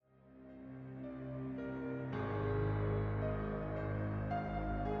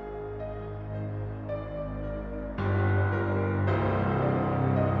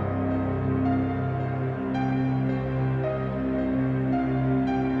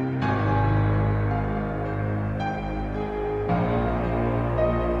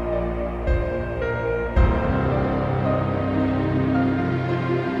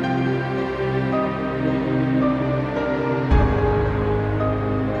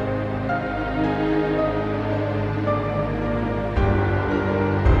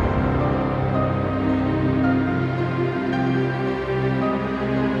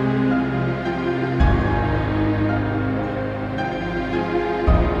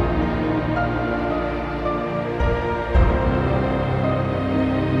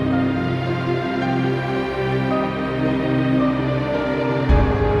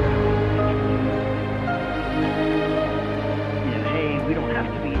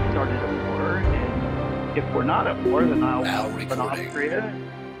started a war, and if we're not at war, then I'll Now open recording. Austria.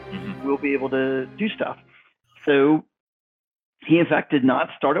 We'll be able to do stuff. So he, in fact, did not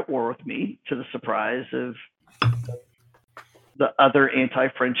start at war with me, to the surprise of the other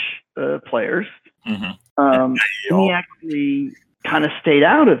anti-French players. He actually kind of stayed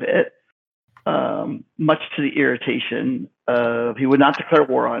out of it, much to the irritation of he would not declare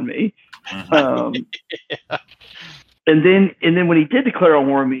war on me. And then when he did declare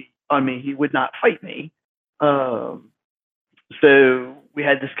war on me, he would not fight me. So we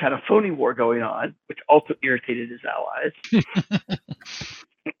had this kind of phony war going on, which also irritated his allies.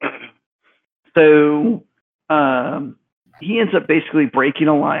 So he ends up basically breaking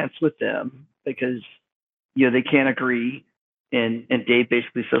alliance with them because they can't agree. And Dave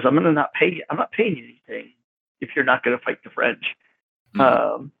basically says, I'm not paying you anything if you're not going to fight the French.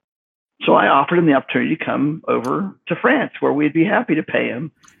 So I offered him the opportunity to come over to France, where we'd be happy to pay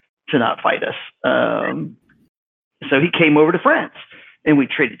him to not fight us. So he came over to France, and we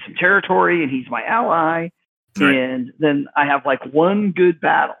traded some territory, and he's my ally. Right. And then I have like one good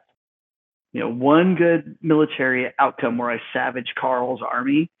battle, one good military outcome where I savage Karl's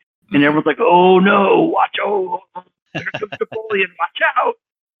army, and everyone's like, "Oh no, there comes Napoleon, watch out!"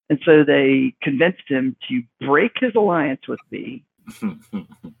 And so they convinced him to break his alliance with me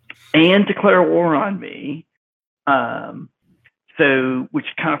and declare war on me. So, which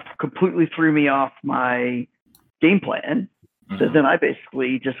kind of completely threw me off my game plan. So then I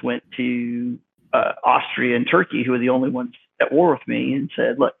basically just went to Austria and Turkey, who were the only ones at war with me, and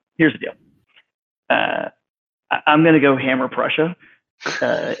said, "Look, here's the deal. I'm going to go hammer Prussia.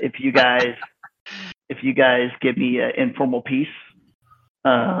 If you guys give me an informal peace."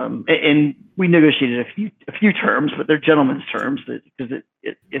 And we negotiated a few terms, but they're gentlemen's terms because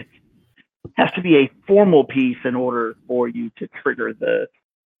it has to be a formal peace in order for you to trigger the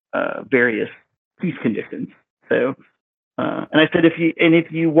various peace conditions. So, and I said, if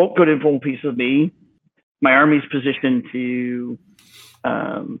you won't go to informal peace with me, my army's positioned to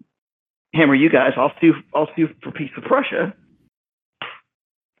hammer you guys. I'll sue for peace with Prussia.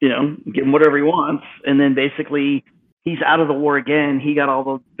 Give him whatever he wants, and then basically he's out of the war again. He got all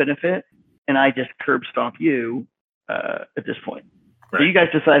the benefit, and I just curb stomp you at this point. Right. So you guys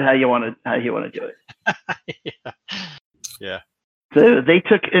decide how you want to do it. Yeah. So they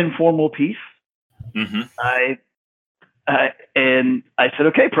took informal peace. And I said,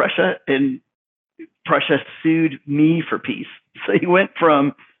 "Okay, Prussia," and Prussia sued me for peace. So he went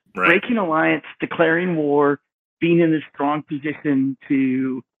from breaking alliance, declaring war, being in this strong position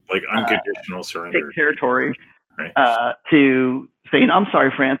to like unconditional surrender, take territory, to saying, "I'm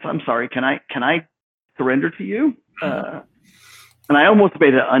sorry, France. I'm sorry. Can I surrender to you?" And I almost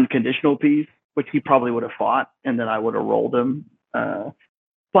made an unconditional peace, which he probably would have fought, and then I would have rolled him.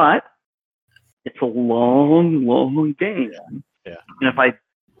 But it's a long, long game. Yeah. And if I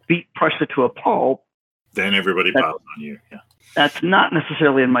beat Prussia to a pulp, then everybody piles on you. Yeah. That's not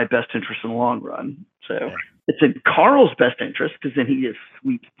necessarily in my best interest in the long run. So it's in Karl's best interest, because then he just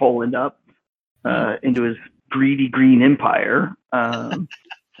sweeps Poland up into his greedy green empire.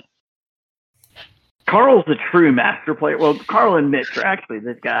 Karl's the true master player. Well, Karl and Mitch are actually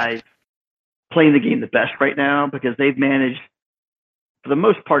the guys playing the game the best right now, because they've managed, for the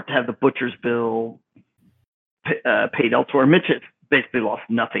most part, to have the butcher's bill paid elsewhere. Mitch has basically lost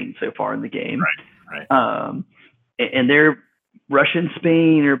nothing so far in the game. Right. And they're Russia and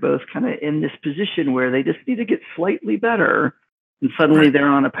Spain are both kind of in this position where they just need to get slightly better, and suddenly they're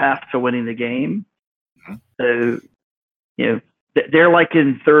on a path to winning the game. So, they're like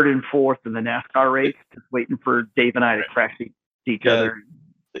in third and fourth in the NASCAR race, just waiting for Dave and I to crash each other.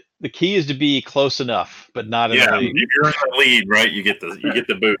 The key is to be close enough, but not in the lead. If you're in the lead, right, you get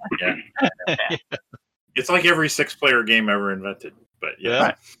the boot. Yeah. It's like every 6-player game ever invented. But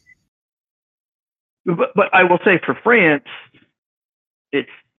Right. But I will say for France, it's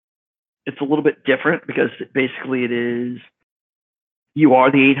a little bit different, because basically it is, you are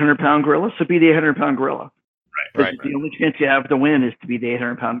the 800-pound gorilla, so be the 800-pound gorilla. Right. The only chance you have to win is to be the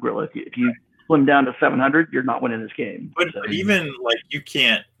 800-pound gorilla. If you slim down to 700, you're not winning this game. But even like you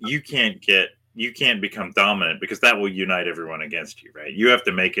can't become dominant, because that will unite everyone against you, right? You have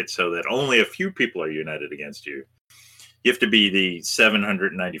to make it so that only a few people are united against you. You have to be the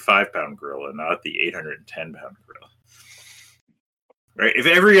 795-pound gorilla, not the 810-pound gorilla. Right? If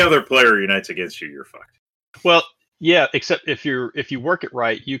every other player unites against you, you're fucked. Well, yeah, except if you work it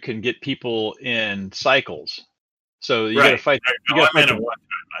right, you can get people in cycles. So you got to fight. Right. No, I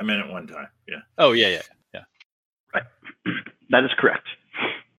meant it one time. Yeah. Oh yeah. Right. That is correct.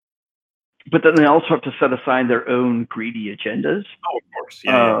 but then they also have to set aside their own greedy agendas. Oh, of course.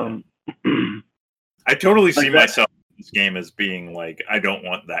 Yeah. I totally see myself in this game as being like, I don't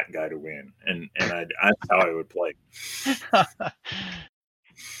want that guy to win, and that's how I would play.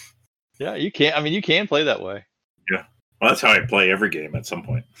 Yeah, you can. I mean, you can play that way. Yeah, well, that's how I play every game at some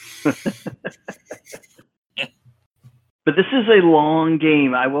point. But this is a long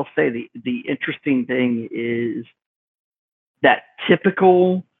game. I will say the interesting thing is that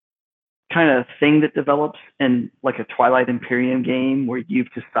typical kind of thing that develops in like a Twilight Imperium game where you've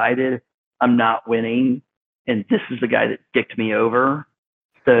decided I'm not winning and this is the guy that dicked me over.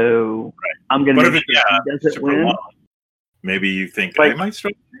 So I'm going to make sure he doesn't win. Long, maybe you think I might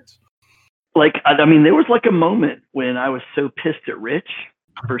start this. Like, I mean, there was like a moment when I was so pissed at Rich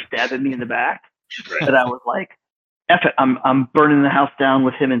for stabbing me in the back that I was like, F it, I'm burning the house down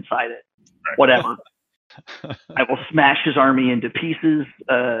with him inside it. Right. Whatever. I will smash his army into pieces.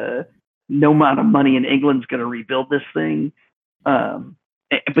 No amount of money in England's going to rebuild this thing.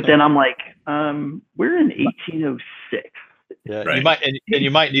 But then I'm like, we're in 1806. Yeah, right.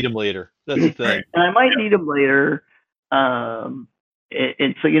 You might need him later. That's the thing. Right. And I might need him later. And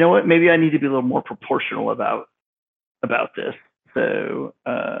so you know what? Maybe I need to be a little more proportional about this. So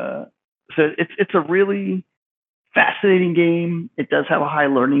it's a really fascinating game. It does have a high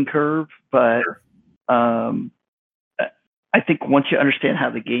learning curve, but I think once you understand how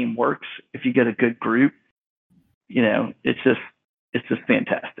the game works, if you get a good group, you know, it's just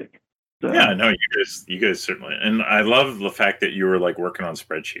fantastic. So, yeah, no, you guys certainly, and I love the fact that you were like working on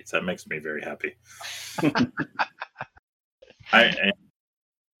spreadsheets. That makes me very happy. So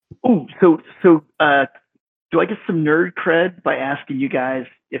do I get some nerd cred by asking you guys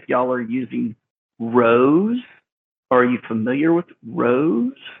if y'all are using Rose? Are you familiar with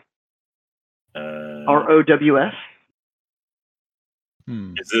Rose? ROWS?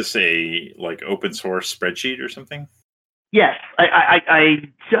 Is this a like open source spreadsheet or something? Yes,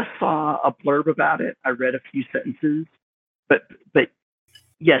 I just saw a blurb about it. I read a few sentences, but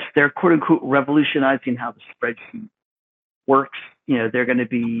yes, they're quote unquote revolutionizing how the spreadsheet works. You know, they're going to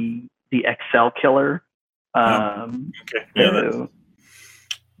be the Excel killer. Okay. Yeah, so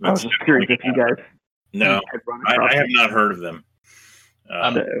I was just curious if you guys. No, I have not heard of them.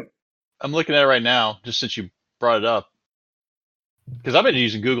 I'm looking at it right now, just since you brought it up, because I've been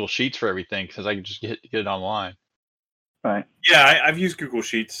using Google Sheets for everything because I can just get it online. Right. Yeah, I've used Google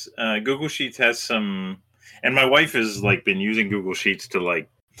Sheets. Google Sheets has some, and my wife has like been using Google Sheets to like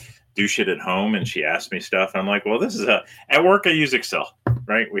do shit at home, and she asked me stuff. I'm like, well, this is at work. I use Excel,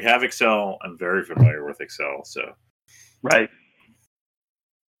 right? We have Excel. I'm very familiar with Excel, so right.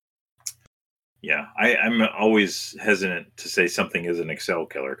 Yeah, I'm always hesitant to say something is an Excel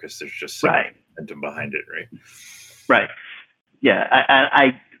killer because there's just some momentum behind it, right? Right. Yeah,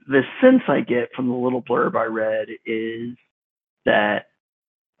 I the sense I get from the little blurb I read is that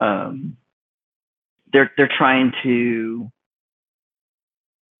they're trying to.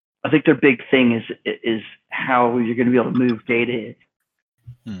 I think their big thing is how you're going to be able to move data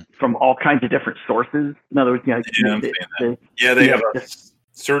from all kinds of different sources. In other words, they have a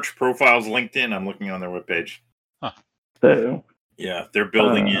search profiles LinkedIn. I'm looking on their webpage. Huh. So yeah, they're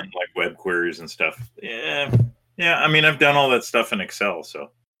building in like web queries and stuff. Yeah. I mean, I've done all that stuff in Excel,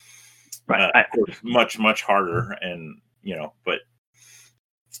 so much harder, and but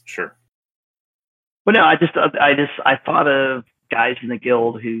sure. But no, I thought of guys in the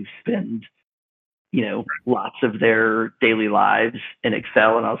guild who spend lots of their daily lives in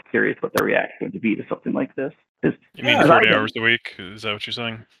Excel, and I was curious what their reaction would be to something like this. You mean 40 hours a week? Is that what you're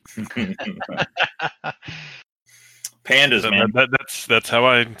saying? Pandas, man. That's how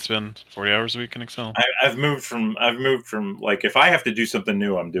I spend 40 hours a week in Excel. I've moved from like if I have to do something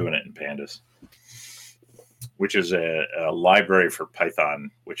new, I'm doing it in Pandas, which is a library for Python,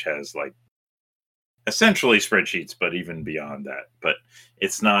 which has like essentially spreadsheets, but even beyond that. But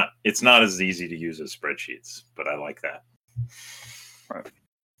it's not as easy to use as spreadsheets. But I like that. Right.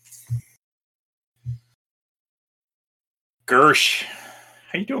 Gersh,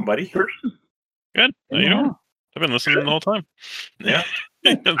 how you doing, buddy? Good. How you doing? I've been listening the whole time. Yeah.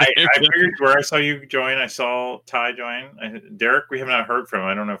 I figured where I saw you join, I saw Ty join. Derek, we have not heard from him.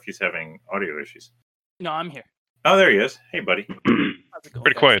 I don't know if he's having audio issues. No, I'm here. Oh, there he is. Hey, buddy.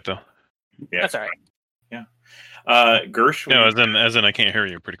 Pretty quiet, though. Yeah. That's all right. Yeah. Gersh. No, as in I can't hear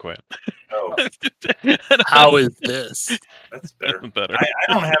you. Pretty quiet. Oh. How is this? That's better. Better.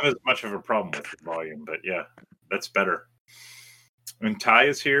 I don't have as much of a problem with the volume, but yeah, that's better. And Ty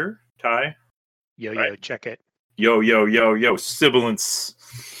is here. Ty. Yo, check it. Yo, sibilance.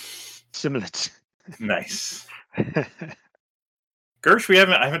 Sibilance. Nice. Gersh,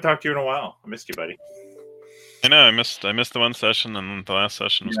 I haven't talked to you in a while. I missed you, buddy. I know. I missed the one session, and the last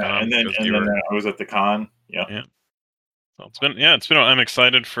session was gone. And then I was at the con. Yeah. So it's been. I'm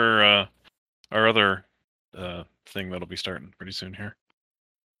excited for our other thing that'll be starting pretty soon here.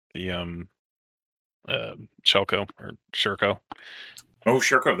 The Shelco or Sherco. Oh,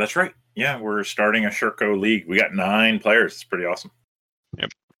 Sherco, that's right. Yeah, we're starting a Sherco league. We got 9 players. It's pretty awesome.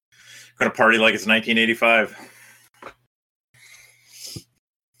 Yep. Gonna party like it's 1985.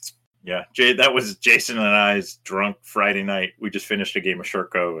 Yeah, that was Jason and I's drunk Friday night. We just finished a game of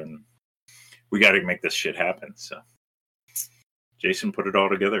Sherco, and we got to make this shit happen. So Jason put it all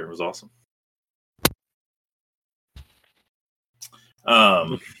together. It was awesome.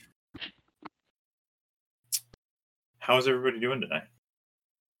 How's everybody doing tonight?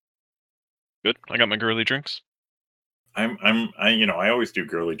 Good. I got my girly drinks. I always do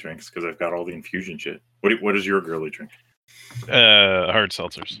girly drinks because I've got all the infusion shit. What is your girly drink? Hard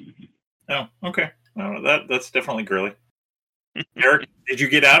seltzers. Oh, okay. Oh, that's definitely girly. Eric, did you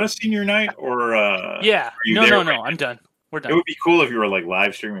get out of senior night or? Yeah. No. I'm done. We're done. It would be cool if you were like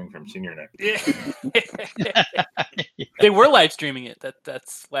live streaming from senior night. They were live streaming it.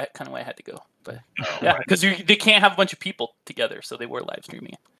 That's kind of why I had to go. But yeah, because they can't have a bunch of people together, so they were live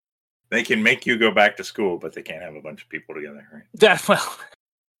streaming it. They can make you go back to school, but they can't have a bunch of people together, right? That well.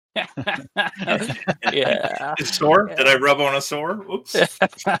 Yeah. It's sore? Yeah. Did I rub on a sore? Oops.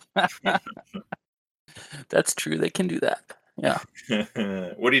 That's true. They can do that. Yeah.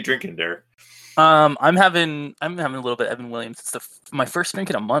 What are you drinking, Derek? I'm having a little bit of Evan Williams. It's my first drink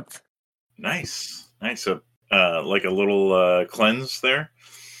in a month. Nice. So, like a little cleanse there.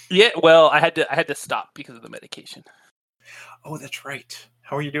 Yeah. Well, I had to stop because of the medication. Oh, that's right.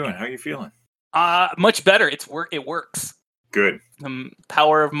 How are you doing? How are you feeling? Much better. It works. Good. The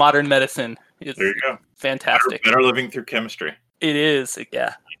power of modern medicine is there. You go. Fantastic. Better living through chemistry. It is.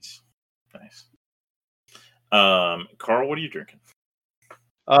 Yeah. Nice. Carl, what are you drinking?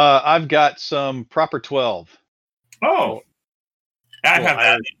 I've got some Proper 12. Oh,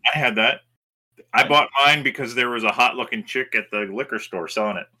 I had that. I bought mine because there was a hot-looking chick at the liquor store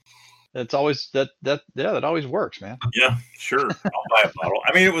selling it. It's always that always works, man. Yeah, sure. I'll buy a bottle.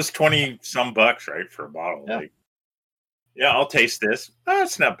 I mean, it was $20-some, right, for a bottle. Yeah. Like, yeah, I'll taste this. Oh,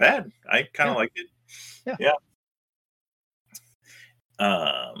 it's not bad. I kind of like it. Yeah.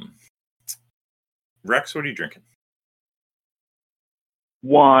 Rex, what are you drinking?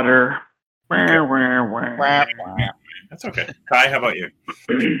 Water. Okay. That's okay. Kai, how about you?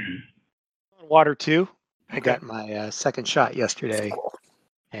 Water too. I got my second shot yesterday, or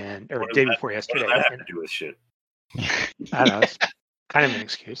day before yesterday. What does that have to do with shit? I don't know. It's kind of an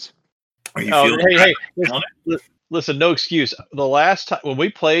excuse. Are you feeling listen, no excuse. The last time when we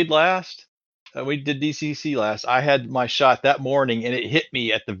played last, we did DCC last, I had my shot that morning and it hit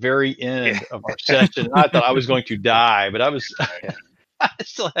me at the very end of our session. I thought I was going to die, but I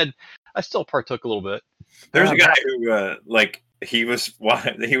still partook a little bit. There's a guy who he was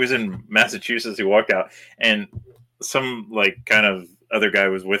in Massachusetts. He walked out and some kind of other guy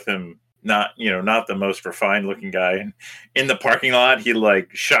was with him. Not the most refined looking guy. In the parking lot, he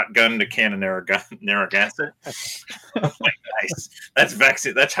shotgunned a can of Narragansett. Nice. That's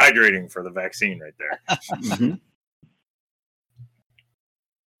vaccine. That's hydrating for the vaccine right there. Mm-hmm.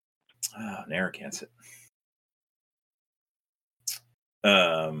 Narragansett.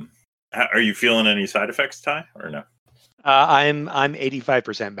 Are you feeling any side effects, Ty, or no? I'm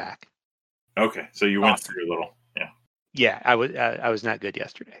 85% back. Okay, so you went through a little, Yeah, I was not good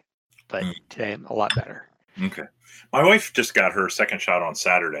yesterday, but today I'm a lot better. Okay, my wife just got her second shot on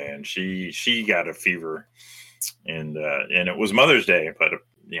Saturday, and she got a fever, and it was Mother's Day, but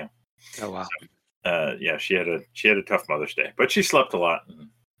Oh wow. So, she had a tough Mother's Day, but she slept a lot. And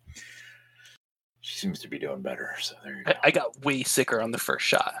she seems to be doing better. So there you go. I got way sicker on the first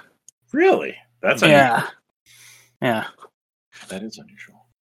shot. Really? That's unusual. Yeah. That is unusual.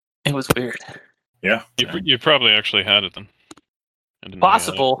 It was weird. Yeah. You probably actually had it then.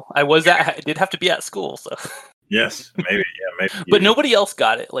 Possible. I did have to be at school, so. Yes, maybe. Yeah, maybe. But nobody else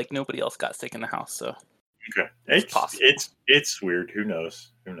got it. Nobody else got sick in the house. So. Okay. It's possible. It's weird. Who knows?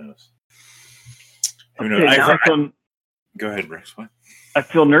 Go ahead, Rex. What? I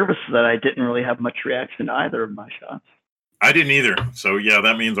feel nervous that I didn't really have much reaction to either of my shots. I didn't either. So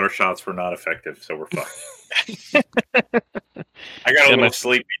that means our shots were not effective. So we're fine. I got a little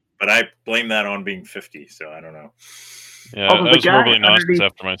sleepy, but I blame that on being 50. So I don't know. Yeah, I was horribly nauseous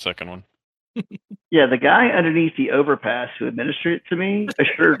after my second one. Yeah, the guy underneath the overpass who administered it to me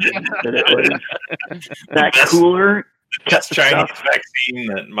assured me that it was that cooler. That's Chinese vaccine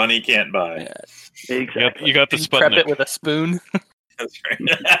that money can't buy. Yeah, exactly. You got the Sputnik. Prep it with a spoon. That's right.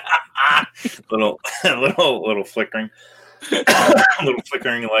 little flickering. Little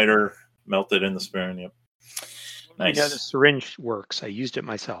flickering lighter melted in the spoon. Yep. I know the Nice. syringe works. I used it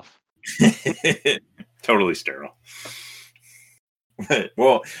myself. Totally sterile.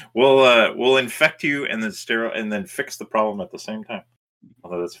 We'll infect you and then sterile and then fix the problem at the same time.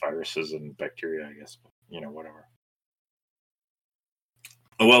 Although that's viruses and bacteria, I guess. But, whatever.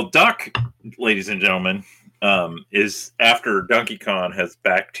 Well, Duck, ladies and gentlemen, is after Donkey Kong has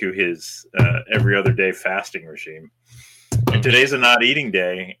back to his every other day fasting regime. And today's a not eating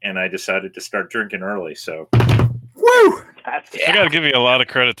day, and I decided to start drinking early. So, woo! I got to give you a lot of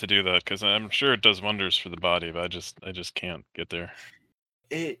credit to do that because I'm sure it does wonders for the body, but I just can't get there.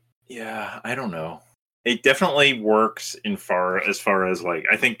 I don't know. It definitely works as far as like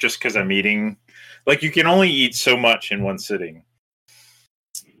I think just because I'm eating, like you can only eat so much in one sitting,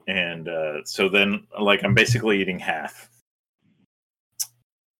 and so then like I'm basically eating half.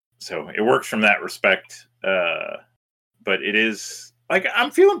 So it works from that respect, but it is like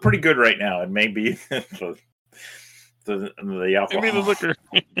I'm feeling pretty good right now. It may be the alcohol. Maybe the liquor.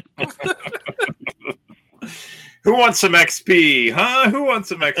 Who wants some XP? Huh? Who wants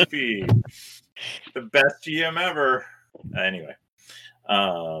some XP? The best GM ever. Anyway.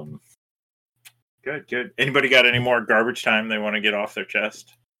 Good. Anybody got any more garbage time they want to get off their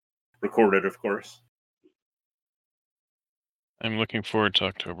chest? Recorded, of course. I'm looking forward to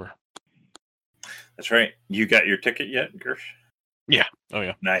October. That's right. You got your ticket yet, Gersh? Yeah. Oh,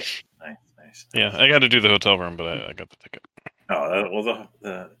 yeah. Nice. Yeah, I got to do the hotel room, but I got the ticket. Oh, well,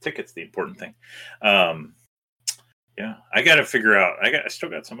 the ticket's the important thing. Yeah, I got to figure out. I still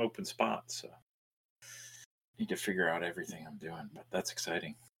got some open spots, so need to figure out everything I'm doing. But that's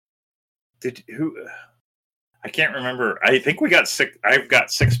exciting. I can't remember. I think we got 6. I've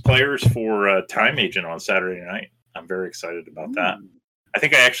got 6 players for Time Agent on Saturday night. I'm very excited about that. I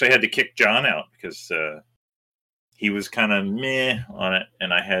think I actually had to kick John out because he was kind of meh on it,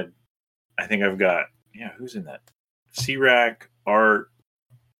 and I think I've got who's in that? C-Rack, Art,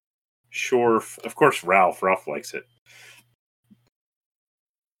 Shorf, of course Ralph. Ralph likes it.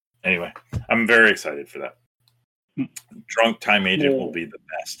 Anyway, I'm very excited for that. Drunk Time Agent will be the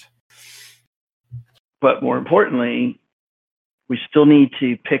best. But more importantly, we still need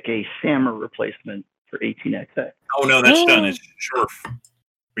to pick a Sammer replacement for 18XX. Oh no, that's done. It's Shorf.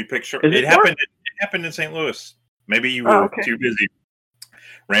 We picked Shorf. It happened in St. Louis. Maybe you were too busy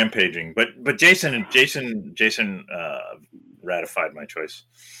rampaging, but Jason ratified my choice.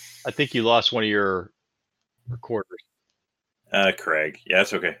 I think you lost one of your recorders. Craig. Yeah,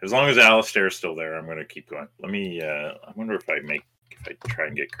 it's okay. As long as Alistair's still there, I'm going to keep going. Let me. I wonder if I try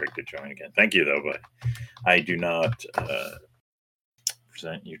and get Craig to join again. Thank you though, but I do not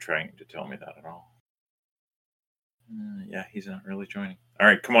present you trying to tell me that at all. Yeah, he's not really joining. All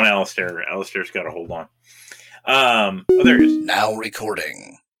right, come on, Alistair. Alistair's got to hold on. There he is. Now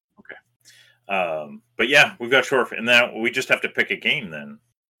recording. Okay. But yeah, we've got Shorf, and now we just have to pick a game then.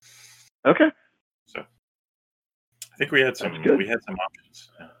 Okay. So I think we had some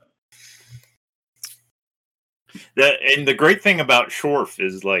options. And the great thing about Shorf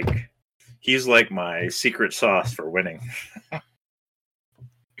is like he's like my secret sauce for winning.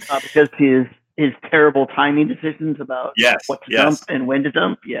 Because his terrible timing decisions about what to dump and when to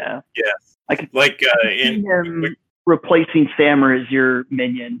dump. Yeah. Yes. I could in him replacing Sammer as your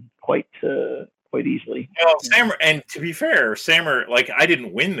minion quite easily. Well, Sammer, and to be fair, Sammer, like I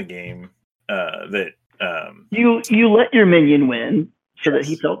didn't win the game. You let your minion win so that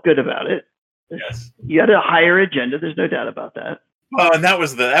he felt good about it. Yes. You had a higher agenda. There's no doubt about that. Well, and that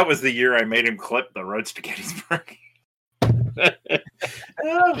was the year I made him clip the roads to Gettysburg. That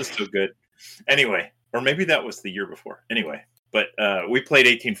was so good. Anyway, or maybe that was the year before. Anyway, but we played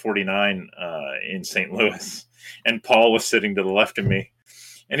 1849 in St. Louis, and Paul was sitting to the left of me,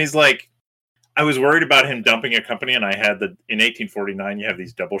 and he's like, I was worried about him dumping a company, and I had in 1849 you have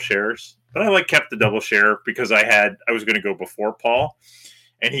these double shares, but I kept the double share because I was going to go before Paul,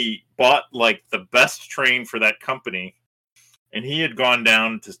 and he bought like the best train for that company, and he had gone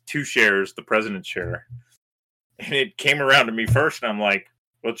down to 2 shares, the president's share, and it came around to me first, and I'm like,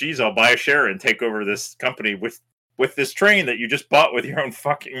 well, geez, I'll buy a share and take over this company with this train that you just bought with your own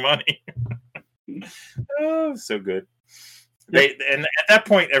fucking money. Oh, so good. And at that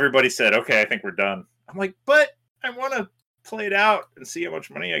point, everybody said, okay, I think we're done. I'm like, but I want to play it out and see how much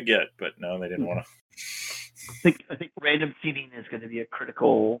money I get. But no, they didn't want to. I think random seeding is going to be a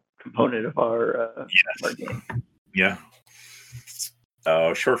critical component of our game. Yeah.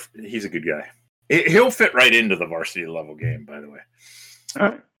 Oh, sure. He's a good guy. He'll fit right into the varsity level game, by the way. All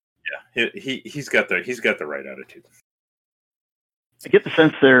right. Yeah, he's got the right attitude. I get the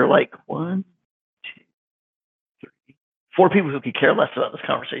sense there are like 1, 2, 3, 4 people who could care less about this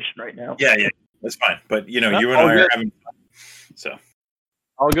conversation right now. Yeah, that's fine. But you and all I are good. having fun. So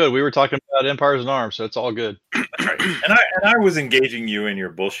All good. We were talking about Empires and Arms, so it's all good. that's right. And I was engaging you in your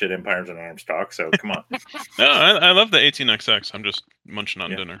bullshit Empires and Arms talk. So come on. No, I love the 18XX. I'm just munching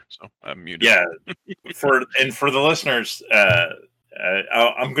on Yeah. dinner, so I'm muted. Yeah. For the listeners,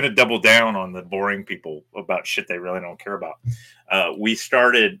 I'm going to double down on the boring people about shit they really don't care about. We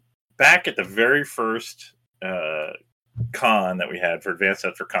started back at the very first con that we had for Advanced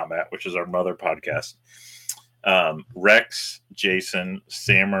Sets for Combat, which is our mother podcast. Rex, Jason,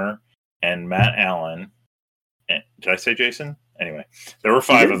 Sammer, and Matt Allen. Did I say Jason? Anyway, there were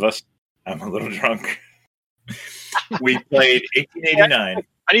 5 of us. I'm a little drunk. We played 1889.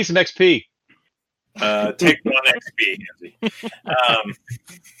 I need some XP. Take 1 XP, Nancy.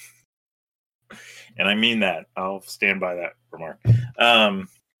 And I mean that. I'll stand by that remark.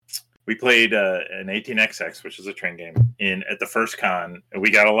 We played an 18XX, which is a train game, at the first con.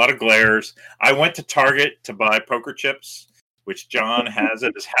 We got a lot of glares. I went to Target to buy poker chips, which John has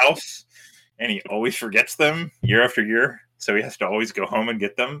at his house, and he always forgets them year after year. So he has to always go home and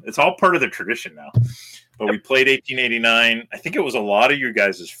get them. It's all part of the tradition now. But we played 1889. I think it was a lot of you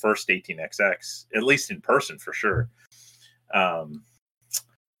guys' first 18XX, at least in person for sure.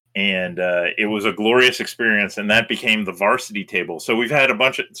 And it was a glorious experience, and that became the varsity table. So we've had a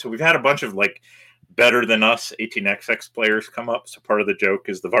bunch of like better than us 18XX players come up. So part of the joke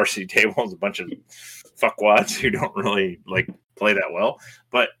is the varsity table is a bunch of fuckwads who don't really like play that well.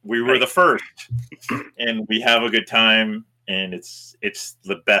 But we were the first, and we have a good time, and it's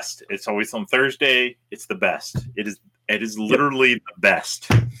the best. It's always on Thursday. It's the best. It is literally the best.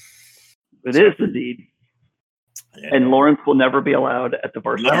 It is indeed. Yeah. And Lawrence will never be allowed at the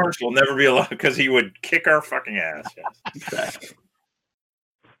varsity. Lawrence will never be allowed because he would kick our fucking ass. Yes. Exactly.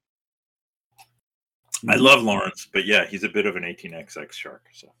 I love Lawrence, but yeah, he's a bit of an 18XX shark.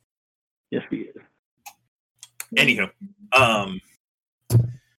 So Yes, he is. anywho, all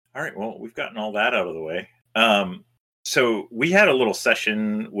right. Well, we've gotten all that out of the way. So we had a little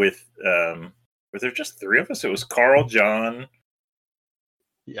session with were there just 3 of us? It was Carl, John,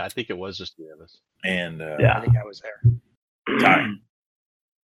 Yeah, I think it was just 3 of us. and Yeah. I think I was there. Ty.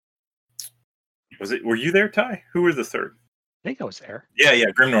 Was it? Were you there, Ty? Who was the third? I think I was there. Yeah,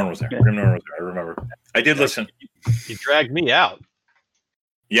 Grimnorn was there. Yeah. Grimnorn was there. I remember. I did listen. You dragged me out.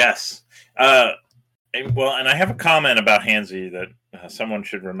 Yes. And I have a comment about Hansy that someone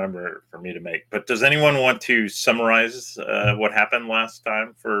should remember for me to make. But does anyone want to summarize what happened last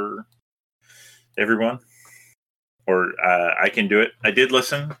time for everyone? Or I can do it. I did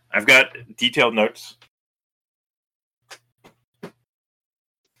listen. I've got detailed notes.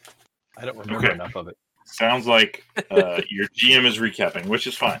 I don't remember Okay. enough of it. Sounds like your GM is recapping, which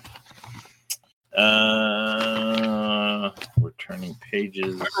is fine. We're turning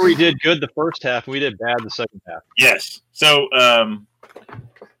pages. Remember, we did good the first half. We did bad the second half. Yes. So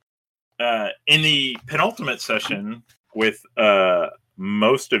in the penultimate session with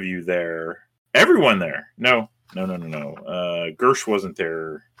most of you there, everyone there. No. Gersh wasn't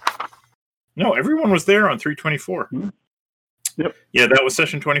there. No, everyone was there on 324. Yep. Yeah, that was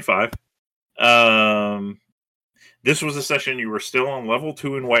session 25. This was a session you were still on level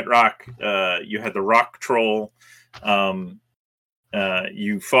 2 in White Rock. You had the Rock Troll.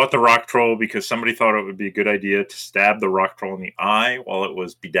 You fought the Rock Troll because somebody thought it would be a good idea to stab the Rock Troll in the eye while it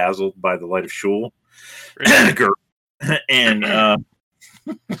was bedazzled by the light of Shul. And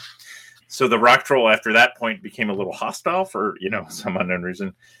so the Rock Troll after that point became a little hostile for, some unknown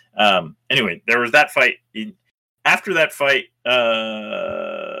reason. Anyway, there was that fight. After that fight,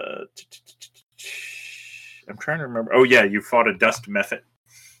 I'm trying to remember. Oh, yeah, you fought a Dust Mephit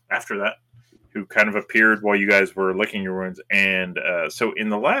after that, who kind of appeared while you guys were licking your wounds. And so in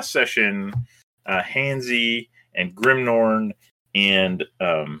the last session, Hansy and Grimnorn and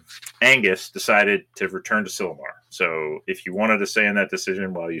Angus decided to return to Silmar. So if you wanted to say in that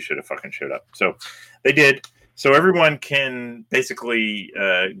decision, well, you should have fucking showed up. So they did. So everyone can basically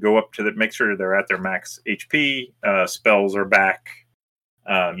go up to make sure they're at their max HP. Spells are back.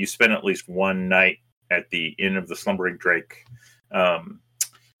 You spend at least one night at the Inn of the Slumbering Drake. And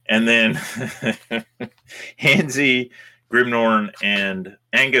then Hansy, Grimnorn, and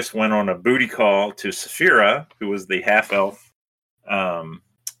Angus went on a booty call to Saphira, who was the half-elf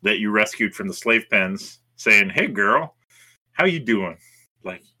that you rescued from the slave pens, saying, "Hey, girl, how you doing?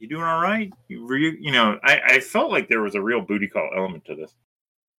 Like, you doing all right?" I felt like there was a real booty call element to this.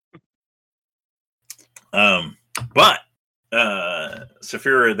 But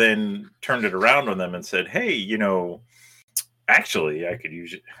Saphira then turned it around on them and said, "Hey, Actually, I could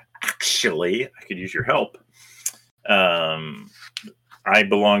use your help. I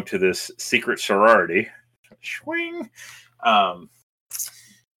belong to this secret sorority. Swing.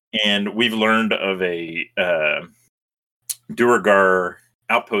 And we've learned of a Duergar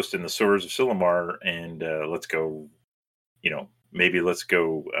outpost in the sewers of Silumar, and let's go. Maybe let's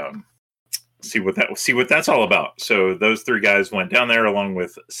go see what that's all about. So those three guys went down there along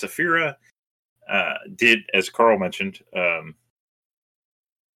with Saphira. Did, as Carl mentioned,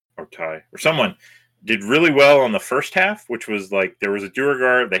 or Ty or someone did really well on the first half, which was like there was a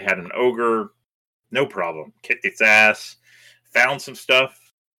Duergar, they had an ogre, no problem, kicked its ass, found some stuff.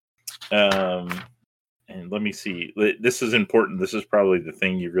 And let me see. This is important. This is probably the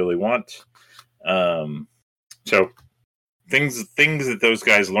thing you really want. So things that those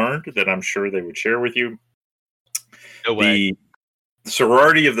guys learned that I'm sure they would share with you. No way. The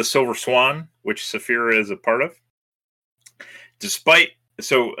sorority of the Silver Swan, which Saphira is a part of.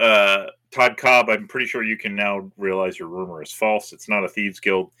 Todd Cobb, I'm pretty sure you can now realize your rumor is false. It's not a thieves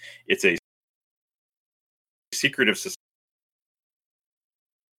guild. It's a secretive society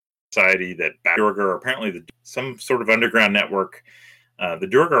that Duergar, apparently some sort of underground network. The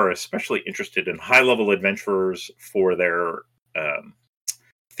Duergar are especially interested in high-level adventurers for their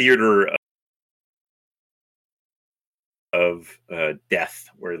theater of death,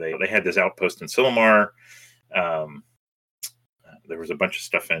 where they had this outpost in Silumar. There was a bunch of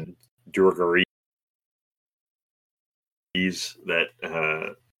stuff in Duergarese that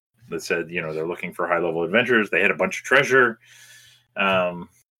said, they're looking for high-level adventurers. They had a bunch of treasure. I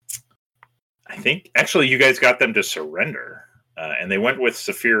think actually you guys got them to surrender, and they went with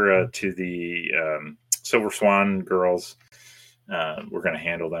Saphira to the Silver Swan girls. We're going to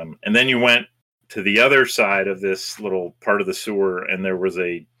handle them, and then you went to the other side of this little part of the sewer, and there was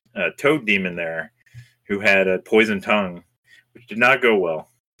a toad demon there who had a poison tongue, which did not go well.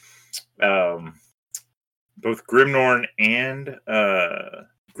 Both Grimnorn and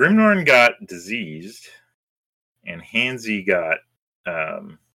Grimnorn got diseased, and Hansi got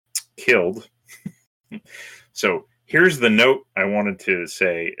killed. So here's the note I wanted to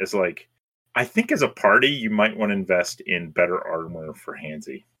say is I think as a party, you might want to invest in better armor for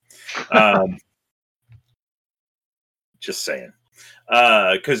Hansi. Just saying.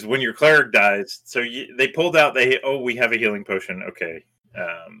 Because when your cleric dies, so they pulled out, we have a healing potion. Okay.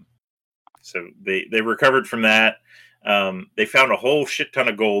 So they recovered from that. They found a whole shit ton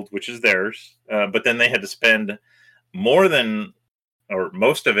of gold, which is theirs. But then they had to spend more than, or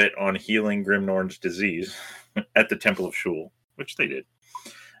most of it, on healing Grimnorn's disease at the Temple of Shul, which they did.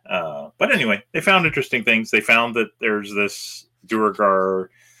 But anyway, they found interesting things. They found that there's this Duergar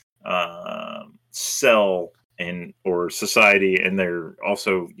cell or society, and they're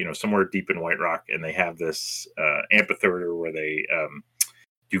also, somewhere deep in White Rock, and they have this amphitheater where they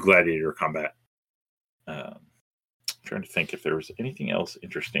do gladiator combat. Trying to think if there was anything else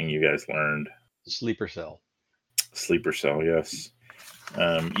interesting you guys learned. Sleeper cell, yes.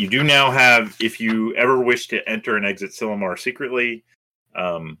 You do now have, if you ever wish to enter and exit Silumar secretly,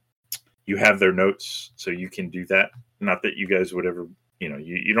 you have their notes, so you can do that. Not that you guys would ever,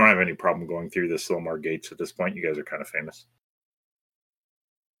 you don't have any problem going through the Silumar gates at this point. You guys are kind of famous.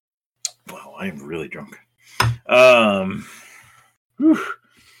 Wow, I am really drunk.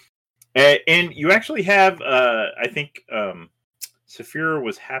 And you actually have, I think, Saphira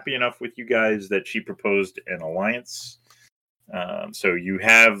was happy enough with you guys that she proposed an alliance. So you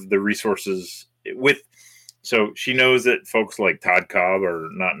have the resources so she knows that folks like Todd Cobb are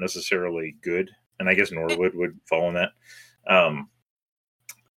not necessarily good, and I guess Norwood would fall in that.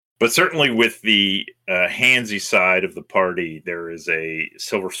 But certainly with the Hansi side of the party, there is a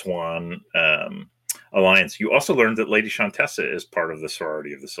Silver Swan alliance. You also learned that Lady Shantessa is part of the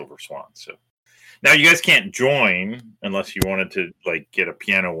sorority of the Silver Swan. So now you guys can't join unless you wanted to get a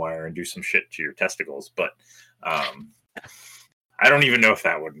piano wire and do some shit to your testicles. But I don't even know if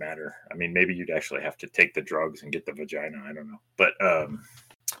that would matter. I mean, maybe you'd actually have to take the drugs and get the vagina. I don't know. But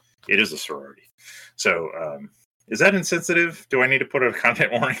it is a sorority. So is that insensitive? Do I need to put a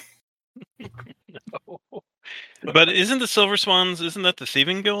content warning? No. But isn't the Silver Swans, isn't that the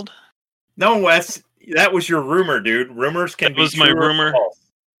thieving guild? No, Wes. That was your rumor, dude. Rumors can be true or false.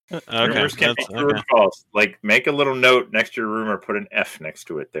 Okay, rumors can be true or false. Make a little note next to your rumor. Put an F next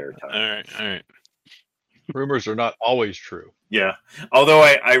to it there, Ty. All right. Rumors are not always true. Yeah. Although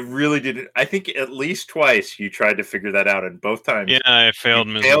I really didn't. I think at least twice you tried to figure that out, and both times. Yeah, I failed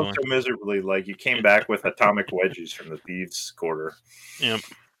miserably. Failed so miserably. You came back with atomic wedges from the thieves' quarter. Yep.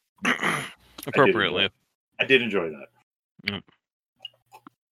 Appropriately. I did enjoy that. Yep.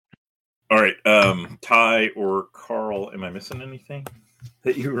 All right, Ty or Carl, am I missing anything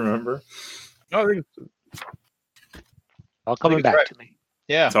that you remember? No, I think All coming it's back right. to me.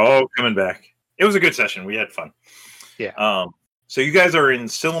 yeah. It's all coming back. It was a good session. We had fun. Yeah. So you guys are in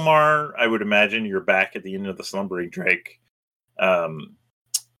Silmar. I would imagine you're back at the end of the Slumbering Drake.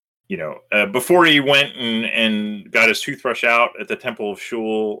 Before he went and got his toothbrush out at the Temple of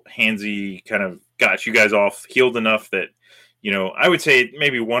Shul, Hansi kind of got you guys off healed enough that, I would say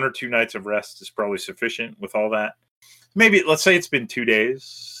maybe 1 or 2 nights of rest is probably sufficient with all that. Maybe, let's say it's been 2 days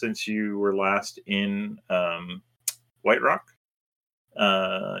since you were last in White Rock.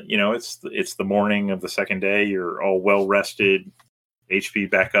 It's the morning of the second day. You're all well rested. HP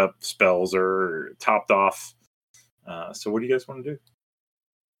backup spells are topped off. So what do you guys want to do?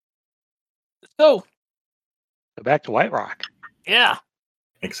 So, Go back to White Rock. yeah.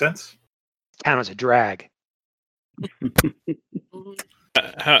 Makes sense. Town is a drag.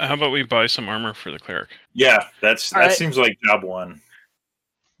 How about we buy some armor for the cleric? Yeah, that right. seems like job one.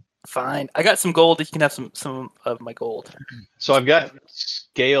 Fine. I got some gold. You can have some of my gold. So I've got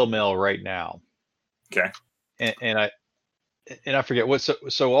scale mail right now. Okay. And I forget what. So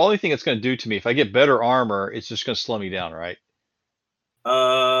the only thing it's going to do to me, if I get better armor, it's just going to slow me down, right?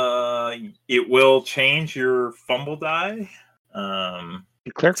 It will change your fumble die.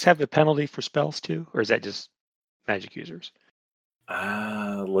 Do clerics have the penalty for spells too, or is that just magic users?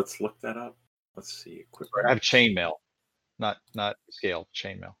 Let's look that up. Let's see. Quick. I have chainmail, not scale,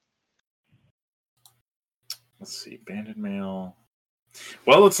 chainmail. Let's see. Banded mail.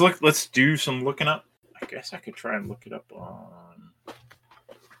 Well, let's do some looking up. I guess I could try and look it up on.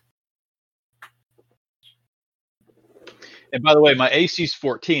 And by the way, my AC is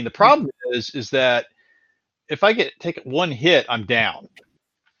 14. The problem is that if I take 1 hit, I'm down.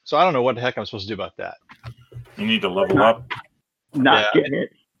 So I don't know what the heck I'm supposed to do about that. You need to level up. Not get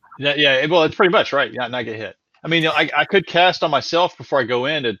hit. Yeah. Well, it's pretty much right. Yeah, not get hit. I mean, I could cast on myself before I go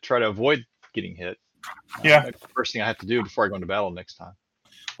in to try to avoid getting hit. Yeah. That's the first thing I have to do before I go into battle next time.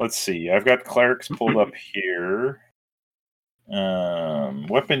 Let's see. I've got clerics pulled up here.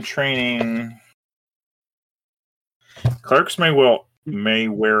 Weapon training. Clerics may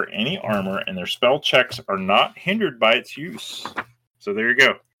wear any armor, and their spell checks are not hindered by its use. So there you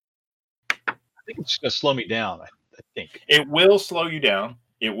go. I think it's going to slow me down. I think it will slow you down.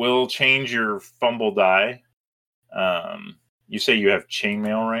 It will change your fumble die. You say you have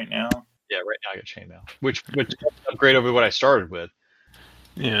chainmail right now? Yeah, right now I got chainmail, which upgrade over what I started with.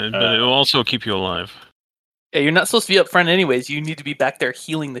 Yeah, but it will also keep you alive. Yeah, you're not supposed to be up front anyways. You need to be back there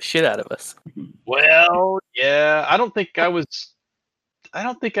healing the shit out of us. Well, yeah, I don't think I was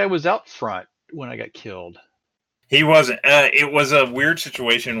out front when I got killed. He wasn't. It was a weird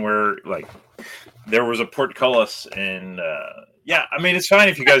situation where, like, there was a portcullis, and yeah, I mean, it's fine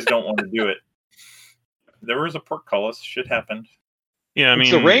if you guys don't want to do it. There was a portcullis. Shit happened. Yeah, I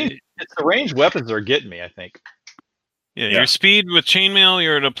mean, it's the ranged weapons that are getting me, I think. Yeah, your speed with chainmail,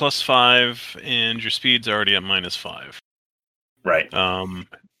 you're at a +5, and your speed's already at -5. Right.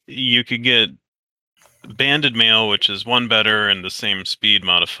 You could get banded mail, which is 1 better and the same speed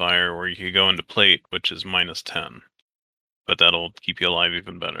modifier, or you could go into plate, which is -10. But that'll keep you alive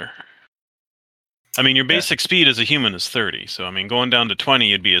even better. I mean, your basic speed as a human is 30, so I mean, going down to 20,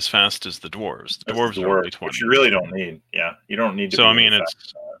 you'd be as fast as the dwarves. The dwarves are only 20. Which you really don't need. Yeah, you don't need to. So I mean,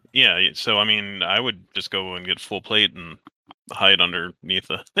 so I mean, I would just go and get full plate and hide underneath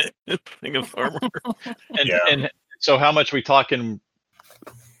a thing of armor. And so, how much are we talking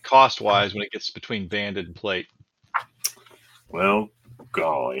cost-wise when it gets between banded and plate? Well,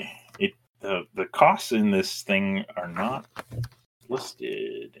 golly, the costs in this thing are not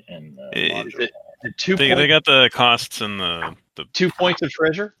listed in the module. They got the costs in the 2 points of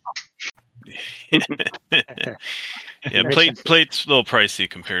treasure. Yeah, plate's a little pricey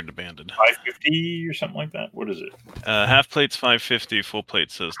compared to banded. 550 or something like that. What is it? Half plate's 550. Full plate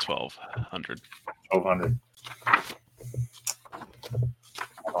says 1200. 1200.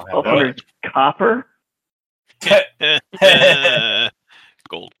 1200 copper.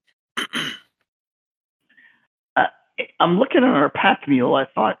 Gold. I'm looking at our pack mule. I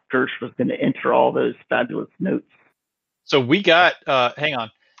thought Gersh was going to enter all those fabulous notes. So we got. Hang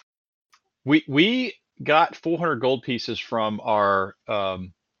on. We got 400 gold pieces from our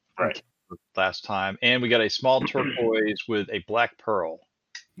right last time, and we got a small turquoise with a black pearl.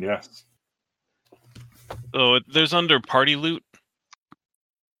 Yes. So there's under party loot.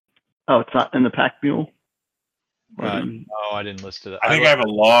 Oh, it's not in the pack mule. No, I didn't list it. I think I have a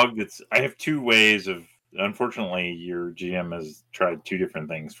log I have 2 ways of. Unfortunately, your GM has tried 2 different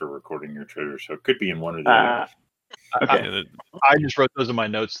things for recording your treasure, so it could be in one or the other. Okay. I just wrote those in my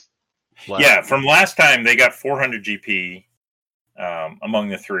notes Yeah, from last time they got 400 GP among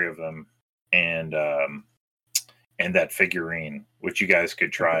the three of them, and that figurine, which you guys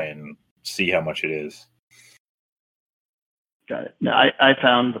could try and see how much it is. Got it. No, I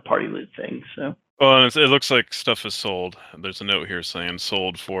found the party loot thing. So Well, and it looks like stuff is sold. There's a note here saying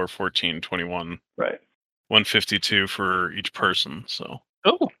sold for 14.21, right. 152 for each person. So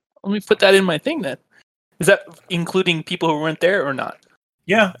Oh, let me put that in my thing then. Is that including people who weren't there or not?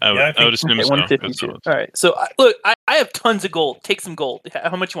 Yeah, I would assume Okay, so. 152. All right. So look, I have tons of gold. Take some gold.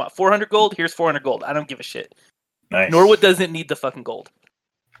 How much you want? 400 gold? Here's 400 gold. I don't give a shit. nice. Norwood doesn't need the fucking gold.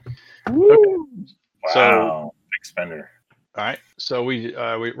 Wow, So- big spender. All right. So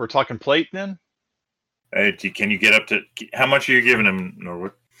we're talking plate then. Can you get up to how much are you giving him,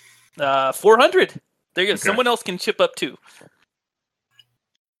 Norwood? 400. There you go. Okay. Someone else can chip up too.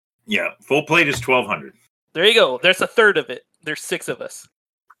 Yeah, full plate is 1,200. There you go. There's a third of it. There's 6 of us.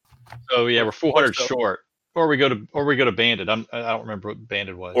 So yeah, we're 400 So- short. Or we go to banded. I don't remember what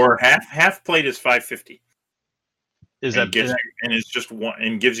banded was. Or half plate is 550. is And that gives you, and it's just one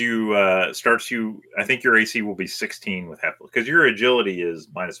and gives you starts you. I think your AC will be 16 with half because your agility is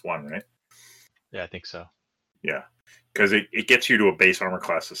 -1, right? Yeah, I think so. Yeah, because it gets you to a base armor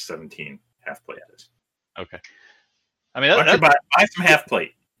class of 17. Half plate is. Okay. I mean, Why don't you buy some half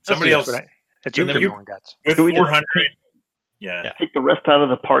plate? Somebody good. else That's You- what you- everyone got. with Can we just- 400. Yeah. Take the rest out of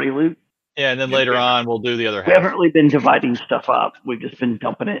the party loot. yeah, and then Yeah, later yeah. on we'll do the other We half. haven't really been dividing stuff up. We've just been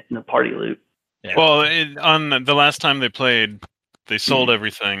dumping it in the party loot. Yeah. Well, on the last time they played, they sold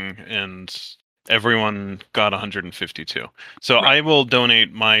everything, and everyone got 152. So Right. I will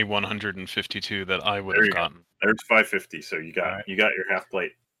donate my 152 that I would There have you go. gotten. There's 550. So you got Alright. your half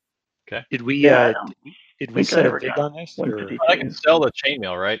plate. Did we Yeah, I did we think I set a ever big got on this? Or 152. I can sell the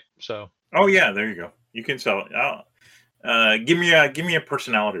chainmail, right? So Oh yeah, there you go. You can sell it. Give me a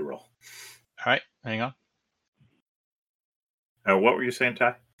personality roll. all right, hang on. What were you saying,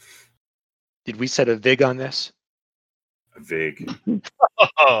 Ty? did we set a vig on this? A vig.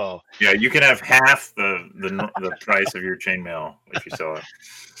 Oh, Yeah, you can have half the price of your chainmail if you sell it.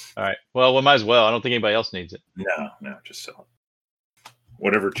 all right. Well, we might as well. I don't think anybody else needs it. No, just sell it.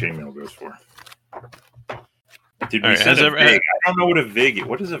 Whatever chainmail goes for. Did we Alright, set has a ever- vig? I don't know what a vig is.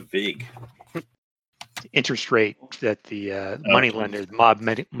 What is a vig? Interest rate that the money lenders,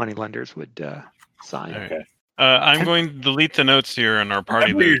 money lenders would sign. Alright. Okay. I'm going to delete the notes here on our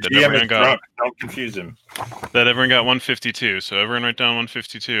party Remember your loot that GM everyone is got. drunk. Don't confuse him. That everyone got 152. So everyone write down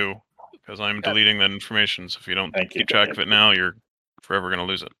 152 because I'm Yeah. deleting that information. So if you don't Thank you. keep track of it now, you're forever going to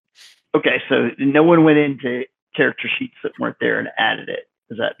lose it. Okay, so no one went into character sheets that weren't there and added it.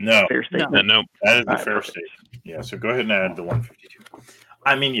 Is that No. a fair statement? Nope. That is the Alright, fair perfect. statement. Yeah, so go ahead and add the 152.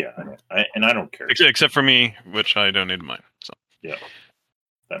 I mean, yeah, I don't care. Except for me, which I donated mine. So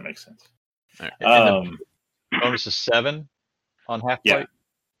That makes sense. Alright. And the bonus is 7 on half Yeah. plate.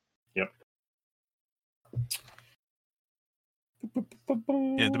 yeah,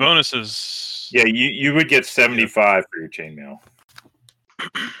 the bonus is Yeah, you would get 75 for your chainmail.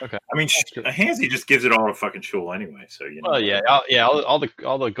 Okay. I mean, That's good. Hansi just gives it all to fucking Shul anyway, so you know. Well, yeah, all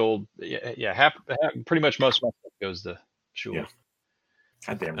the gold. Yeah, half pretty much most of my stuff goes to Shul. Yeah.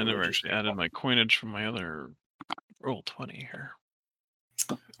 Goddamn I never religious actually people. added my coinage from my other roll 20 here.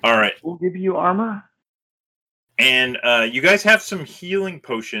 All right, We'll give you armor. and you guys have some healing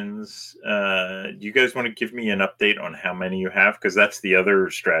potions. Do you guys want to give me an update on how many you have? Because that's the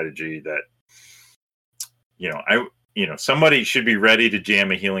other strategy that somebody should be ready to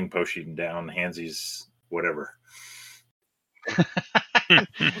jam a healing potion down Hansi's whatever.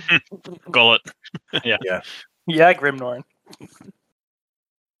 Gullet. Yeah, Grimnorn.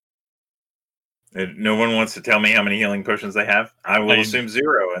 And no one wants to tell me how many healing potions they have. I will assume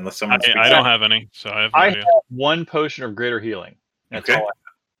 0 unless someone. speaks I up. don't have any, so I have no I idea. have 1 potion of greater healing. That's Okay. all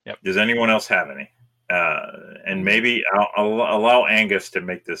Does anyone else have any? And maybe I'll allow Angus to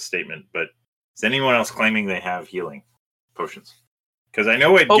make this statement. But is anyone else claiming they have healing potions? Because I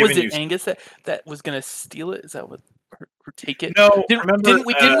know I'd Oh, was given it you. Angus that was gonna steal it? Is that what or take it? No,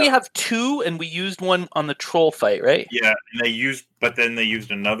 Didn't we have 2 and we used one on the troll fight, right? Yeah, and then they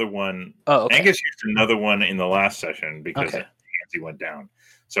used another one. Oh, okay. Angus used another one in the last session because Okay. Hansi went down.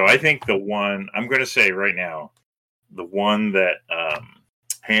 So I think the one I'm going to say right now, the one that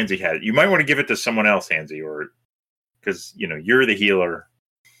Hansi had, you might want to give it to someone else, Hansi, or because you're the healer,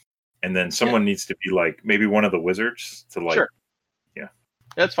 and then someone needs to be like maybe one of the wizards to like. Sure.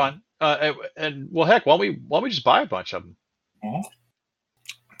 That's fine. And well, heck, why don't we just buy a bunch of them?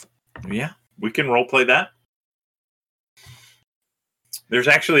 Yeah, we can role play that. There's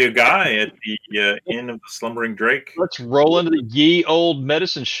actually a guy at the Inn of the Slumbering Drake. Let's roll into the ye old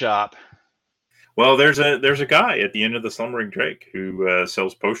medicine shop. Well, there's a guy at the Inn of the Slumbering Drake who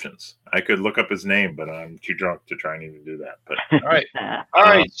sells potions. I could look up his name, but I'm too drunk to try and even do that. But All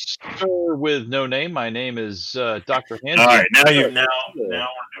right, sir with no name. My name is Dr. Hansen. all right, now we're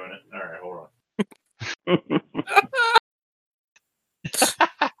doing it. All right, hold on.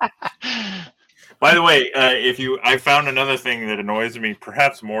 By the way, I found another thing that annoys me,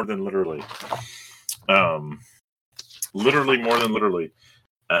 perhaps more than literally. Literally more than literally.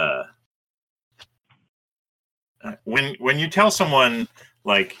 When you tell someone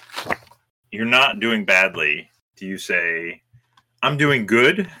like you're not doing badly, do you say, "I'm doing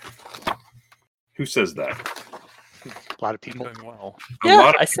good"? Who says that? A lot of people. Doing well.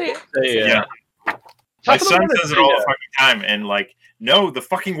 I say it. Yeah. My son says it all the fucking time, and like, no, the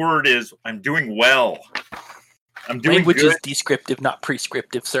fucking word is "I'm doing well." I'm doing Language good. is descriptive, not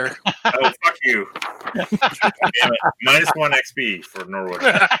prescriptive, sir. Oh, fuck you! Damn it. -1 XP for Norwood.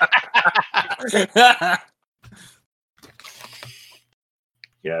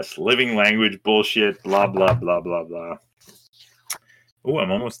 Yes, living language bullshit. Blah blah blah blah blah. Oh, I'm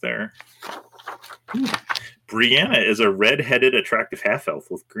almost there. Brianna is a red-headed, attractive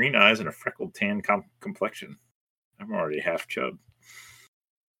half-elf with green eyes and a freckled tan complexion. I'm already half chub.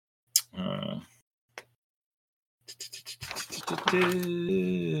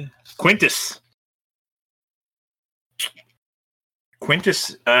 Quintus.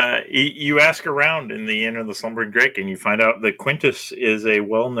 You ask around in the Inn of the Slumbering Drake, and you find out that Quintus is a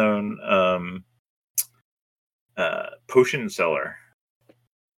well-known potion seller.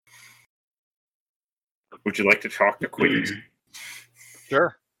 Would you like to talk to Quintus?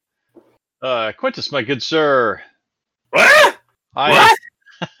 Sure. Quintus, my good sir. What? What?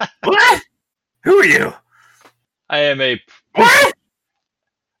 What? Who are you? I am a What?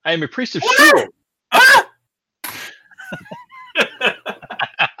 I am a priest of Shul.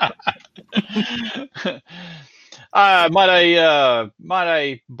 Ah! Might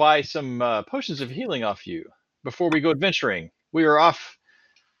I buy some potions of healing off you before we go adventuring? We are off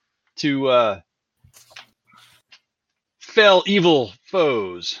to fell evil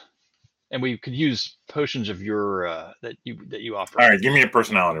foes, and we could use potions of your that you offer. All right, give me a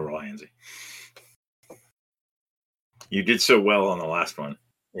personality roll, Hansi. You did so well on the last one.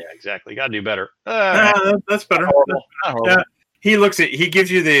 Yeah, exactly. Got to do better. That's better. Horrible. Not horrible. Yeah. He gives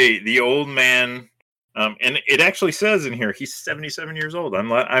you the old man, and it actually says in here he's 77 years old. I'm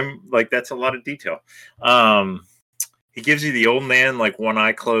like that's a lot of detail. He gives you the old man, like one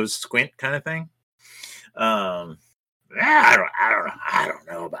eye closed squint kind of thing. I don't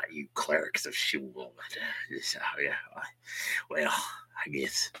know about you clerics of Shul, but well, I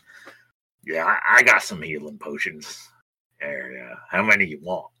guess I got some healing potions. How many you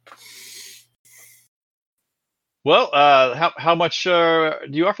want? Well, how much do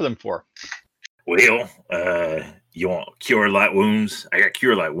you offer them for? Well, you want cure light wounds? I got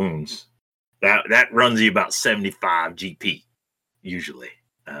cure light wounds. That runs you about 75 GP usually.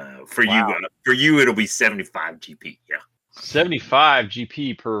 For you, it'll be 75 GP. Yeah, 75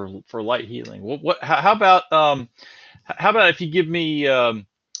 GP for light healing. How about if you give me 5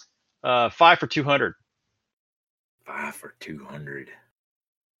 for 200? 5 for 200.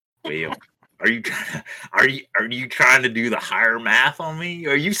 Well, are you trying to do the higher math on me?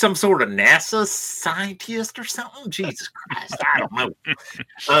 Are you some sort of NASA scientist or something? Jesus Christ, I don't know.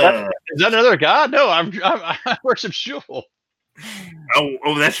 Is that another god? No, I worship Shul.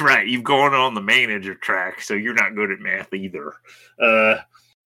 Oh, that's right. You've gone on the manager track, so you're not good at math either.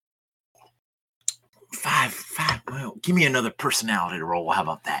 5. Well, give me another personality roll. How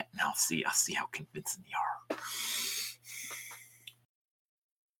about that? And I'll see how convincing you are.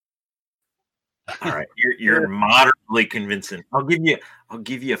 All right, you're moderately convincing. I'll give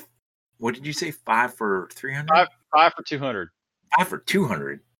you. What did you say? 5 for 300? 5 for 200. 5 for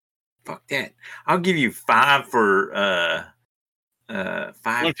 200. Fuck that. I'll give you 5 for 5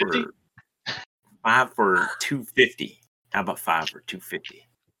 for 250. How about 5 for 250?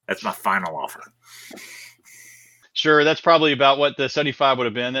 That's my final offer. Sure, that's probably about what the 75 would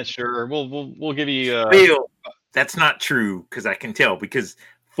have been. That's sure. We'll give you. Well, that's not true because I can tell because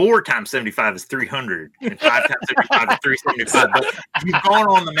 4 times 75 is 300 and 5 times 75 is 375. But you've gone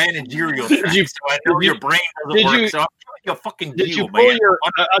on the managerial track, so I know your brain doesn't work. So I'm giving you a fucking deal, man.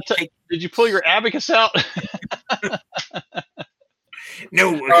 Did you pull your abacus out?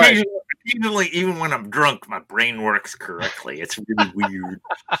 No, occasionally, even when I'm drunk, my brain works correctly. It's really weird.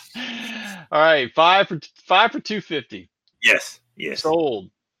 All right, 5 for 250. Yes.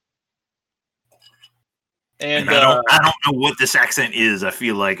 Sold. And I don't know what this accent is. I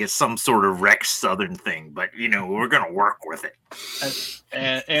feel like it's some sort of Rex Southern thing, but we're gonna work with it.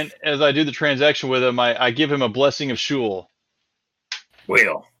 And as I do the transaction with him, I give him a blessing of Shul.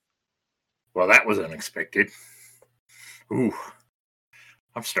 Well, that was unexpected. Ooh,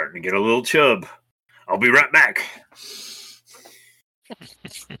 I'm starting to get a little chub. I'll be right back.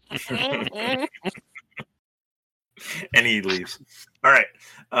 And he leaves. All right.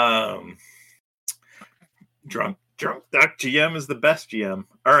 Drunk Doc GM is the best GM.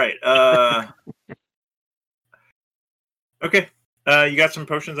 All right. Okay. You got some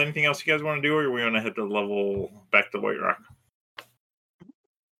potions? Anything else you guys want to do, or we want to head to level back to White Rock?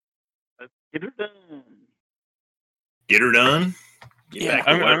 Let's get her done. Get her done. Yeah.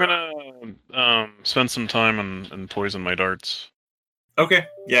 I'm gonna spend some time and poison my darts. Okay.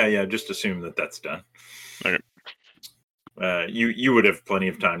 Yeah. Just assume that that's done. Okay. You would have plenty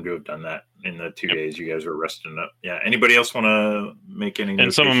of time to have done that in the 2 days you guys were resting up. Yeah. Anybody else want to make any?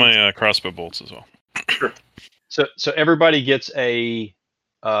 And some of my crossbow bolts as well. Sure. So everybody gets a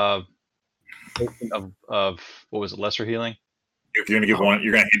potion of what was it? Lesser healing. If you're gonna give one,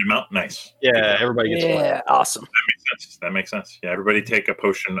 you're gonna hand them out. Nice. Yeah, everybody gets one. Yeah, awesome. That makes sense. Yeah, everybody take a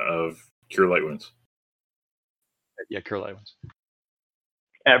potion of Cure Light Wounds. Yeah, Cure Light Wounds.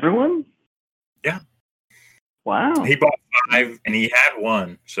 Everyone? Yeah. Wow. He bought 5 and he had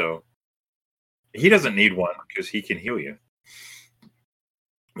 1, so he doesn't need 1 because he can heal you.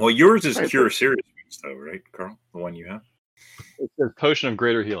 Well, yours is Cure Serious Wounds, though, right, Carl? The one you have. It says Potion of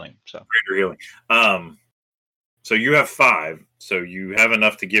Greater Healing. So Greater Healing. So you have 5, so you have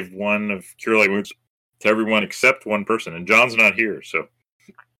enough to give 1 of Cure Light Wounds to everyone except one person, and John's not here, so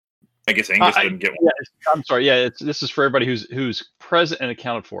I guess Angus didn't get 1. Yeah, I'm sorry. Yeah, this is for everybody who's present and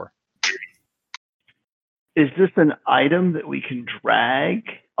accounted for. Is this an item that we can drag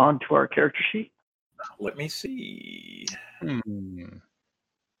onto our character sheet? Let me see. Interesting.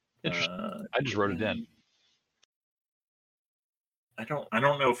 I just wrote it in. I don't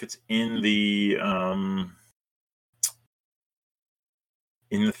know if it's in the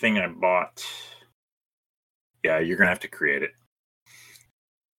thing I bought. Yeah, you're gonna have to create it.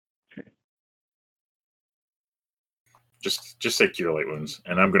 Just say Cure Light Wounds,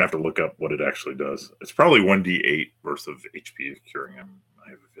 and I'm gonna have to look up what it actually does. It's probably 1d8 worth of HP curing him. I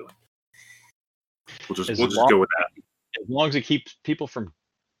have a feeling. We'll just go with that. As long as it keeps people from,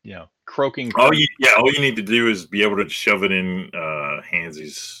 croaking. All you need to do is be able to shove it in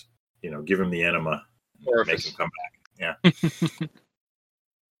Hansy's. Give him the enema, and make him come back. Yeah.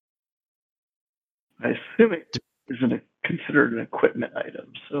 I assume it isn't considered an equipment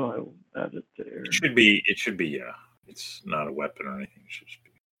item, so I will add it there. It should be. Yeah. It's not a weapon or anything. It should just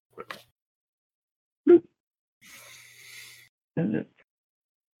be equipment. And it.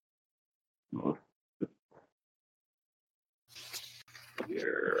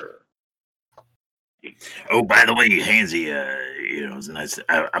 Here. Oh, by the way, Hansy, it's nice.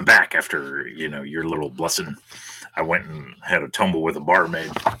 I'm back after your little blessing. I went and had a tumble with a barmaid.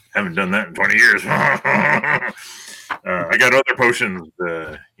 Haven't done that in 20 years. I got other potions.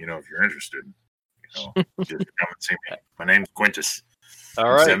 If you're interested, just come and see me. My name's Quintus.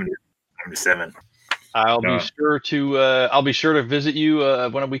 All right. 77. I'll be sure to visit you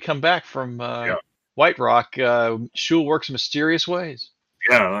when we come back from White Rock. Shul works mysterious ways.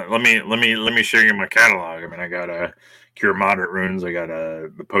 Yeah, let me show you my catalog. I mean, I got a Cure Moderate Wounds. I got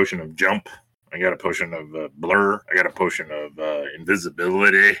the potion of Jump. I got a potion of Blur. I got a potion of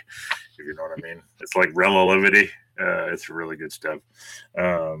Invisibility, if you know what I mean. It's like Relativity. It's really good stuff.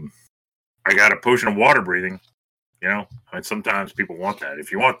 I got a potion of Water Breathing. Sometimes people want that.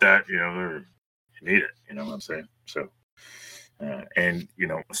 If you want that, you need it. You know what I'm saying? So, and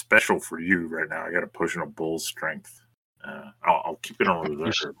special for you right now, I got a potion of Bull Strength. I'll keep it on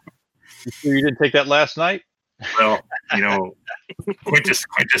reserve. You sure you didn't take that last night? Well, Quintus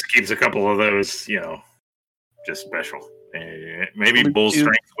keeps a couple of those, just special. Maybe Bull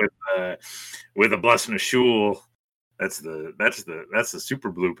Strength with a blessing of Shul. That's the super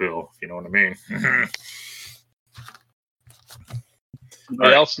blue pill. If you know what I mean.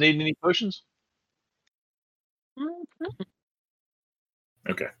 Anybody else need any potions?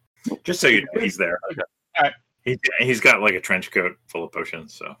 Okay, just so you know, he's there. Okay. All right. He's got like a trench coat full of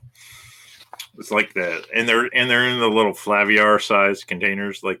potions, so it's like that. And they're in the little Flaviar sized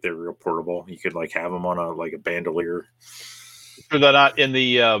containers, like they're real portable. You could like have them on a bandolier. Sure, they're not in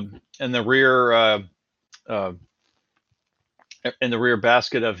the rear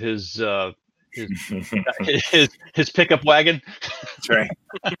basket of his pickup wagon. That's right.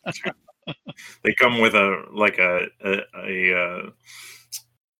 They come with a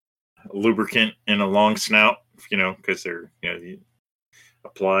lubricant and a long snout, because they're you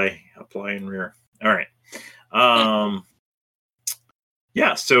apply and rear. All right.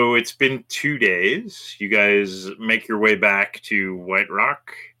 Yeah, so it's been 2 days. You guys make your way back to White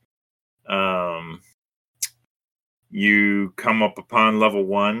Rock. You come up upon level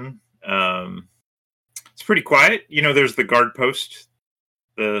 1. It's pretty quiet. There's the guard post.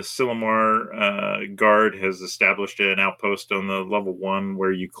 The Silmar guard has established an outpost on the level 1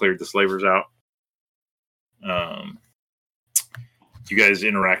 where you cleared the slavers out. Do you guys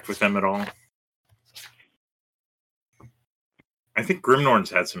interact with them at all? I think Grimnorn's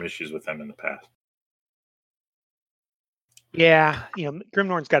had some issues with them in the past. Yeah,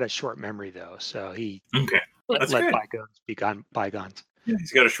 Grimnorn's got a short memory though, so he That's let good. bygones be bygones. Yeah,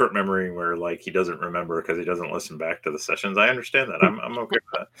 he's got a short memory where he doesn't remember because he doesn't listen back to the sessions. I understand that. I'm okay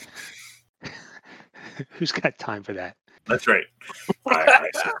with that. Who's got time for that? That's right.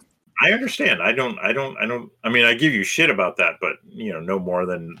 I understand. I don't. I mean, I give you shit about that, but no more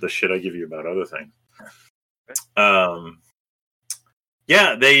than the shit I give you about other things.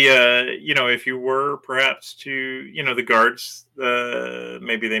 Yeah, they. If you were perhaps to, the guards,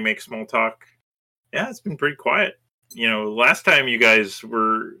 maybe they make small talk. Yeah, it's been pretty quiet. Last time you guys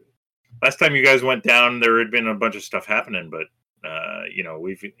went down, there had been a bunch of stuff happening, but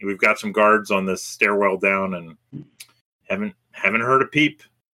we've got some guards on this stairwell down and haven't heard a peep.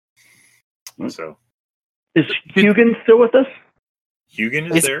 So, is Hugin still with us? Hugin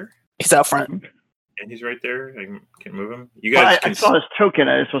is there, He's out front. and he's right there. I can move him. You guys, I saw his token.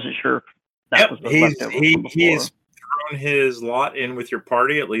 I just wasn't sure. If that was what left over from he before. has thrown his lot in with your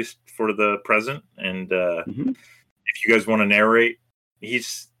party, at least for the present. And if you guys want to narrate,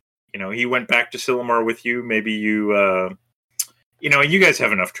 he's he went back to Silmar with you. Maybe you you guys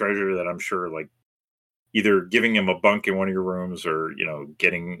have enough treasure that I'm sure either giving him a bunk in one of your rooms or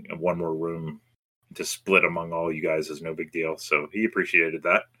getting one more room to split among all you guys is no big deal. So he appreciated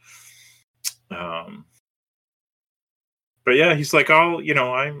that. But yeah, he's like,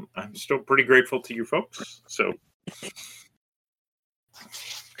 I'm still pretty grateful to you folks. So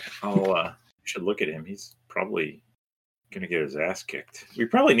I'll should look at him. He's probably gonna get his ass kicked. We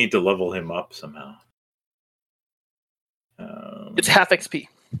probably need to level him up somehow. It's half XP.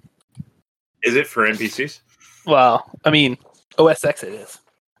 Is it for NPCs? Well, I mean, OSX it is,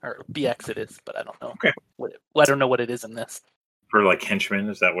 or BX it is, but I don't know. Okay. I don't know what it is in this. For henchmen,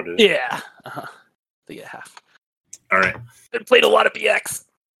 is that what it is? Yeah. So yeah, half. All right. I played a lot of BX.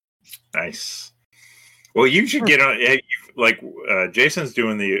 Nice. Well, you should get on. Jason's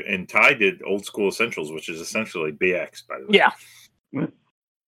doing and Ty did Old School Essentials, which is essentially BX, by the way. Yeah.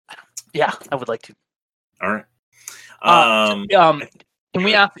 Yeah, I would like to. All right. Can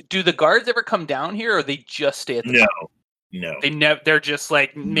we ask? Do the guards ever come down here, or they just stay at the top? No. They're just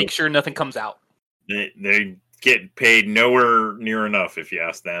make sure nothing comes out. They get paid nowhere near enough if you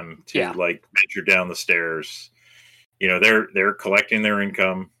ask them to venture down the stairs. They're collecting their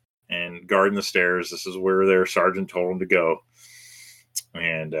income and guarding the stairs. This is where their sergeant told them to go.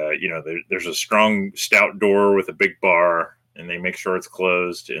 And there's a strong, stout door with a big bar, and they make sure it's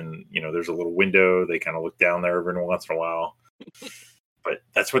closed. And there's a little window. They kind of look down there every once in a while. But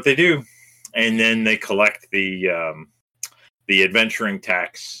that's what they do. And then they collect the adventuring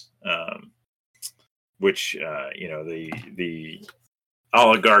tax, which the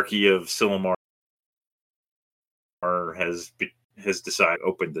oligarchy of Silmar has decided to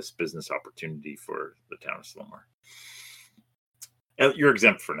open this business opportunity for the town of Silmar. You're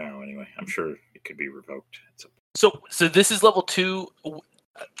exempt for now, anyway. I'm sure it could be revoked. So this is level 2.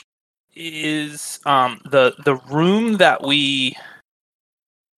 Is the room that we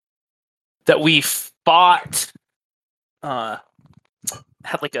fought had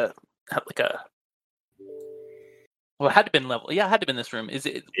like a well, it had to have been level. Yeah, it had to have been this room. Is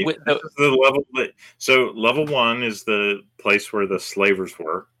it this is the level so level 1 is the place where the slavers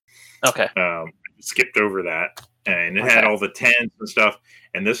were. Okay. Skipped over that, and it had all the tents and stuff.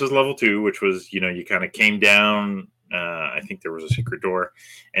 And this is level 2, which was you kind of came down. I think there was a secret door,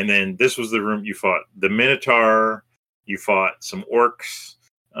 and then this was the room you fought the Minotaur. You fought some orcs.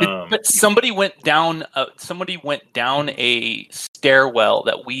 But somebody went down. Somebody went down a stairwell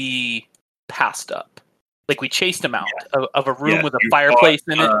that we passed up. We chased him out of a room with a fireplace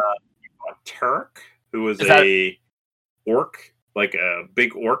in it. You fought Turk, who was a orc, like a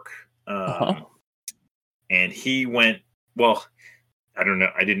big orc. And he went. Well, I don't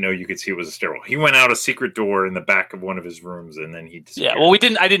know. I didn't know you could see it was a stairwell. He went out a secret door in the back of one of his rooms, and then he disappeared. Yeah. Well, we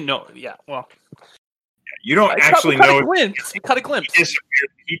didn't. I didn't know. Yeah. Well. You don't actually know. We caught a glimpse.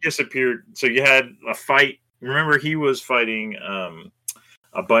 He disappeared. So you had a fight. Remember, he was fighting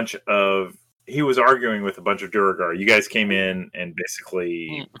a bunch of. He was arguing with a bunch of Duergar. You guys came in and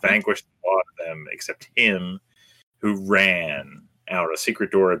basically vanquished a lot of them, except him, who ran out a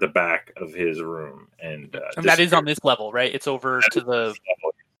secret door at the back of his room, and that is on this level, right? It's over to the.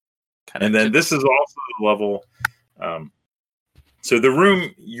 And then this is also the level. So the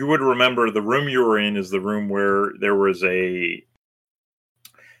room you would remember, the room you were in is the room where there was a.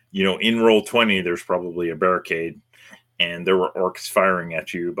 In Roll20, there's probably a barricade. And there were orcs firing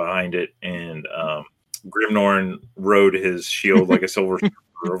at you behind it, and Grimnorn rode his shield like a silver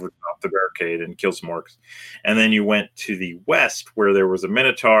surfer over top the barricade and killed some orcs. And then you went to the west where there was a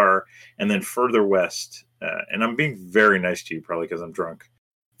minotaur, and then further west, and I'm being very nice to you probably because I'm drunk.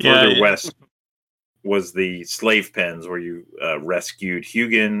 Further west was the slave pens where you rescued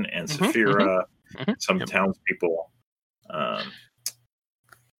Hugin and Saphira, some townspeople. But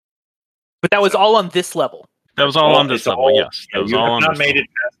that was all on this level. That was all on this level, yes. That was you all have on not this made level. it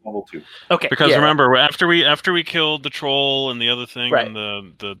past level 2. Okay. Because remember, after we killed the troll and the other thing, Right. and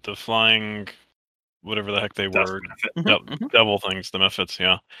the flying, whatever the heck they Dust were, Mephit. devil things, the Mephits,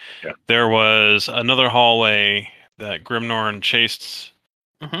 yeah. Yeah. There was another hallway that Grimnorn chased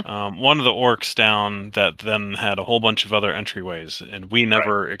one of the orcs down that then had a whole bunch of other entryways, and we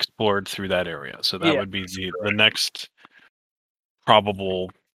never explored through that area. So that would be the next probable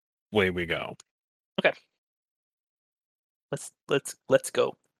way we go. Okay. Let's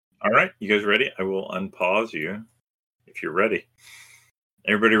go. All right, you guys ready? I will unpause you if you're ready.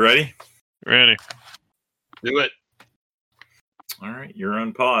 Everybody ready? Ready. Do it. All right, you're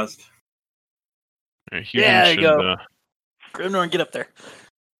unpaused. Right, There you go. Grimnorn, get up there.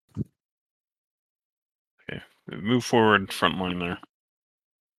 Okay, move forward, front line there.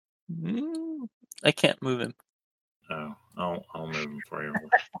 I can't move him. Oh, I'll move him for you.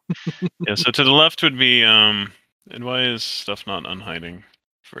 Yeah, so to the left would be and why is stuff not unhiding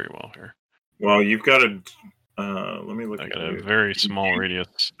very well here? Well, you've got a. Let me look. I at got you. a very small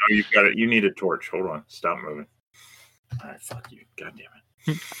radius. Oh, you've got it. You need a torch. Hold on. Stop moving. All right, fuck you. God damn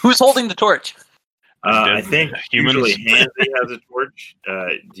it. Who's holding the torch? I think humans. usually Hansi has a torch.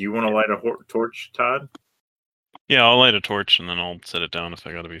 Do you want to light a torch, Todd? Yeah, I'll light a torch and then I'll set it down if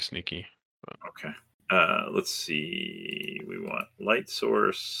I got to be sneaky. But... Okay. Let's see. We want light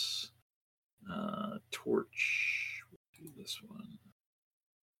source, torch. We'll do this one.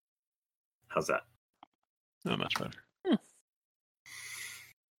 How's that? Not much better.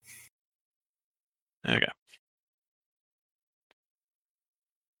 Okay.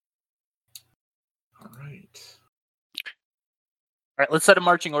 All right. All right, let's set a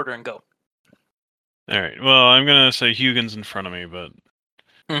marching order and go. All right. Well, I'm gonna say Hugin's in front of me, but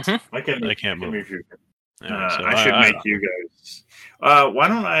I can't move. Right, so I should make you guys. Why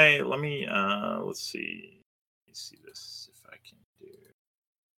don't I? Let me. Let's see. Let me see this if I can do.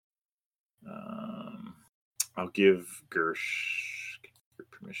 I'll give Gersh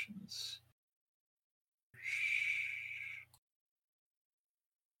permissions.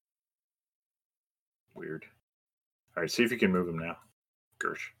 Weird. All right, see if you can move him now,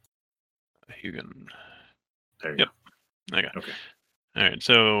 Gersh. Hugin. There you go. Okay. All right,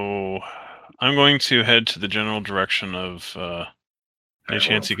 so I'm going to head to the general direction of. Any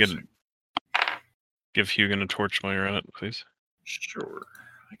chance you could give Hugin a torch while you're at it, please? Sure,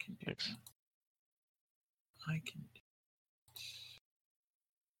 I can do Thanks. that. I can.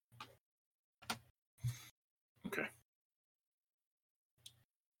 Okay.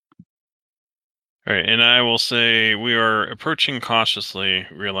 All right, and I will say we are approaching cautiously,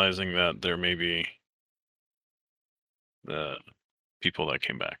 realizing that there may be the people that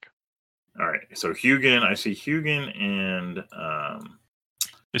came back. All right, so Hugin, I see Hugin and I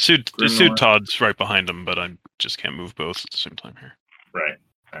assume Todd's right behind him, but I just can't move both at the same time here. Right.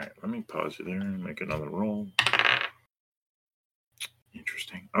 All right, let me pause you there and make another roll.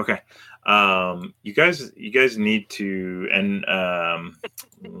 Interesting. Okay. You guys need to, and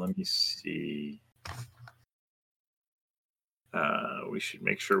let me see. We should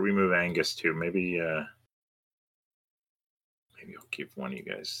make sure we move Angus too. Maybe I'll keep one of you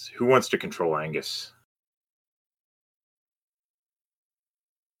guys. Who wants to control Angus?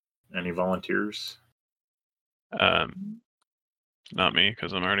 Any volunteers? Not me,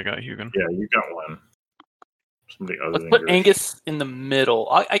 because I've already got Hugin. Yeah, you got one. Somebody other Let's than put Gersh. Angus in the middle.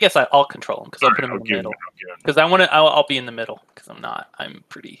 I guess I'll control him because I'll put him in the middle. Because I'll be in the middle because I'm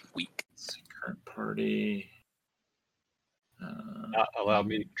pretty weak. Current party. Not allow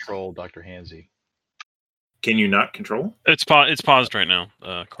me to control Dr. Hansi. Can you not control? It's paused right now,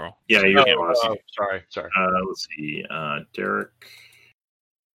 Carl. Yeah, you're paused. Sorry. Let's see. Derek,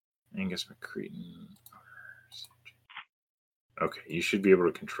 Angus McCreaton. Okay, you should be able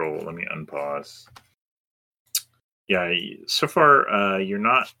to control. Let me unpause. Yeah, so far you're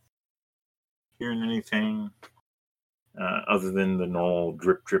not hearing anything other than the normal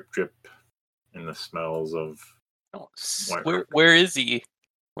drip, drip, drip, and the smells of. Where is he?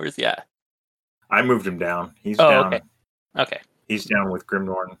 Where is he at? I moved him down. He's down. Okay. He's down with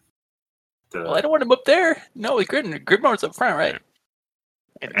Grimnorn. Well, I don't want him up there. No, Grimnorn's up front, right?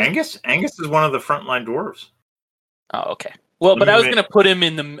 Angus is one of the frontline dwarves. Oh, okay. Well, but I was gonna put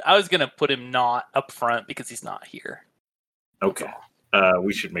him I was gonna put him not up front because he's not here. Okay.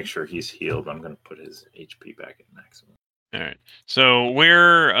 We should make sure he's healed. I'm gonna put his HP back at maximum. All right. So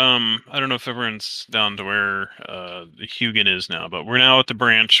where I don't know if everyone's down to where the Hugin is now, but we're now at the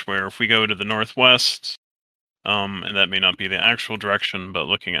branch where if we go to the northwest, and that may not be the actual direction, but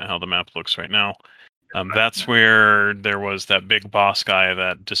looking at how the map looks right now, that's where there was that big boss guy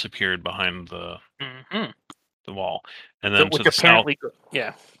that disappeared behind the wall, and then to the south,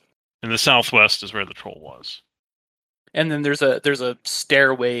 in the southwest is where the troll was. And then there's a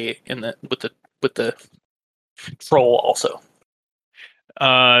stairway with the troll also.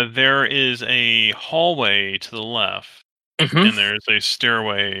 There is a hallway to the left, and there's a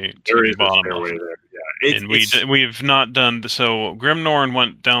stairway to the bottom. Yeah, and we've not done so. Grimnorn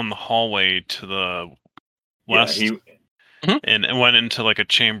went down the hallway to the west, and went into like a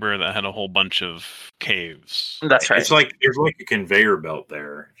chamber that had a whole bunch of caves. That's right. It's like there's like a conveyor belt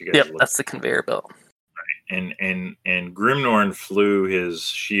there. If you guys that's the conveyor belt. Right. And Grimnorn flew his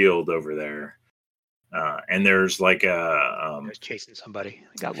shield over there. And there's like I was chasing somebody.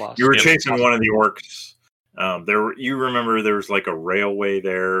 I got lost. You were chasing one of the orcs. You remember there was like a railway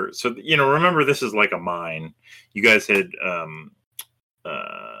there. So remember this is like a mine. You guys had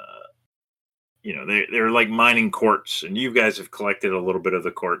they're like mining quartz, and you guys have collected a little bit of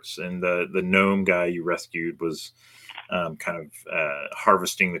the quartz. And the gnome guy you rescued was kind of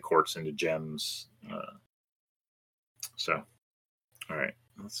harvesting the quartz into gems. So, all right.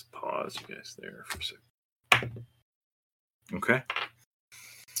 Let's pause you guys there for a second. Okay.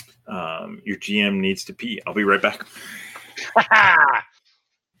 Your GM needs to pee. I'll be right back.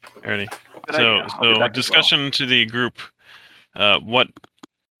 Ready. So discussion to the group. What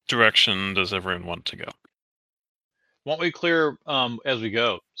direction does everyone want to go? Why don't we clear as we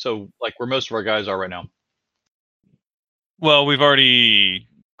go? So, like where most of our guys are right now. Well, we've already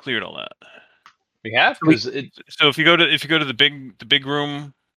cleared all that. We have. So if you go to the big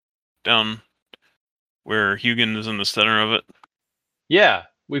room down where Hugin is in the center of it. Yeah,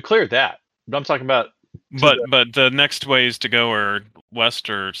 we've cleared that. But I'm talking about. But the next ways to go are west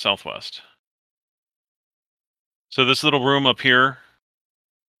or southwest. So this little room up here,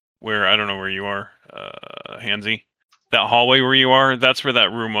 where I don't know where you are, Hansy. That hallway where you are, that's where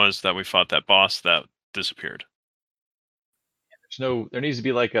that room was that we fought that boss that disappeared. There needs to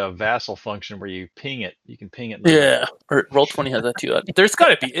be like a vassal function where you ping it. You can ping it. Yeah, or Roll20 has that too. There's got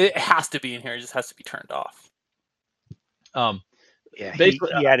to be. It has to be in here. It just has to be turned off. Yeah, he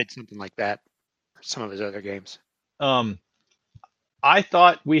added something like that for some of his other games. I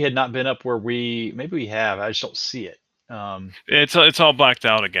thought we had not been up where maybe we have. I just don't see it. It's all blacked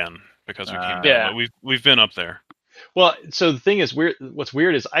out again because we came down. Yeah, we've been up there. Well, so the thing is, what's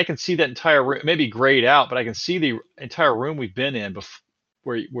weird is I can see that entire room, maybe grayed out, but I can see the entire room we've been in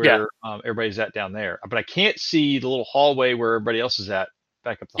where everybody's at down there. But I can't see the little hallway where everybody else is at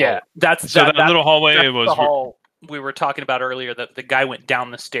back up the hall. That little hallway was the hall we were talking about earlier. That the guy went down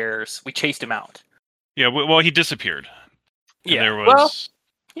the stairs. We chased him out. Yeah, well, he disappeared. Yeah, there was.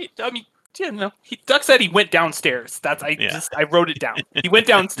 Duck said he went downstairs. I wrote it down. He went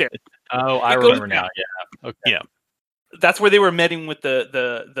downstairs. Oh, I remember now. Yeah. Okay. Yeah. That's where they were meeting with the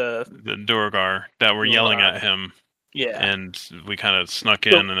Duergar that were yelling at him. Yeah. And we kind of snuck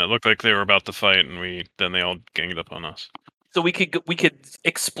in, and it looked like they were about to fight, and then they all ganged up on us. So we could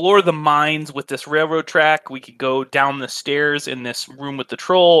explore the mines with this railroad track. We could go down the stairs in this room with the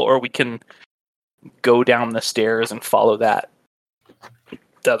troll, or we can go down the stairs and follow the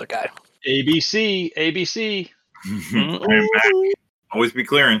other guy. ABC. I am back. Always be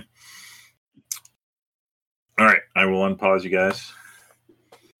clearing. All right, I will unpause you guys.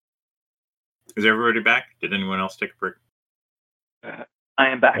 Is everybody back? Did anyone else take a break? I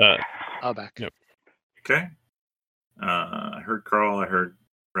am back. I'm back. Yep. Okay. I heard Carl. I heard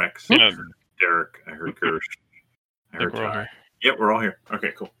Rex. I heard Derek. I heard Kirsch. I heard Ty. Yep, we're all here.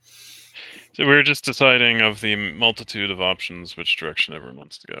 Okay, cool. So we're just deciding of the multitude of options which direction everyone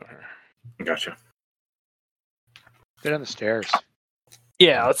wants to go here. Gotcha. Go down the stairs.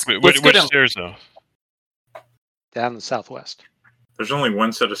 Yeah, let's which go down. Stairs though? Down the southwest. There's only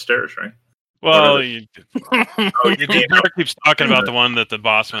one set of stairs, right? Well, you did. Mark keeps talking about the one that the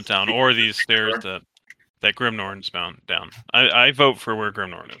boss went down, or these stairs that Grimnorn's bound down. I vote for where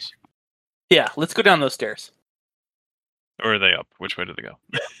Grimnorn is. Yeah, let's go down those stairs. Or are they up? Which way do they go?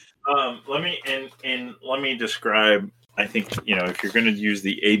 Let me describe. I think if you're going to use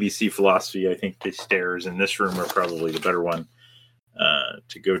the ABC philosophy, I think the stairs in this room are probably the better one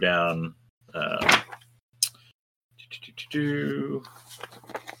to go down.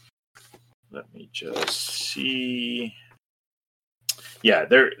 Let me just see. Yeah,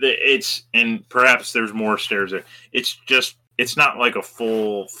 and perhaps there's more stairs there. It's not like a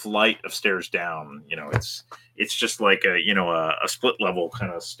full flight of stairs down. It's just like a split level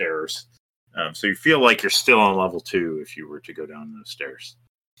kind of stairs. So you feel like you're still on level 2 if you were to go down those stairs.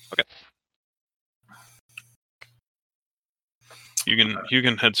 Okay.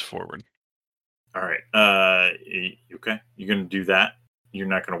 Hugin heads forward. All right. Okay. You're gonna do that. You're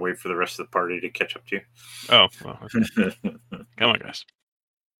not gonna wait for the rest of the party to catch up to you. Oh, well, okay. Come on, guys.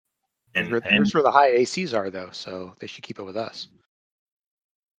 Here's where the high ACs are, though, so they should keep it with us.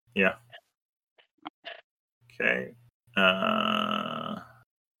 Yeah. Okay.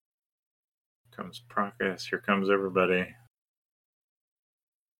 Comes Procus. Here comes everybody.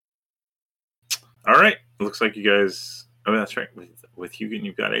 All right. Looks like you guys. Oh, that's right. With Hugin,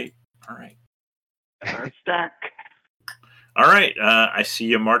 you've got 8. All right. Our stack. All right. I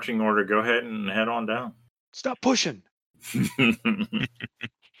see a marching order. Go ahead and head on down. Stop pushing.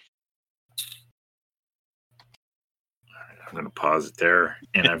 I'm going to pause it there,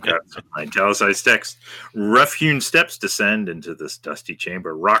 and I've got some italicized text. Rough-hewn steps descend into this dusty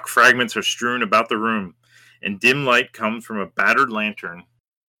chamber. Rock fragments are strewn about the room, and dim light comes from a battered lantern.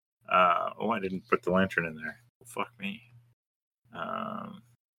 I didn't put the lantern in there. Well, fuck me.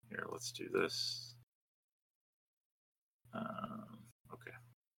 Here, let's do this. Okay.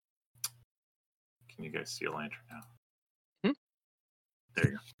 Can you guys see a lantern now?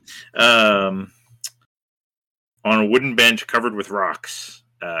 There you go. On a wooden bench covered with rocks.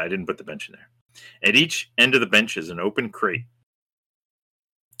 I didn't put the bench in there. At each end of the bench is an open crate.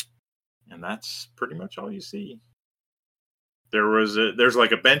 And that's pretty much all you see. There's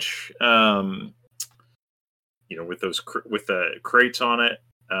like a bench, with the crates on it.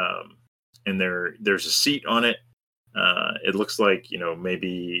 And there's a seat on it. It looks like,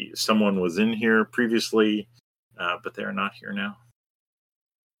 maybe someone was in here previously, but they're not here now.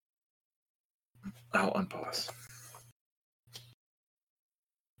 I'll unpause.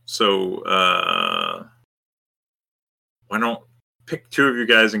 So, why don't pick 2 of you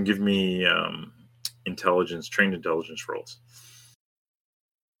guys and give me trained intelligence rolls.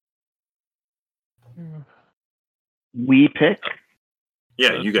 We pick.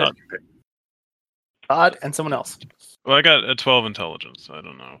 Yeah, you guys can pick. Todd and someone else. Well, I got a 12 intelligence. I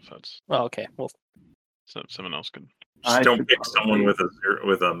don't know if that's. Oh, okay. Well, someone else could. Just don't pick someone with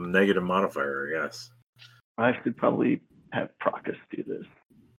a negative modifier, I guess. I should probably have Procus do this.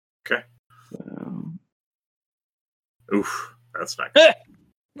 Okay. Oof, that's not good.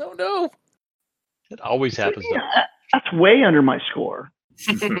 No. It always happens. Yeah, that's way under my score.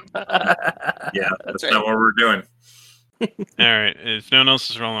 Yeah, that's right. Not what we're doing. All right. If no one else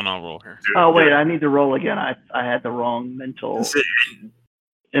is rolling, I'll roll here. Oh, wait. I need to roll again. I had the wrong mental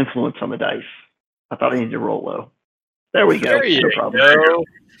influence on the dice. I thought I needed to roll low. There we go. There you go.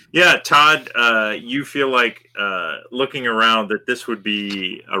 Yeah, Todd, you feel like looking around that this would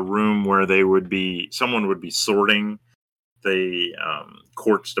be a room where someone would be sorting the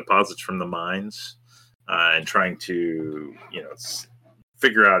quartz deposits from the mines and trying to,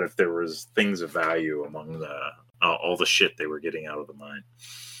 figure out if there was things of value among all the shit they were getting out of the mine.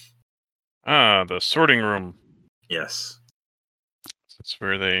 The sorting room. Yes. That's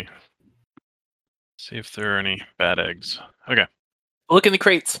where they see if there are any bad eggs. Okay. Look in the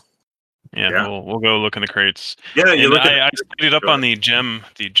crates. Yeah. We'll go look in the crates. Yeah, I studied up on the gem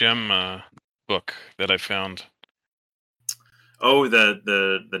book that I found. Oh,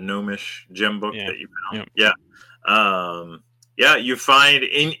 the gnomish gem book that you found. Yep. Yeah. You find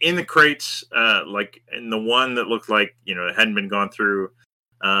in the crates, like in the one that looked like it hadn't been gone through.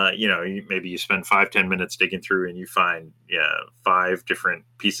 Maybe you spend 5-10 minutes digging through, and you find 5 different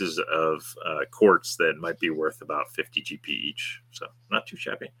pieces of quartz that might be worth about 50 GP each. So not too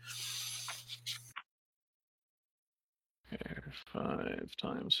shabby. 5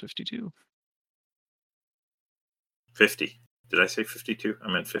 times 52. 50. Did I say 52?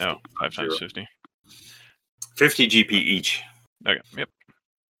 I meant 50. Oh, 5 times 50. 50 GP each. Okay. Yep.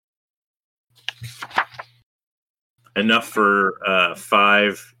 Enough for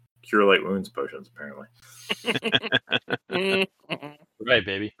 5 Cure Light Wounds potions, apparently. Right,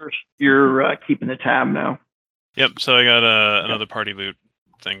 baby. You're keeping the tab now. Yep. So I got another party loot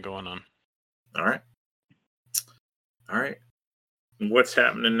thing going on. All right. What's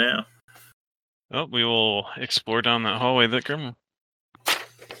happening now? Oh, we will explore down that hallway that Grim.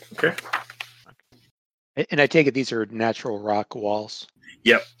 Okay. And I take it these are natural rock walls.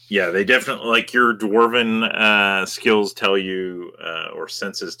 Yep. Yeah, they definitely, like your dwarven skills tell you, or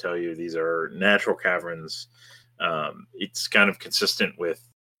senses tell you, these are natural caverns. It's kind of consistent with,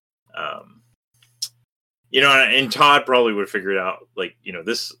 and Todd probably would figure it out, like,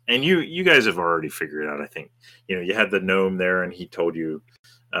 this, and you guys have already figured it out, I think. You had the gnome there, and he told you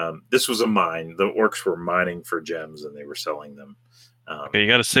this was a mine. The orcs were mining for gems, and they were selling them. Okay, you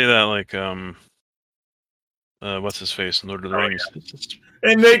got to say that like what's his face in Lord of the Rings. Yeah.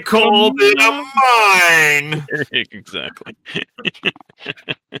 And they called it a mine. Exactly.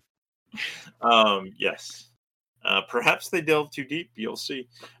 Yes. Perhaps they delve too deep. You'll see.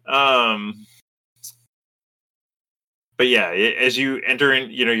 But yeah, as you enter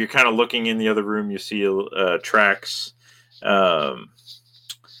in, you're kind of looking in the other room. You see tracks. But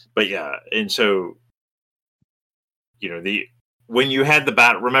yeah, and so when you had the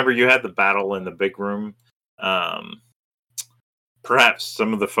battle, remember you had the battle in the big room. Perhaps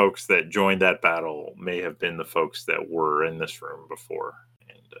some of the folks that joined that battle may have been the folks that were in this room before,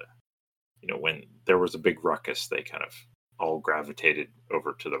 and when there was a big ruckus, they kind of all gravitated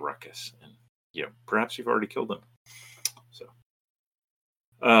over to the ruckus, and perhaps you've already killed them. So,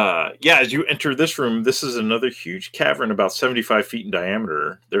 as you enter this room, this is another huge cavern about 75 feet in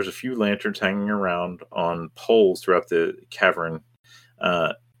diameter. There's a few lanterns hanging around on poles throughout the cavern,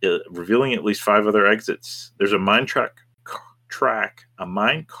 revealing at least 5 other exits. There's a minecart track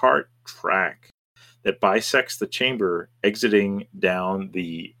that bisects the chamber, exiting down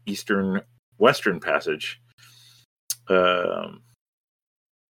the western passage.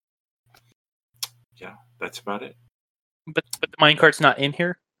 That's about it. But the minecart's not in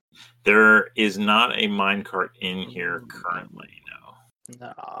here? There is not a minecart in here currently, no.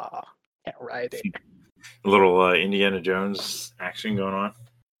 Nah, can't ride it. A little Indiana Jones action going on.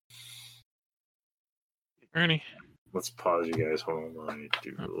 Ernie. Let's pause you guys. Hold on. Let me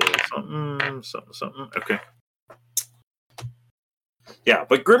do a little something. Okay. Yeah,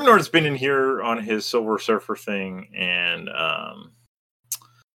 but Grimnord's been in here on his Silver Surfer thing, and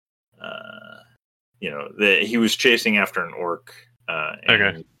he was chasing after an orc.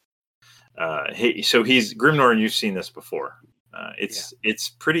 Okay. Grimnord. You've seen this before. It's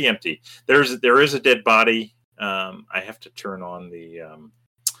pretty empty. There is a dead body. I have to turn on the.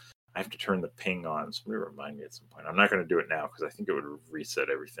 I have to turn the ping on. Somebody remind me at some point. I'm not going to do it now because I think it would reset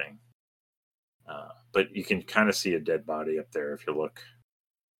everything. But you can kind of see a dead body up there if you look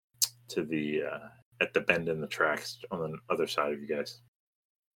to the at the bend in the tracks on the other side of you guys.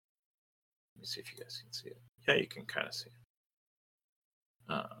 Let me see if you guys can see it. Yeah, you can kind of see it.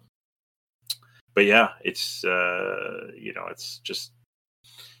 But yeah, it's it's just.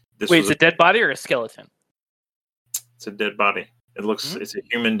 Wait, it's a dead body or a skeleton? It's a dead body. It looks, it's a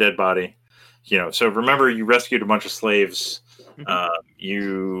human dead body. So remember, you rescued a bunch of slaves.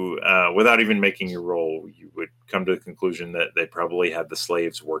 You, without even making your roll, you would come to the conclusion that they probably had the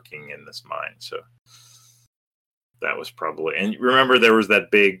slaves working in this mine. So that was probably, and remember there was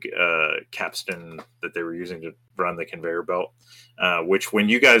that big capstan that they were using to run the conveyor belt, which when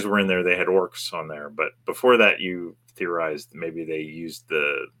you guys were in there, they had orcs on there. But before that, you theorized maybe they used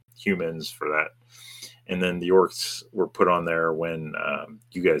the humans for that. And then the orcs were put on there when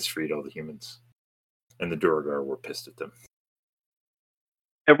you guys freed all the humans. And the Duergar were pissed at them.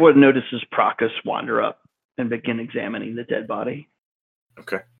 Everyone notices Procus wander up and begin examining the dead body.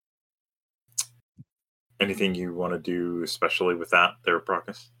 Okay. Anything you want to do especially with that there,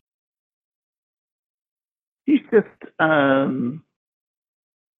 Procus? He's just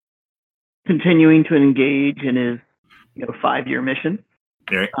continuing to engage in his 5-year mission.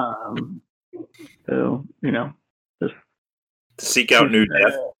 Right. So, just to seek out new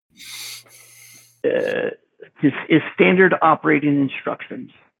death. His standard operating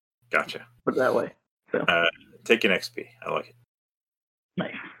instructions. Gotcha. Put it that way. So take an XP. I like it.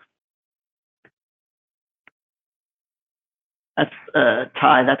 Nice. That's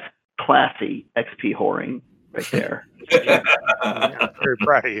Ty. That's classy XP whoring right there. I'm very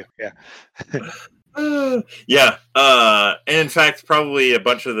proud of you. Yeah. Yeah. And in fact, probably a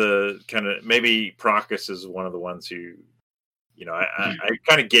bunch of the kind of, maybe Procus is one of the ones who, I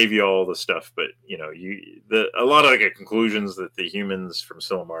kind of gave you all the stuff, but a lot of the conclusions that the humans from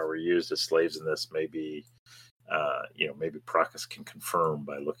Silmar were used as slaves in this, maybe Procus can confirm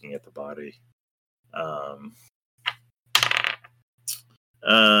by looking at the body.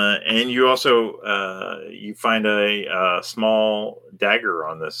 And you also you find a small dagger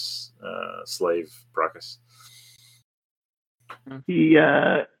on this slave, Brockus. He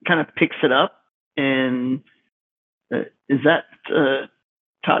kind of picks it up, and is that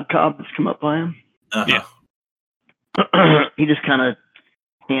Todd Cobb that's come up by him? Uh-huh. Yeah. He just kind of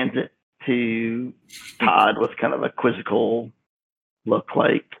hands it to Todd with kind of a quizzical look,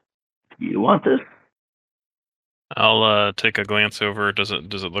 like, "You want this?" I'll take a glance over. Does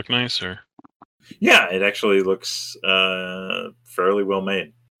it look nice or? Yeah, it actually looks fairly well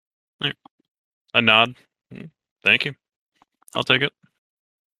made. A nod. Thank you. I'll take it.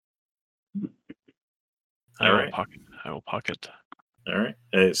 I All will right. pocket. I will pocket. All right.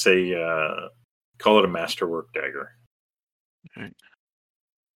 It's a call it a masterwork dagger.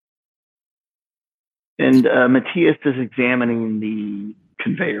 And Matthias is examining the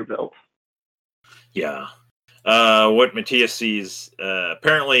conveyor belt. Yeah. What Matthias sees,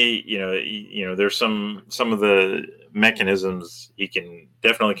 apparently, there's some of the mechanisms he can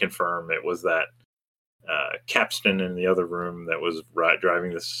definitely confirm it was that capstan in the other room that was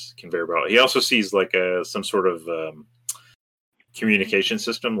driving this conveyor belt. He also sees like some sort of communication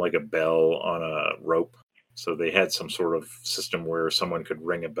system, like a bell on a rope. So they had some sort of system where someone could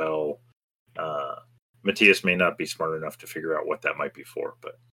ring a bell. Matthias may not be smart enough to figure out what that might be for,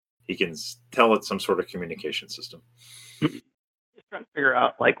 but he can tell it's some sort of communication system. Just trying to figure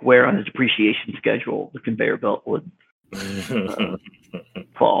out like where on his depreciation schedule the conveyor belt would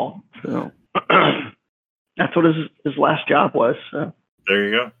fall. So that's what his last job was. So. There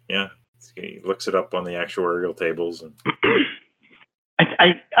you go. Yeah, he looks it up on the actuarial tables. And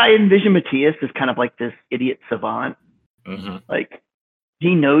I envision Matthias as kind of like this idiot savant. Mm-hmm. Like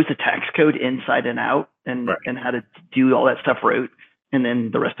he knows the tax code inside and out, and how to do all that stuff rote. And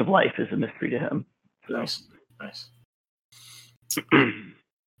then the rest of life is a mystery to him. So. Nice.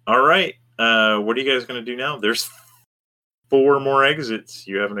 All right. What are you guys going to do now? There's 4 more exits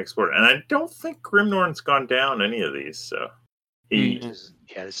you haven't explored. And I don't think Grimnorn's gone down any of these. So this is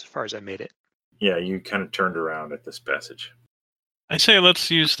as far as I made it. Yeah, you kind of turned around at this passage. I say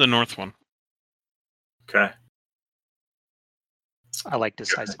let's use the north one. Okay. I like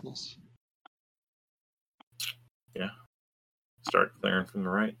decisiveness. Yeah. Start clearing from the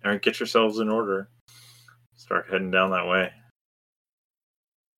right. All right, get yourselves in order. Start heading down that way.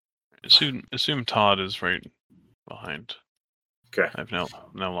 Assume Todd is right behind. Okay. I've now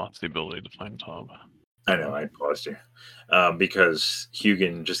lost the ability to find Todd. I know, I paused you. Because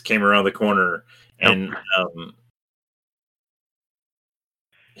Hugin just came around the corner and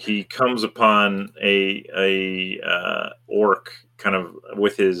he comes upon a orc kind of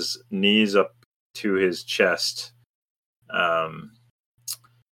with his knees up to his chest. And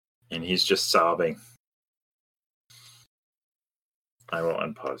he's just sobbing. I will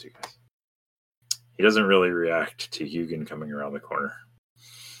unpause you guys. He doesn't really react to Hugin coming around the corner.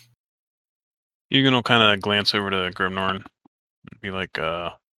 Hugin will kind of glance over to Grimnorn and be like,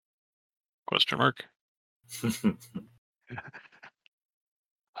 question mark?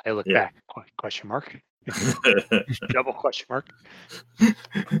 I look back. Question mark? Double question mark?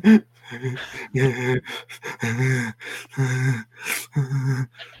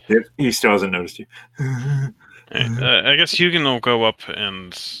 He still hasn't noticed you. I guess Hugin will go up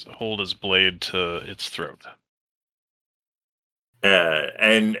and hold his blade to its throat.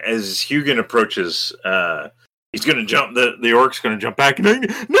 And as Hugin approaches, he's going to jump. The orc's going to jump back and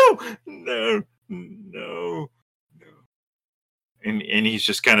no. And he's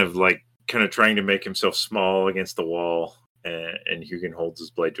just kind of trying to make himself small against the wall. And Hugin holds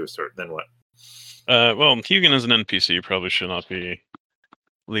his blade to his throat. Then what? Well, Hugin is an NPC. Probably should not be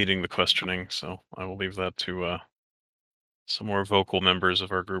leading the questioning, so I will leave that to some more vocal members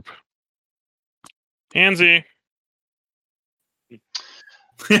of our group. Hansy.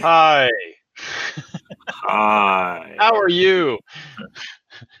 Hi. Hi. How are you?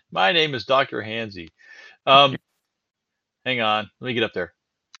 My name is Dr. Hansy. Hang on. Let me get up there.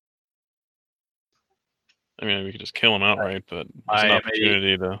 I mean, we could just kill him outright, but there's an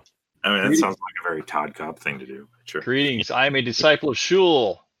opportunity to... I mean, that sounds like a very Todd Cobb thing to do. Sure. Greetings. I am a disciple of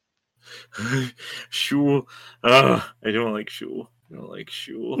Shul. Shul. I don't like Shul.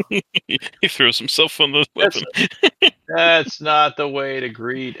 He throws himself on the weapon. That's not the way to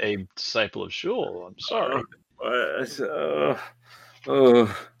greet a disciple of Shul. I'm sorry.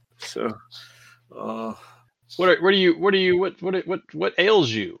 What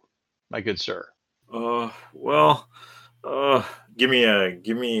ails you, my good sir? Give me a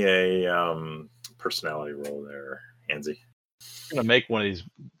personality roll there, Hansy. I'm gonna make one of these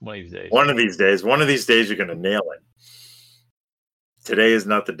days. One of these days, you're gonna nail it. Today is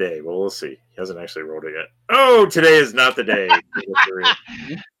not the day. Well, we'll see. He hasn't actually rolled it yet. Oh, today is not the day.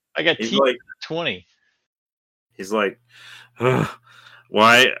 I got He's T like, 20. he's like, "Ugh,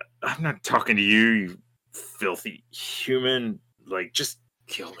 why? I'm not talking to you, you filthy human. Like, just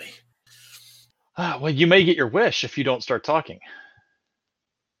kill me. Well, you may get your wish if you don't start talking.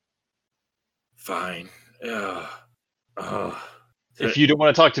 Fine. If you don't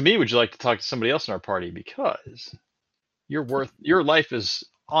want to talk to me, would you like to talk to somebody else in our party? Because your life is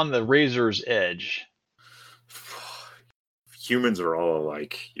on the razor's edge. Humans are all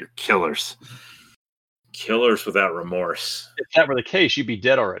alike. You're killers. Killers without remorse. If that were the case, you'd be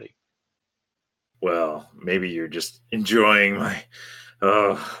dead already. Well, maybe you're just enjoying my.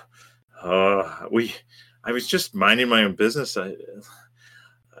 I was just minding my own business. We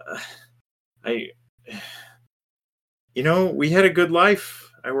had a good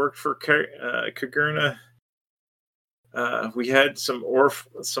life. I worked for Kagurna. We had some orc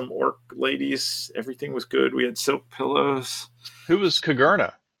ladies. Everything was good. We had silk pillows. Who was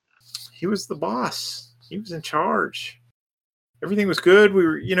Kagurna? He was the boss. He was in charge. Everything was good.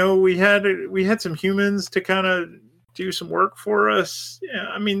 We had some humans to kind of do some work for us. Yeah,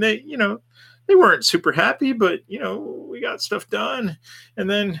 I mean, they weren't super happy, but we got stuff done. And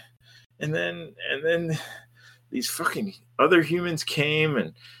then these fucking other humans came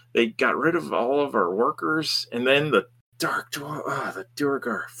and they got rid of all of our workers. And then the Dark Dwarf, the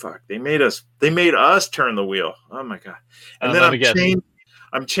Duergar, fuck, they made us turn the wheel. Oh my god! And then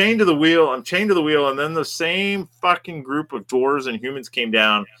I'm chained to the wheel. And then the same fucking group of dwarves and humans came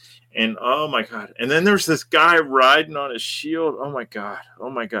down. And oh my god! And then there's this guy riding on his shield. Oh my god!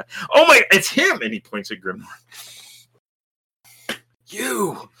 It's him! And he points at Grimnorn.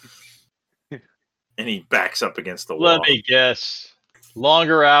 You. And he backs up against the wall. Let me guess.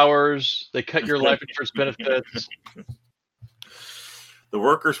 Longer hours. They cut your life insurance benefits. The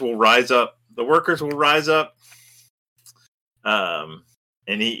workers will rise up. And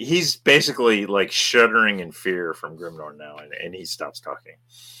he's basically like shuddering in fear from Grimnorn now, and he stops talking.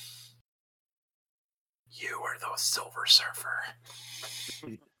 You are the Silver Surfer.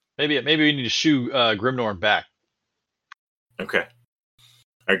 Maybe we need to shoo Grimnorn back. Okay.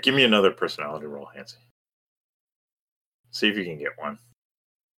 All right, give me another personality roll, Hansi. See if you can get one.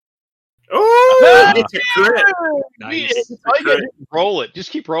 Oh, it's a crit. Nice. Roll it.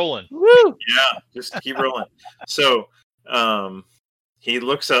 Just keep rolling. Woo! Yeah, just keep rolling. So, he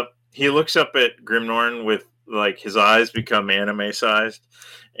looks up at Grimnorn with like his eyes become anime sized,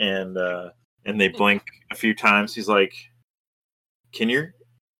 and they blink a few times. He's like, "Can your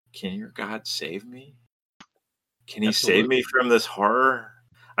God save me? Can he save me from this horror?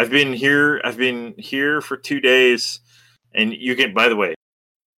 I've been here for 2 days, and you can. By the way,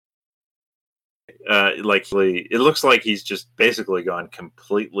 it looks like he's just basically gone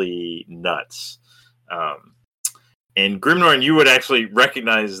completely nuts." And Grimnorn, you would actually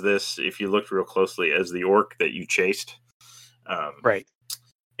recognize this if you looked real closely as the orc that you chased. Right.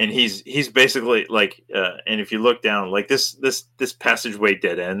 And he's basically like, and if you look down, like this passageway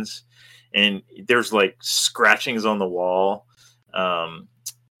dead ends, and there's like scratchings on the wall,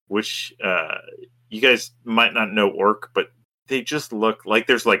 which you guys might not know orc, but they just look like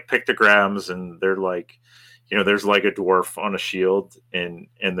there's like pictograms, and they're like, there's like a dwarf on a shield and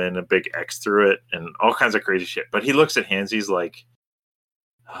then a big X through it and all kinds of crazy shit. But he looks at Hansi's like,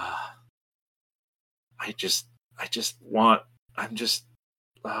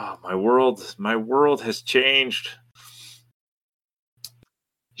 my world has changed.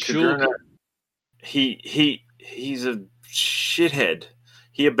 Sure. He's a shithead.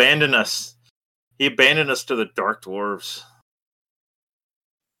 He abandoned us. To the Dark Dwarves.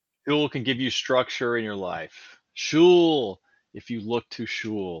 Shul can give you structure in your life. Shul, if you look to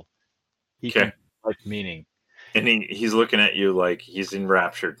Shul, he can give life meaning. And he's looking at you like he's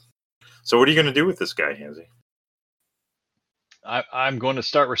enraptured. So what are you going to do with this guy, Hansi? I'm going to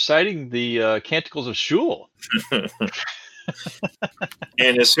start reciting the Canticles of Shul.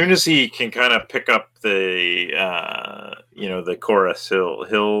 And as soon as he can kind of pick up the the chorus,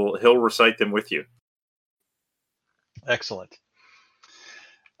 he'll recite them with you. Excellent.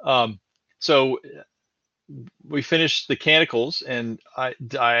 So we finished the Canticles, and I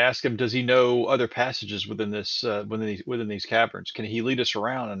asked him, does he know other passages within these caverns? Can he lead us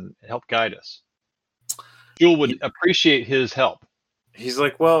around and help guide us? Shul would appreciate his help. He's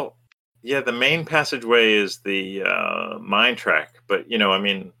like, well, yeah, the main passageway is the mine track, but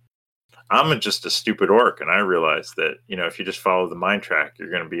I'm just a stupid orc, and I realize that if you just follow the mine track, you're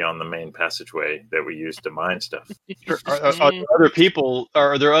going to be on the main passageway that we use to mine stuff. Are there other people?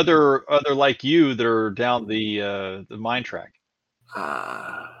 Are there other like you that are down the mine track?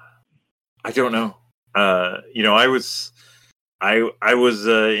 I don't know. I was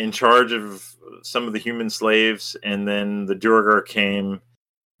in charge of some of the human slaves, and then the Duergar came,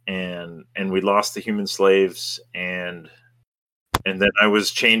 and we lost the human slaves, and then I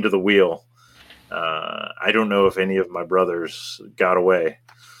was chained to the wheel. I don't know if any of my brothers got away.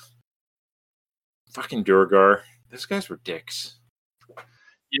 Fucking Duergar. Those guys were dicks.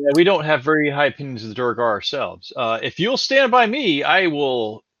 Yeah, we don't have very high opinions of the Duergar ourselves. If you'll stand by me, I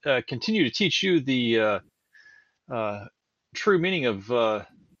will continue to teach you the true meaning of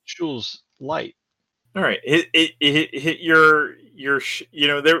Shul's light. All right, it hit your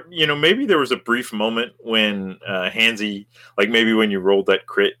there maybe there was a brief moment when Hansi, like maybe when you rolled that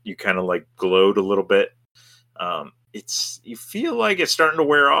crit, you kind of like glowed a little bit. You feel like it's starting to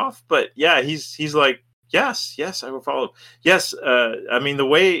wear off, but yeah, he's like, yes, I will follow. Yes, I mean the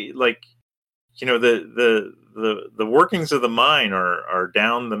way, like, the workings of the mine are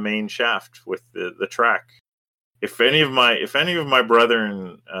down the main shaft with the track. If any of my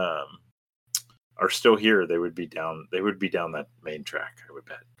brethren are still here, they would be down that main track, I would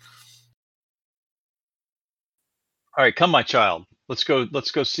bet. All right, come, my child. Let's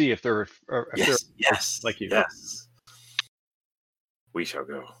go see if they're Yes, like you. Yes. We shall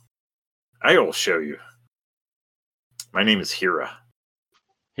go. I will show you. My name is Hira.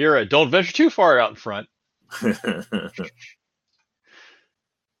 Hira, don't venture too far out in front.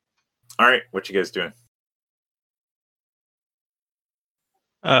 All right, what you guys doing?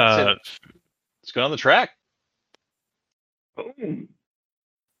 Let's go on the track. Oh,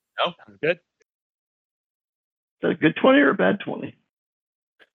 No, good. is that a good 20 or a bad 20?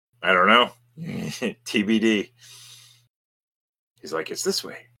 I don't know. TBD. He's like, it's this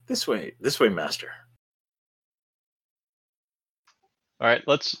way, master. All right,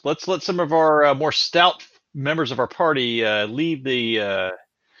 let's let some of our more stout members of our party lead the.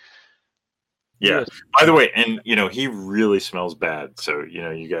 Yeah. By the way, and he really smells bad, so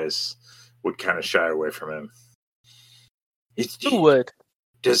you guys would kind of shy away from him. Who would?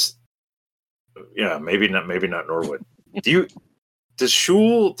 Yeah, maybe not Norwood. Does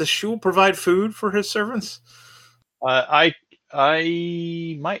Shul provide food for his servants? I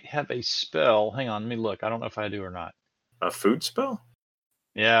might have a spell. Hang on, let me look. I don't know if I do or not. A food spell?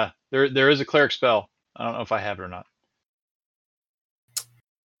 Yeah, there is a cleric spell. I don't know if I have it or not.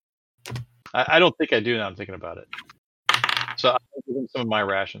 I don't think I do now I'm thinking about it. So I'll give him some of my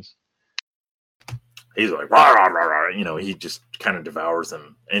rations. He's like, rah, rah, rah, rah. He just kind of devours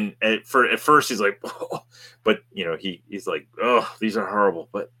them. And at first he's like, oh, but he's like, oh, these are horrible,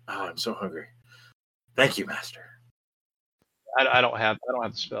 but I'm so hungry. Thank you, master. I don't have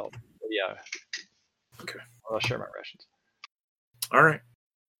the spell. But yeah. Okay. I'll share my rations. All right.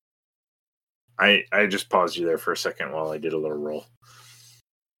 I just paused you there for a second while I did a little roll.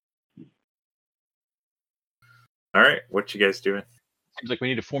 All right, what you guys doing? Seems like we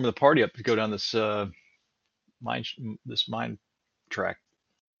need to form the party up to go down this mine track.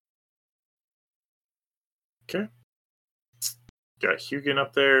 Okay. Got Hugin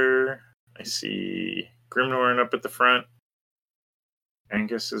up there. I see Grimnorn up at the front.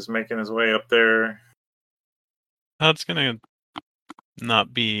 Angus is making his way up there. That's gonna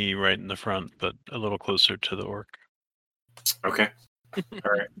not be right in the front, but a little closer to the orc. Okay.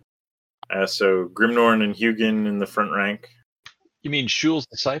 All right. So Grimnorn and Hugin in the front rank. You mean Shul's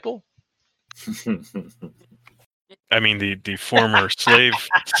disciple? I mean the former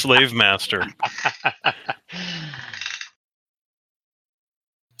slave master.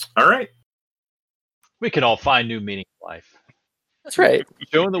 All right. We can all find new meaning in life. That's right.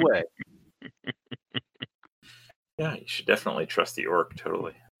 Showing the way. Yeah, you should definitely trust the orc,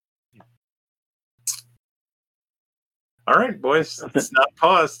 totally. All right, boys. It's not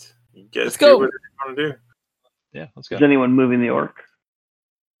paused. You guys Let's go. do whatever you want to do. Yeah, let's go. Is anyone moving the orc?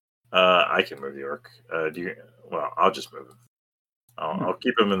 I can move the orc. Well, I'll just move him. I'll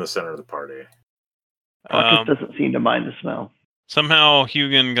keep him in the center of the party. Arcus doesn't seem to mind the smell. Somehow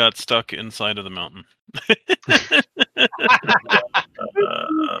Hugin got stuck inside of the mountain.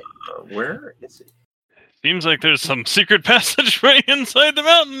 Where is he? Seems like there's some secret passage right inside the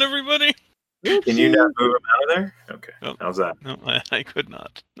mountain, everybody. Can you not move him out of there? Okay. Oh. How's that? No, I could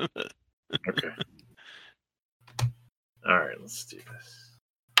not. Okay. All right, let's do this.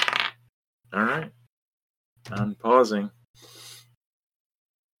 All right. I'm pausing.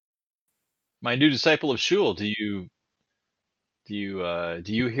 My new disciple of Shul, do you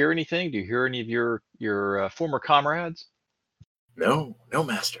hear anything? Do you hear any of your former comrades? No,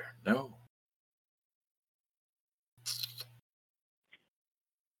 master. No.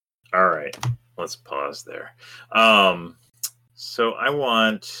 All right. Let's pause there. So I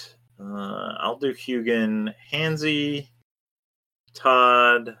want. I'll do Hugin, Hansy,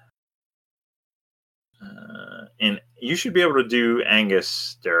 Todd, and you should be able to do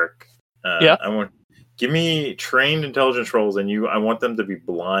Angus, Derek. Yeah. Give me trained intelligence rolls, and I want them to be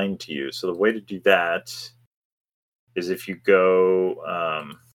blind to you. So the way to do that is if you go.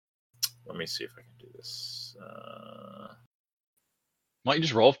 Let me see if I can do this. Why don't you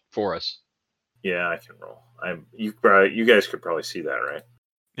just roll for us? Yeah, I can roll. You guys could probably see that, right?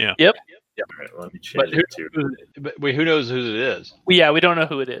 Yeah. Yep. All right, let me change it to. Who knows who it is? We don't know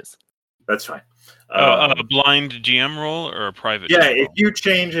who it is. That's fine. A blind GM roll or a private? Yeah, GM if roll? you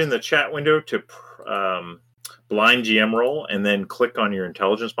change in the chat window to blind GM roll and then click on your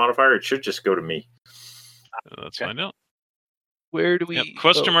intelligence modifier, it should just go to me. Let's find out. Where do we? Yep.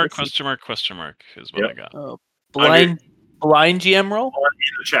 Question mark, let's see. question mark, question mark is what Yep. I got. Blind GM roll. In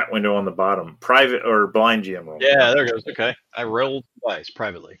the chat window on the bottom, private or blind GM roll. Yeah, there it goes. Okay, I rolled twice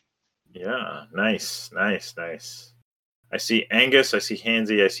privately. Yeah, nice. I see Angus, I see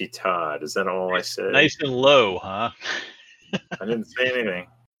Hansy, I see Todd. Is that all I said? Nice and low, huh? I didn't say anything.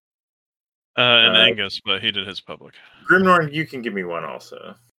 And Angus, but he did his public. Grimnorn, you can give me one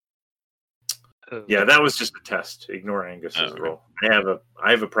also. Oh, Yeah, that was just a test. Ignore Angus's Oh, okay. roll. I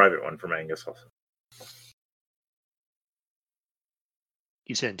have a private one from Angus also.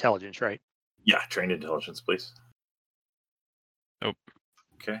 You said intelligence, right? Yeah, trained intelligence, please. Nope.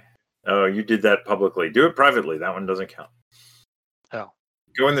 Okay. Oh, you did that publicly. Do it privately. That one doesn't count. Oh,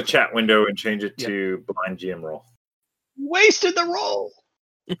 Go in the chat window and change it to blind GM roll. Wasted the roll.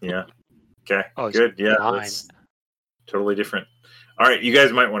 Yeah. Okay. Oh, it's Good. Yeah. blind. That's totally different. All right. You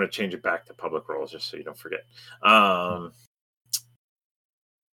guys might want to change it back to public rolls just so you don't forget. All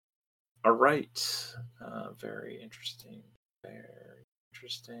right. Very interesting. Very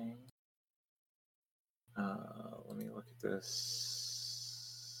interesting. Let me look at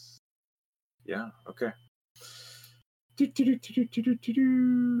this. Yeah. Okay.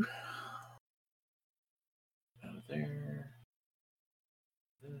 Out of there.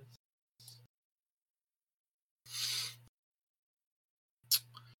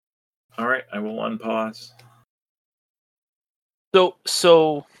 All right, I will unpause.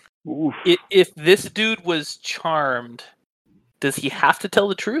 So Oof. if this dude was charmed, does he have to tell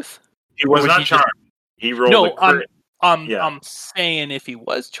the truth? He was Or not he just- charmed. He rolled No, a crit. Yeah. I'm saying if he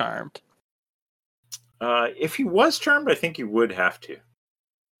was charmed. If he was charmed, I think he would have to.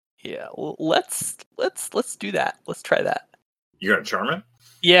 Yeah, well, let's do that. Let's try that. You're gonna charm him?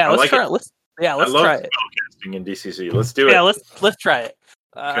 Yeah, I let's like try it. it. Let's I love try it. spellcasting in DCC. Let's do it. Yeah, let's try it.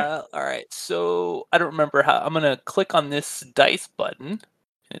 All right. So I don't remember how. I'm gonna click on this dice button, and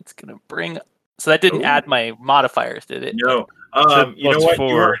it's gonna bring. So that didn't Ooh. add my modifiers, did it? No. So You know plus what?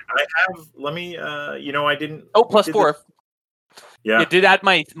 4. I have. Let me. I didn't. Oh, plus did 4. Yeah. It did add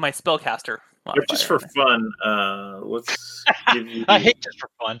my spellcaster But modifier. just for fun, let's give you. I hate just for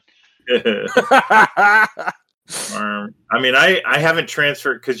fun. I mean, I haven't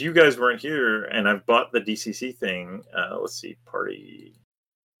transferred because you guys weren't here, and I've bought the DCC thing. Let's see, party,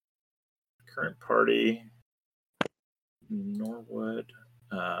 current party, Norwood.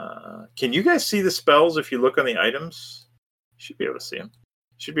 Can you guys see the spells if you look on the items? You should be able to see them.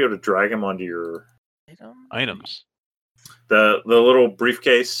 You should be able to drag them onto your Items. the little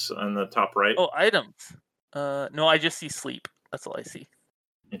briefcase on the top right. Oh, items. No, I just see sleep. That's all I see.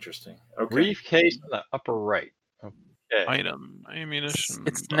 Interesting. Okay. Briefcase in the upper right. Okay. Item. Ammunition.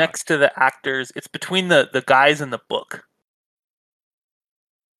 It's box. next to the actors. It's between the guys in the book.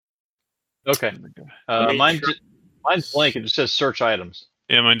 Okay. me Mine's blank. It just says search items.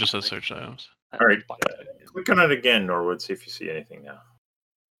 Yeah, mine just says search items. All right. Click on it again, Norwood. See if you see anything now.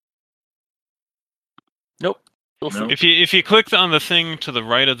 Nope. Still No. sleep. If you click on the thing to the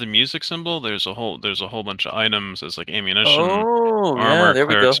right of the music symbol, there's a whole bunch of items. There's like ammunition. Oh, yeah, armor, there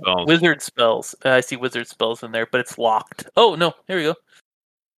we cleric go. spells. Wizard spells. I see wizard spells in there, but it's locked. Oh no, here we go.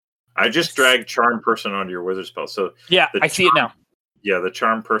 I just dragged charm person onto your wizard spell. So Yeah, The I see it now. yeah, the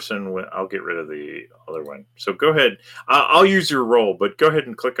charm person. I'll get rid of the other one. So go ahead. I'll use your roll, but go ahead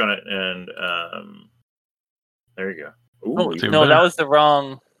and click on it, and there you go. Ooh, Oh, too no, bad. that was the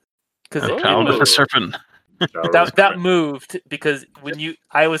wrong. Because Pound of the serpent. that moved because when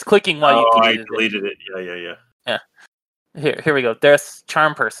I was clicking while you I deleted it. deleted it. Yeah. Here we go. There's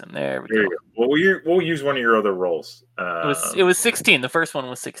charm person. There we There go. you go. Well, we'll use one of your other rolls. It was 16. The first one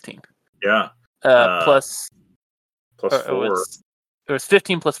was 16. Yeah. Plus Plus or 4. it was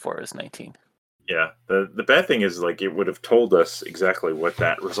 15 plus 4 is 19. Yeah. The bad thing is like it would have told us exactly what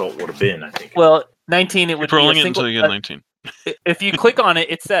that result would have been. I think. Well, 19 it would Keep rolling be a it single, until you get 19. if you click on it,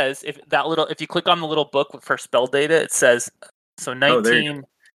 it says if you click on the little book for spell data, it says So Oh, there you 19.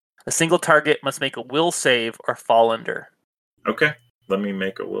 A single target must make a will save or fall under. Okay, let me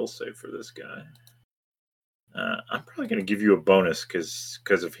make a will save for this guy. I'm probably going to give you a bonus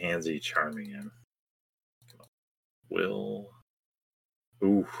because of Hansy charming him. Will.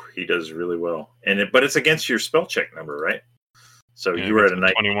 Ooh, he does really well, but it's against your spell check number, right? So Yeah, you were at a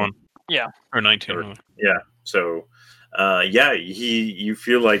 21. Yeah. Or 19. Yeah. So, you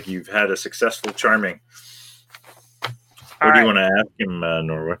feel like you've had a successful charming. What do you want to ask him,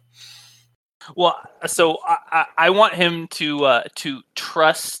 Norway? Well, so I want him to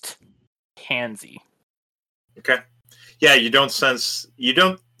trust Hansy. Okay. Yeah, you don't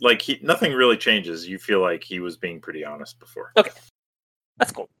like nothing really changes. You feel like he was being pretty honest before. Okay.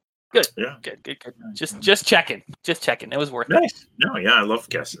 That's cool. Good. Yeah. Good. Just checking. Just checking. It was worth it. Nice. No, yeah, I love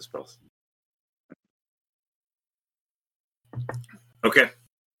casting spells. Okay.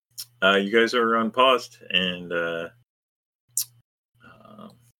 You guys are unpaused, and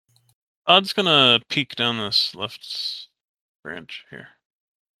Odd's gonna peek down this left branch here.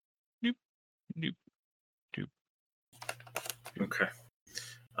 Doop, doop, doop. okay.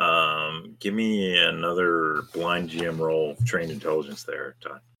 Give me another blind GM roll of trained intelligence there,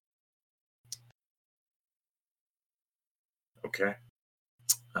 Todd. Okay.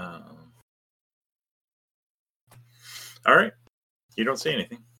 All right. You don't see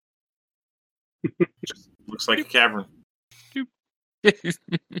anything. Just looks like a cavern.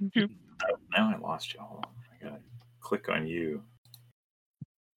 Oh, now I lost you. Hold on. I gotta click on you.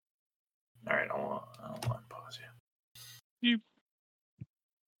 All right, I'll unpause you.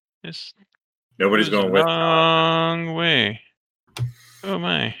 Yes. Nobody's It was going a with. long way. Oh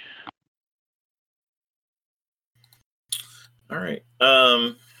my. All right.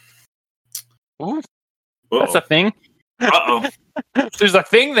 Ooh, Whoa. that's a thing. Uh-oh. There's a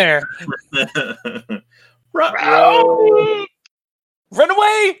thing there. Ruh-roh. Run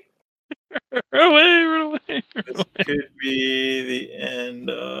away! Run away. This could be the end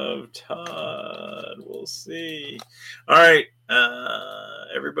of Todd. We'll see. All right.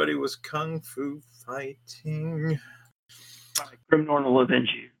 Everybody was kung fu fighting. Grimnorn will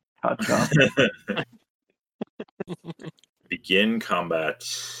avenge you. Hot job. Begin combat.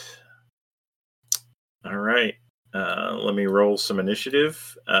 All right. Let me roll some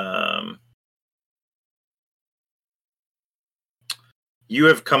initiative. You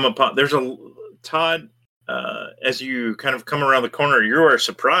have come upon. There's a Todd. As you kind of come around the corner, you are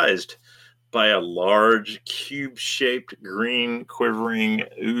surprised by a large cube-shaped green quivering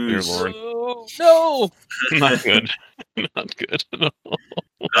ooze. Dear Lord. Oh, no! Not good. Not good at all.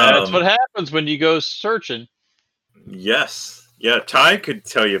 That's what happens when you go searching. Yes. Yeah, Ty could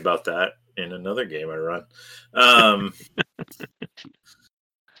tell you about that in another game I run.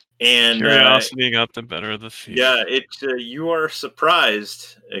 And Curiosity got the better of the thief. yeah, you are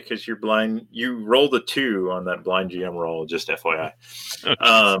surprised because you're blind. You rolled a 2 on that blind GM roll, just FYI.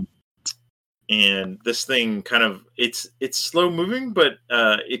 And this thing kind of it's slow moving, but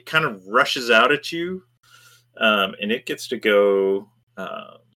it kind of rushes out at you, and it gets to go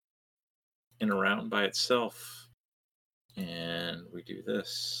in a round by itself. And we do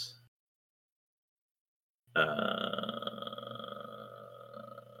this.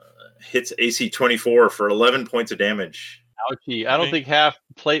 Hits AC 24 for 11 points of damage. Ouchie. I don't think half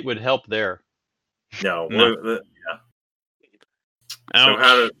plate would help there. No. No. So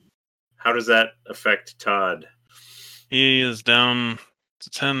Ouch. how does that affect Todd? He is down to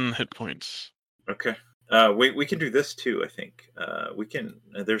 10 hit points. Okay. We can do this too, I think. We can.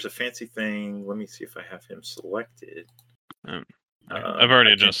 There's a fancy thing. Let me see if I have him selected. I've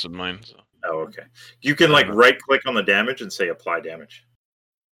already adjusted mine. So. Oh, okay. You can right click on the damage and say apply damage.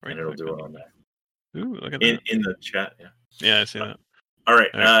 Right, and it'll do it on that. Ooh, look at that. In the chat, yeah. Yeah, I see that. All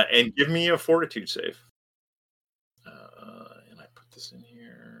right, and give me a fortitude save. And I put this in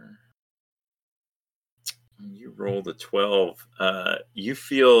here. You rolled a 12. You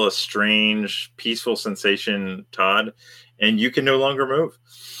feel a strange, peaceful sensation, Todd, and you can no longer move.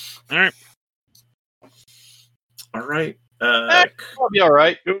 All right. All right. I'll be all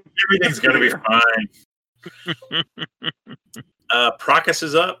right. Everything's going to be fine. Procus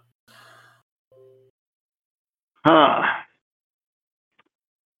is up.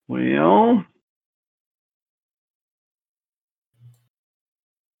 Well,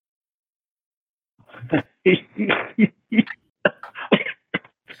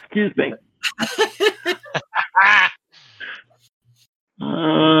 excuse me.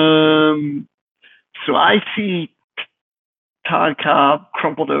 So I see Todd Cobb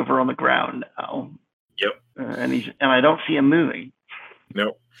crumpled over on the ground now. Yep. And I don't see him moving.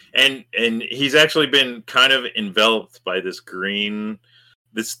 No, and he's actually been kind of enveloped by this green.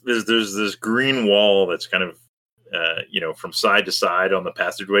 There's this green wall that's kind of from side to side on the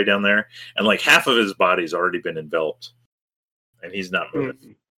passageway down there, and like half of his body's already been enveloped, and he's not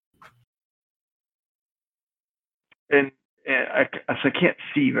moving. And I can't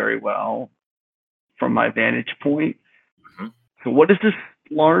see very well from my vantage point. Mm-hmm. So what does this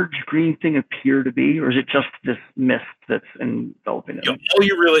large green thing appear to be, or is it just this mist that's enveloping it? All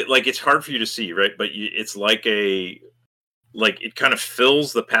you really like, it's hard for you to see, right? But it's like it kind of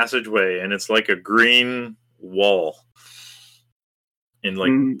fills the passageway, and it's like a green wall, and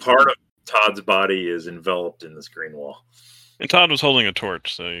like part of Todd's body is enveloped in this green wall. And Todd was holding a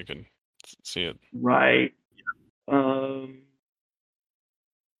torch, so you can see it. Right.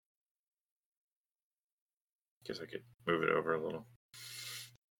 Guess I could move it over a little.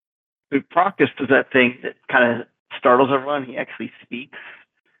 So Procus does that thing that kind of startles everyone. He actually speaks.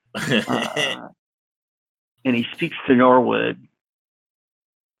 And he speaks to Norwood.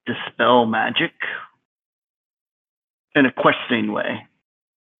 Dispel magic. In a questioning way.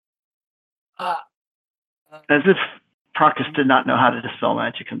 As if Procus did not know how to dispel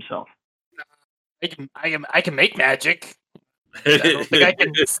magic himself. I can make magic. I don't think I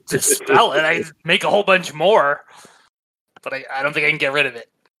can dispel it. I can make a whole bunch more, but I don't think I can get rid of it.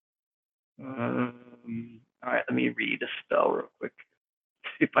 All right, let me read a spell real quick.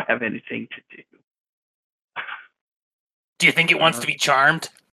 See if I have anything to do. Do you think it wants to be charmed?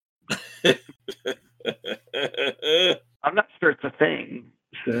 I'm not sure it's a thing.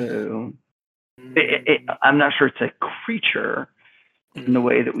 So I'm not sure it's a creature in the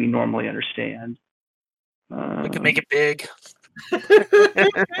way that we normally understand. We could make it big.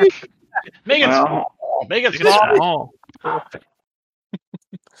 Make it small. Make it small.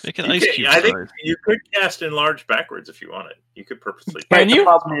 Make an ice cube. I think you could cast enlarge backwards if you wanted. You could purposely. Can you? The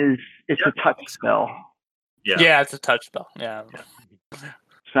problem is it's a touch spell. Yeah, it's a touch spell. Yeah.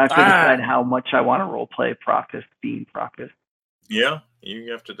 So I have to decide how much I want to role play Procus being Procus. Yeah, you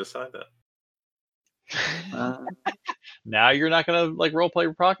have to decide that. Now you're not gonna like role play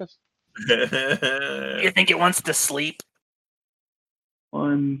Procus? You think it wants to sleep?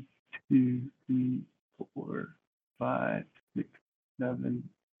 1, 2, 3, 4, 5, 6, 7.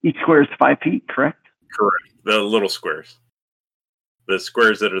 Each square is 5 feet, correct? Correct. The little squares. The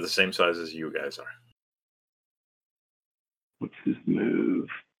squares that are the same size as you guys are. What's his move?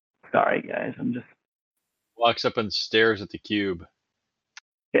 Sorry, guys. I'm just... Walks up and stares at the cube.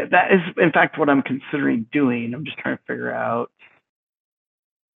 Yeah, that is, in fact, what I'm considering doing. I'm just trying to figure out...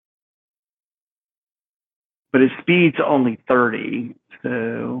 But his speed's only 30,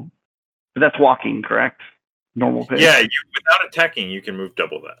 so... But that's walking, correct? Normal pace? Yeah, without attacking, you can move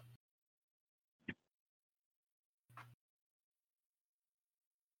double that.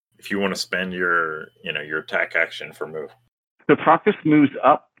 If you want to spend your attack action for move. So Procus moves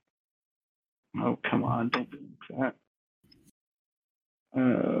up. Oh, come on. Don't do that.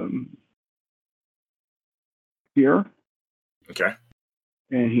 Here. Okay.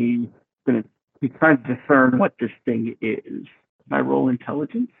 And he's trying to discern what this thing is. Can I roll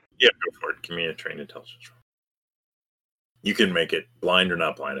intelligence? Yeah, go for it. Give me a trained intelligence roll. You can make it blind or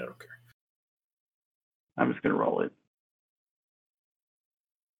not blind. I don't care. I'm just going to roll it.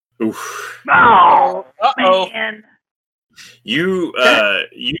 Oof. Oh, man. You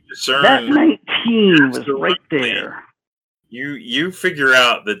discern that 19 was right there. You figure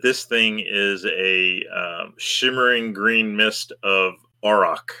out that this thing is a shimmering green mist of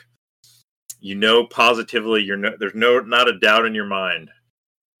Auroch. You know positively there's not a doubt in your mind.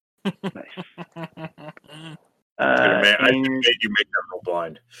 Nice. I made you make that roll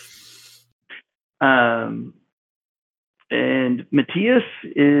blind. And Matthias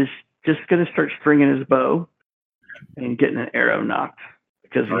is just going to start stringing his bow and getting an arrow knocked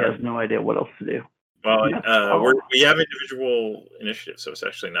because he has no idea what else to do. Well, we have individual initiative, so it's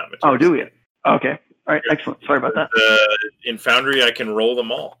actually not Matthias. Oh, do we? Okay. All right. Excellent. Sorry about that. In Foundry, I can roll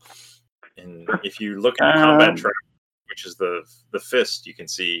them all. And if you look at the combat track, which is the fist, you can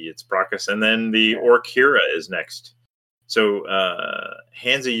see it's Procus, and then the orc Hira is next. So,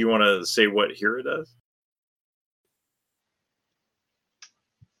 Hansi, you want to say what Hira does?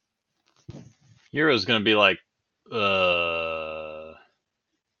 Hira's going to be like,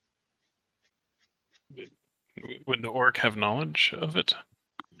 Would the orc have knowledge of it?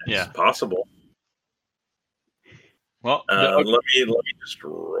 Yeah, it's possible. Well, let me just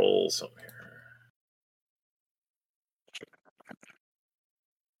roll some here.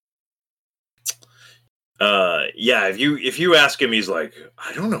 Yeah, if you ask him, he's like,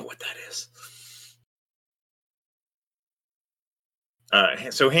 I don't know what that is.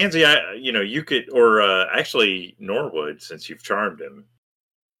 So Hansy, you could, or actually Norwood, since you've charmed him,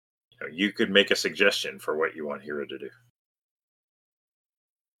 you could make a suggestion for what you want Hero to do.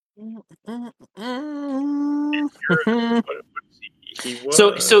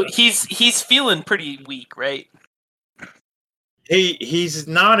 So he's feeling pretty weak, right? He's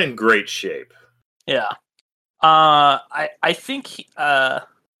not in great shape. Yeah. I think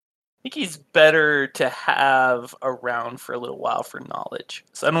he's better to have around for a little while for knowledge.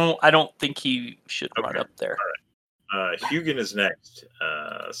 So I don't think he should run up there. All right. Hugin is next.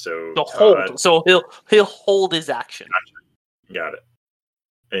 So hold. So he'll hold his action. Gotcha. Got it.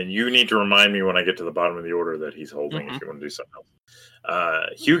 And you need to remind me when I get to the bottom of the order that he's holding if you want to do something else.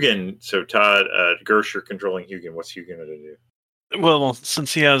 Hugin, so Todd, Gersh, you're controlling Hugin. What's Hugin going to do? Well,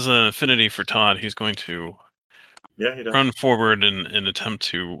 since he has an affinity for Todd, he's going to he does. Run forward and attempt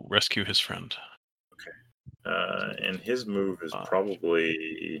to rescue his friend. Okay. And his move is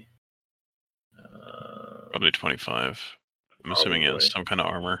probably 25. I'm assuming he has some kind of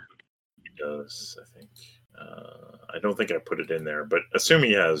armor. He does, I think. I don't think I put it in there, but assume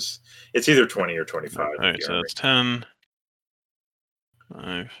he has. It's either 20 or 25. All right, so that's 10,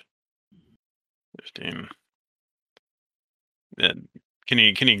 5, 15. Can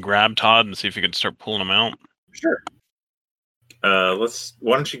you grab Todd and see if you can start pulling him out? Sure. Why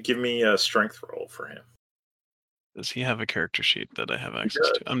don't you give me a strength roll for him? Does he have a character sheet that I have access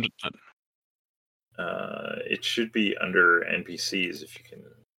to? I'm just. It should be under NPCs if you can.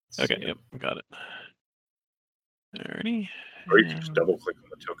 Okay, yep, got it. Alrighty. Or you can just double click on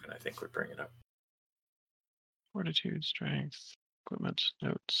the token, I think would bring it up. Fortitude, strength, equipment,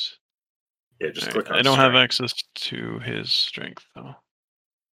 notes. Yeah, just click on I don't have access to his strength though.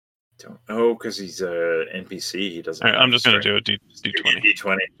 Because he's a NPC. He doesn't. All right, I'm just going to do a D20.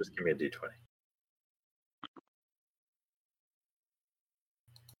 D20. Just give me a D20.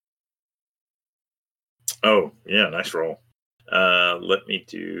 Oh yeah, nice roll. Let me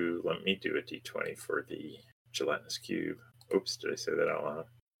do a D20 for the gelatinous cube. Oops, did I say that out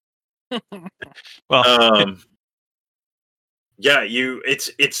loud? Well, yeah,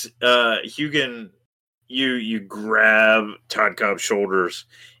 it's Hugin. You grab Todd Cobb's shoulders,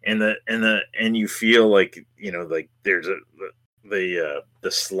 and you feel like like there's the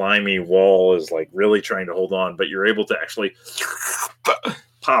slimy wall is like really trying to hold on, but you're able to actually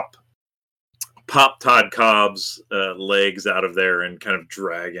pop Todd Cobb's legs out of there and kind of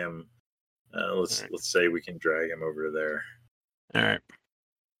drag him. Let's say we can drag him over there. All right.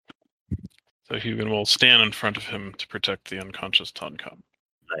 So Hugin will stand in front of him to protect the unconscious Todd Cobb.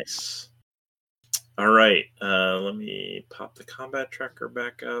 Nice. All right. Let me pop the combat tracker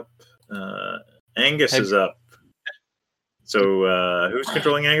back up. Angus is up. So who's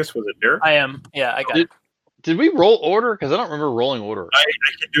controlling Angus? Was it Derek? I am. Yeah, I got it. Did we roll order? Because I don't remember rolling order. I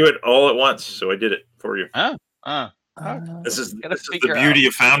can do it all at once, so I did it for you. This is the beauty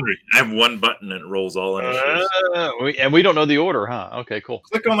of Foundry. I have one button and it rolls all initiatives. And we don't know the order, huh? Okay, cool.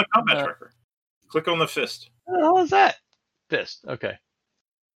 Click on the combat tracker. Click on the fist. What the hell is that? Fist. Okay.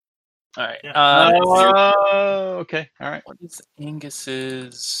 All right. Okay. All right. What is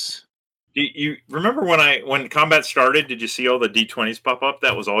Angus's? You remember when combat started? Did you see all the D20s pop up?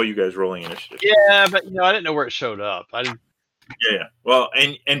 That was all you guys rolling initiative. Yeah, but I didn't know where it showed up. I didn't. Yeah. Well,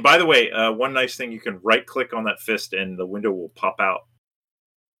 and by the way, one nice thing, you can right click on that fist and the window will pop out.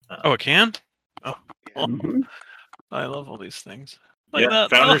 Oh, it can? Oh, Mm-hmm. I love all these things. Yeah,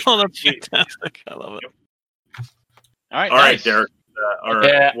 That. Oh, that's fantastic. I love it. All right. All right, Derek. All right.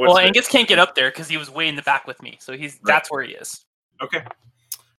 Yeah. Well, Angus can't get up there because he was way in the back with me, so that's where he is. Okay.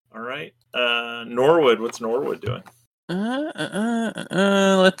 All right. Norwood. What's Norwood doing?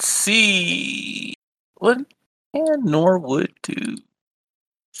 Let's see. What can Norwood do?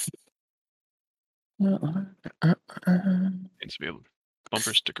 Needs to be a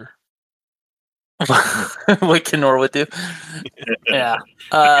bumper sticker. What can Norwood do? Yeah.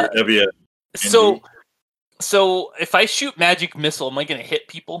 So if I shoot magic missile, am I going to hit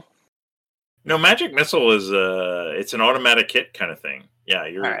people? No, magic missile is it's an automatic hit kind of thing. Yeah,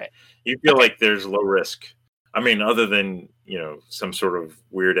 you feel like there's low risk. I mean, other than some sort of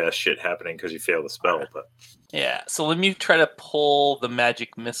weird ass shit happening because you fail the spell, but yeah. So let me try to pull the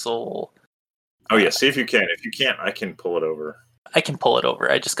magic missile. Oh yeah, see if you can. If you can't, I can pull it over. I can pull it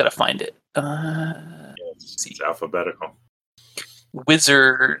over. I just got to find it. It's alphabetical.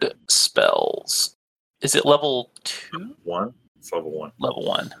 Wizard spells. Is it level 2? 1. It's level 1. Level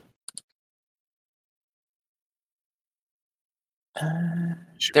 1.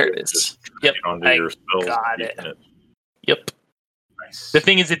 There it is. Yep, I got it. Yep. Nice. The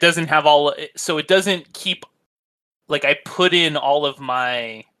thing is, it doesn't have so it doesn't keep like I put in all of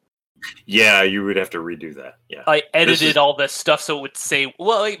my. Yeah, you would have to redo that. Yeah. I edited all this stuff so it would say,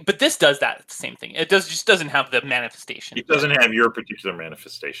 well, but this does that. It's the same thing. It just doesn't have the manifestation. It doesn't have your particular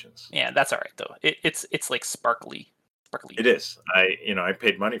manifestations. Yeah, that's all right though. It's like sparkly. It is. I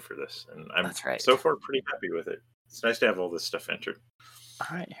paid money for this, and I'm That's right. so far pretty happy with it. It's nice to have all this stuff entered.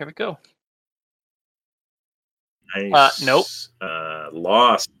 All right, here we go. Nice. Nope.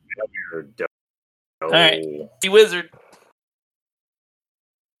 Lost. All right. The wizard.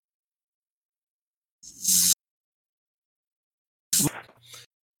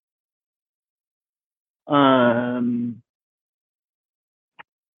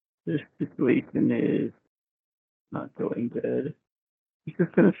 This situation is not going good. He's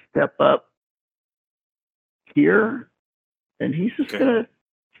just going to step up here, and he's just going to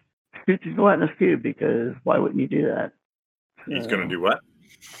shoot the gelatinous cube, because why wouldn't you do that? He's going to do what?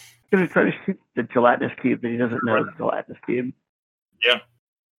 He's going to try to shoot the gelatinous cube, but he doesn't know it's a gelatinous cube. Yeah.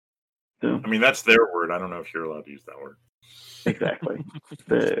 So, I mean, that's their word. I don't know if you're allowed to use that word. exactly.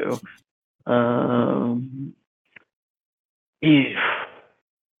 So,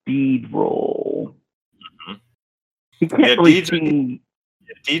 deed roll. Mm-hmm. You can't really see.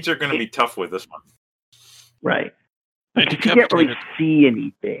 Deeds are going to be tough with this one. Right. I You can't really see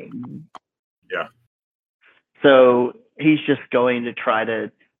anything. Yeah. So he's just going to try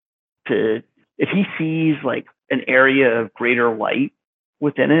to if he sees like an area of greater light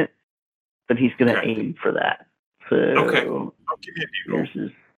within it, then he's going to aim for that. So Okay. I'll give you a deed roll. here's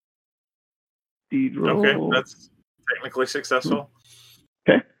his deed roll. Okay, that's technically successful.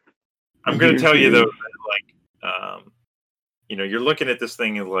 Okay. I'm going to tell you though, that, you're looking at this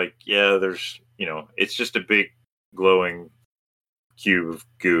thing and like, yeah, there's, it's just a big glowing cube of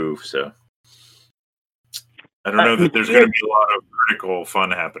goo. So I don't know that there's going to be a lot of critical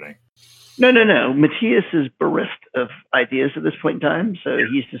fun happening. No. Matthias is bereft of ideas at this point in time, so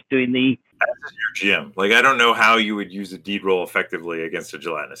he's just doing the. This is your GM. Like, I don't know how you would use a deed roll effectively against a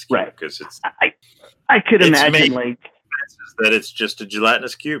gelatinous cube, right? Because it's. I could imagine like that it's just a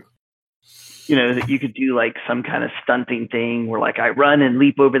gelatinous cube. That you could do like some kind of stunting thing where like I run and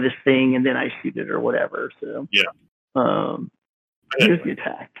leap over this thing and then I shoot it or whatever. So here's the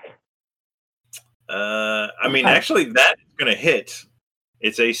attack. Actually, that is going to hit.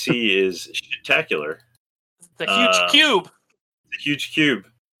 Its AC is spectacular. It's a huge cube. It's a huge cube.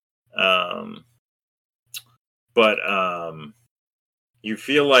 But you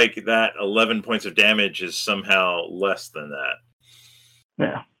feel like that 11 points of damage is somehow less than that.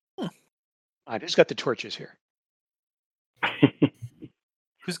 Yeah. I just got the torches here.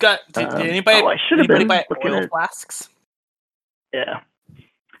 Who's got? Did anybody? I should have been buy looking oil at flasks? Yeah.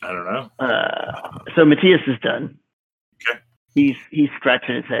 I don't know. So Matthias is done. Okay. He's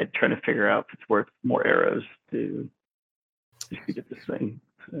scratching his head trying to figure out if it's worth more arrows to shoot at this thing.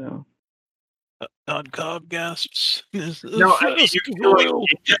 So. Cobb gasps. No, I mean, you feel like you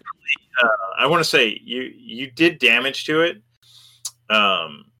definitely. I want to say you did damage to it.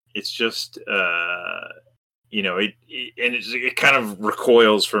 It's just it kind of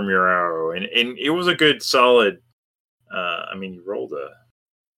recoils from your arrow, and it was a good solid. You rolled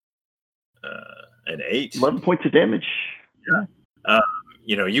an 8. 11 points of damage. Yeah.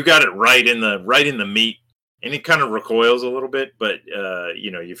 You got it right in the meat, and it kind of recoils a little bit, but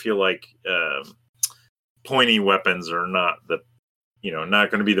you feel like pointy weapons are not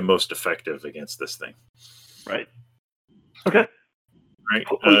not going to be the most effective against this thing. Right. Okay. Right.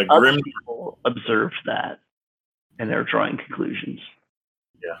 Other people observed that, and they're drawing conclusions.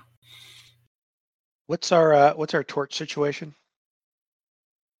 Yeah. What's our torch situation?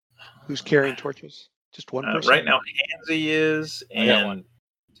 Who's carrying torches? Just one person? Right now, Hansy is, and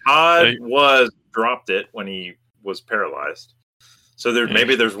Todd dropped it when he was paralyzed. So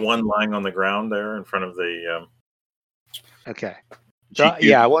maybe there's one lying on the ground there in front of the. Okay. So,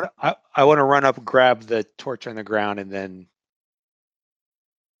 I want to run up, grab the torch on the ground, and then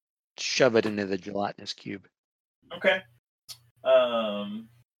shove it into the gelatinous cube. Okay. Why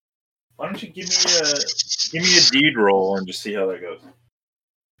don't you give me a deed roll and just see how that goes?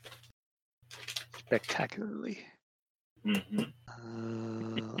 Spectacularly.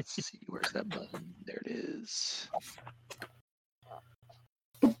 Mm-hmm. Let's see, where's that button? There it is.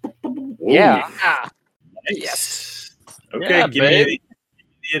 Ooh. Yeah. Nice. Yes. Okay, give me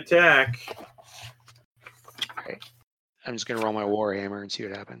the attack. Okay. I'm just gonna roll my warhammer and see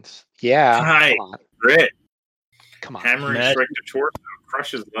what happens. Yeah. Hi. Come on. Grit. Come on. Hammering strike to torso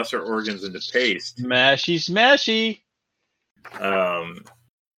crushes lesser organs into paste. Smashy.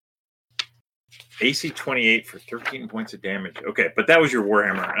 AC 28 for 13 points of damage. Okay, but that was your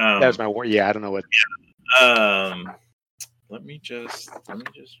warhammer. That was my war. Yeah, I don't know what. Let me just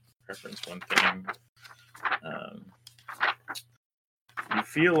reference one thing. You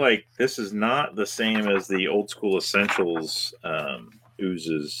feel like this is not the same as the old school essentials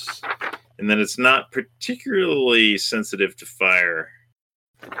oozes, and then it's not particularly sensitive to fire.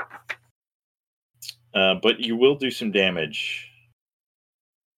 But you will do some damage.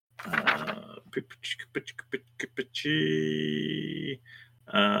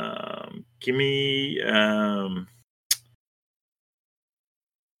 Give me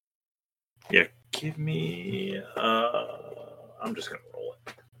give me I'm just gonna roll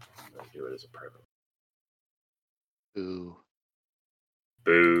it. I'm gonna do it as a private. Ooh.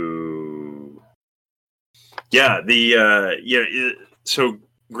 Boo. Yeah, so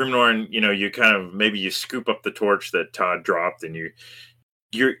Grimnorn, you kind of maybe you scoop up the torch that Todd dropped, and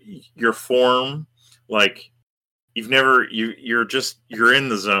your form, like you're in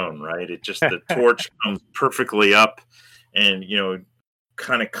the zone, right? It just the torch comes perfectly up, and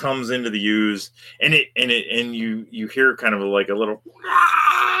kind of comes into the ooze, and you hear kind of like a little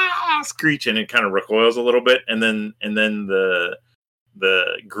screech, and it kind of recoils a little bit, and then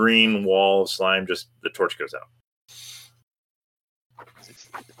the green wall of slime, just the torch goes out.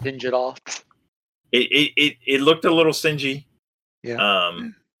 Singe it off. It looked a little singy. Yeah.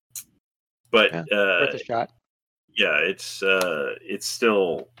 But worth a shot. Yeah, it's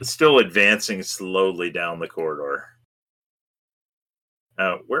still advancing slowly down the corridor.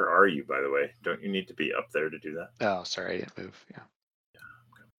 Where are you, by the way? Don't you need to be up there to do that? Oh, sorry, I didn't move. Yeah.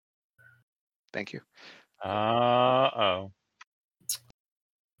 Thank you. Oh.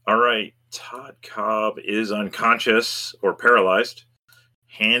 All right. Todd Cobb is unconscious or paralyzed.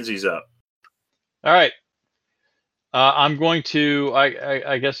 Handsy's up. All right. I'm going to.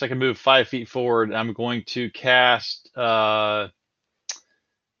 I guess I can move 5 feet forward. I'm going to cast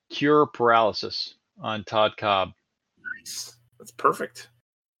Cure Paralysis on Todd Cobb. Nice. That's perfect.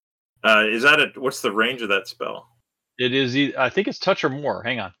 Is that what's the range of that spell? It is. I think it's touch or more.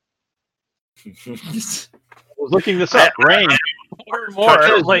 Hang on. I was looking this up. Range or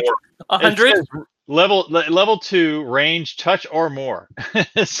more, like 100. Level 2 range, touch or more.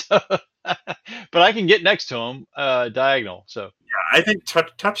 So, but I can get next to him, diagonal. So yeah, I think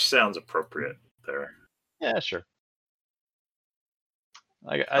touch sounds appropriate there. Yeah, sure.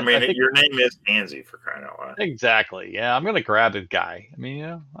 I think your name is Hansy, for crying out loud. Exactly. Yeah, I'm gonna grab the guy. I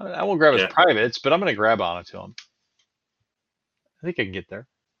mean, I won't grab his privates, but I'm gonna grab onto him. I think I can get there.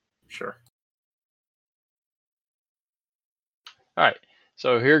 Sure. All right.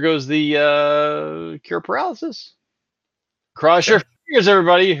 So here goes the Cure Paralysis. Cross your fingers,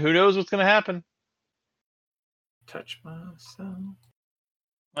 everybody. Who knows what's going to happen? Touch myself.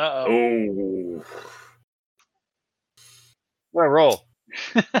 Oh. What a roll.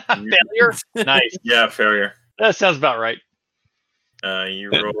 Failure? Nice. Yeah, failure. That sounds about right. You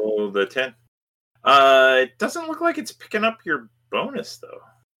rolled a 10. It doesn't look like it's picking up your bonus, though.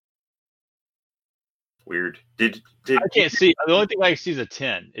 Weird. I can't see. The only thing I see is a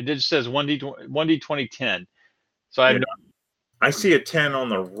 10. It just says 1d20 10. So I see a 10 on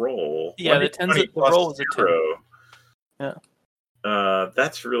the roll. Yeah, the 10's the roll is a 10. Yeah.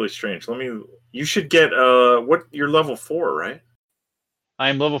 That's really strange. You should get you're level 4, right? I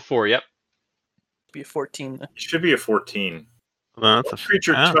am level 4, yep. Be a 14. It should be a 14. Well, that's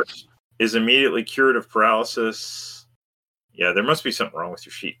creature touch is immediately cured of paralysis. Yeah, there must be something wrong with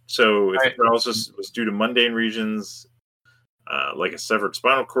your sheet. So if the paralysis was due to mundane regions, like a severed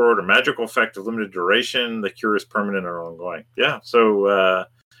spinal cord or magical effect of limited duration, the cure is permanent or ongoing. Yeah, so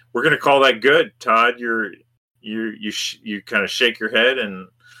we're going to call that good, Todd. You kind of shake your head, and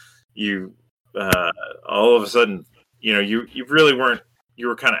you all of a sudden, you really weren't. You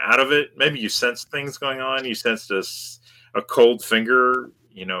were kind of out of it. Maybe you sensed things going on. You sensed a cold finger,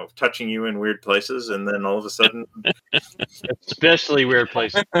 touching you in weird places, and then all of a sudden, especially weird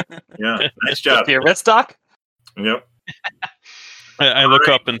places. Yeah, nice job. The arrest doc. Yep. I look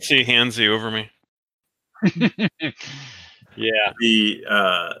up and see Hansy over me. Yeah.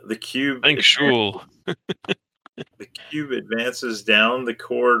 The cube. Thanks, Shul. The cube advances down the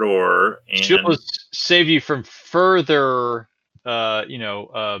corridor, and Shul will save you from further,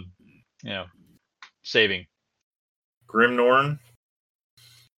 saving. Grimnorn.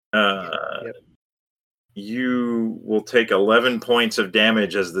 Yep. You will take 11 points of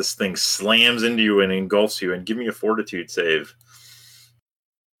damage as this thing slams into you and engulfs you. And give me a fortitude save.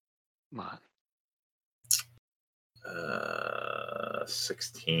 Come on.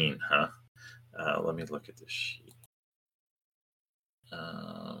 16, huh? Let me look at this sheet.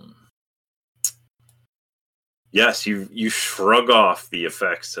 Yes, you shrug off the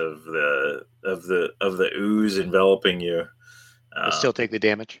effects of the ooze enveloping you. I still take the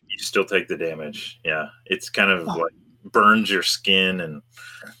damage. You still take the damage. Yeah, it's kind of like burns your skin and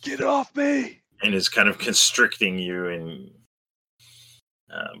Get off me! and is kind of constricting you, and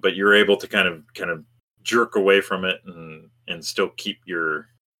but you're able to kind of jerk away from it and still keep your.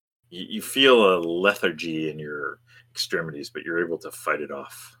 You feel a lethargy in your extremities, but you're able to fight it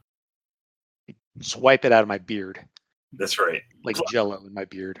off. Swipe it out of my beard. That's right. Like jello in my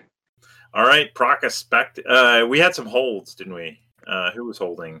beard. All right, Procus, back to, we had some holds, didn't we? Who was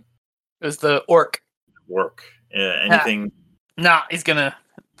holding? It was the orc. Work. Anything? Nah, he's gonna.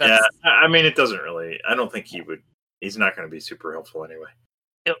 Yeah, I mean, it doesn't really. I don't think he would. He's not going to be super helpful anyway.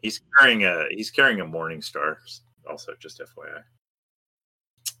 Yep. He's carrying a Morning Star. Also, just FYI.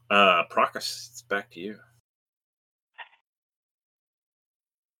 Procus, it's back to you.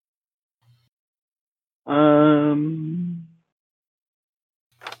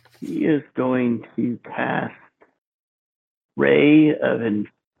 He is going to cast Ray of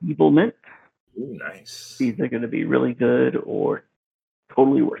Enfeeblement. Ooh, nice. These are going to be really good or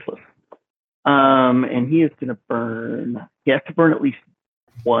totally worthless. And he is going to burn. He has to burn at least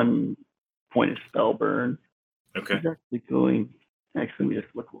 1 point of spell burn. Okay. He's actually going. Actually, let me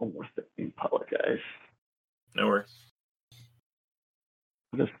just look a little more. I apologize. No worries.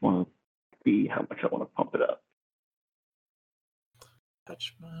 I just want to see how much I want to pump it up.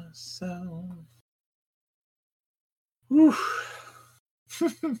 Touch myself. Whew.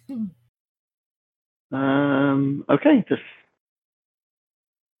 Okay,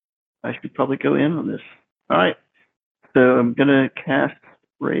 I should probably go in on this. All right, so I'm gonna cast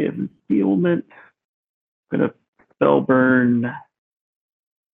Ray of Enfeeblement. I'm gonna spell burn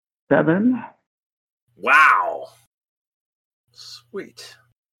 7. Wow. Sweet.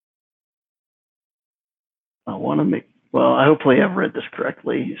 I want to make. Well, I hopefully I've read this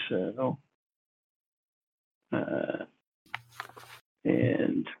correctly. So,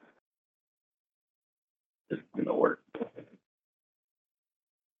 and it's gonna work.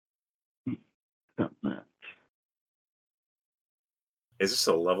 Got that. Is this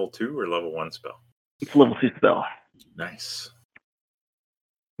a level 2 or level 1 spell? It's a level 2 spell. Nice.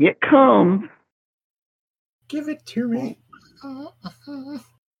 It comes. Give it to me.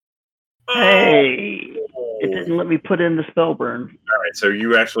 Hey, it didn't let me put in the spell burn. All right, so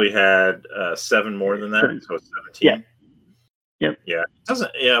you actually had 7 more than that, so 17. Yeah. Yep. Yeah. It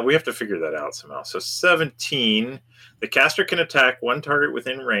doesn't. Yeah, we have to figure that out somehow. So 17. The caster can attack one target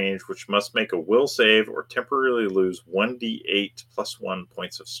within range, which must make a will save or temporarily lose 1d8 plus 1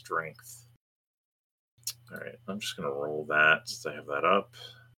 points of strength. All right, I'm just going to roll that since I have that up.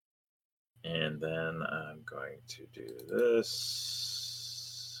 And then I'm going to do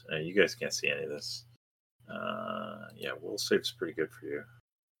this. You guys can't see any of this. Yeah, will save's pretty good for you.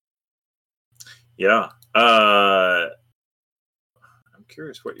 Yeah. I'm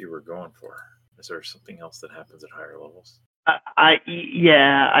curious what you were going for. Is there something else that happens at higher levels? I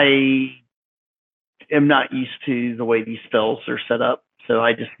am not used to the way these spells are set up, so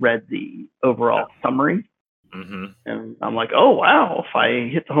I just read the overall summary, and I'm like, oh wow! If I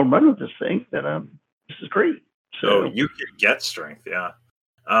hit the home run with this thing, then this is great. So you can get strength, yeah.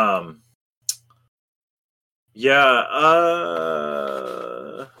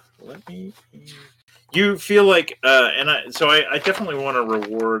 Let me. You feel like, I definitely want to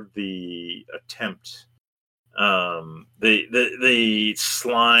reward the attempt. The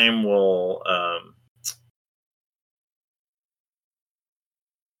slime will,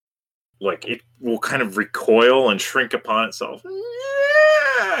 it will kind of recoil and shrink upon itself.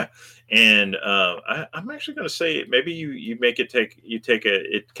 And I'm actually going to say maybe you make it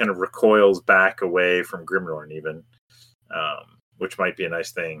it kind of recoils back away from Grimnorn even, which might be a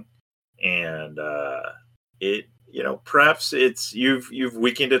nice thing. And perhaps you've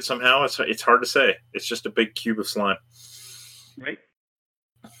weakened it somehow. It's hard to say. It's just a big cube of slime. Right.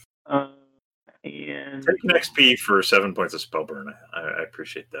 And take an XP for 7 points of spell burn. I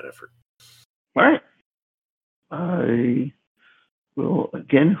appreciate that effort. All right. I will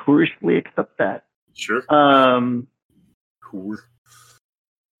again whoorishly accept that. Sure. Cool.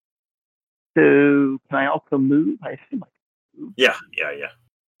 So can I also move? I assume I can move. Yeah.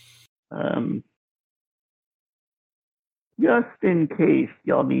 Just in case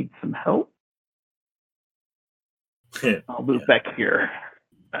y'all need some help, I'll move back here.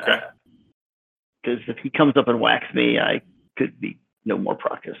 Okay. Because if he comes up and whacks me, I could be no more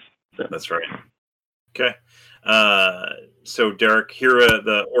Procus. So. That's right. Okay. So Derek, Hira,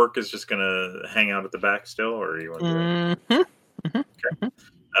 the orc is just going to hang out at the back still, or you want to do it? Okay.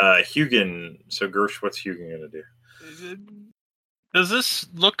 Hugin. So Gersh, what's Hugin gonna do? Does this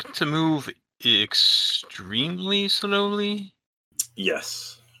look to move extremely slowly?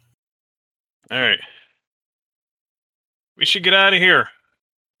 Yes. All right. We should get out of here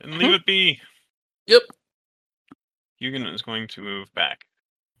and leave it be. Yep. Hugin is going to move back.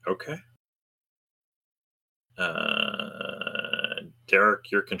 Okay.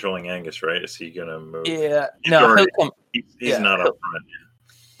 Derek, you're controlling Angus, right? Is he gonna move? Yeah. He's No, already- he'll come. He's not up front.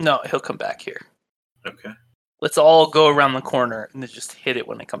 No, he'll come back here. Okay. Let's all go around the corner and then just hit it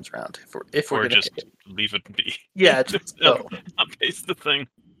when it comes around. If we're Or gonna just hit it. leave it be. Yeah, just go. Not paste the thing.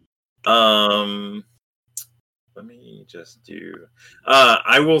 Let me just do.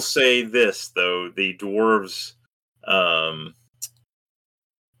 I will say this though: the dwarves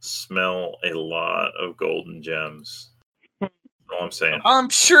smell a lot of golden gems. That's all I'm saying. I'm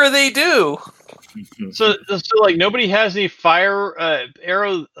sure they do. So like nobody has any fire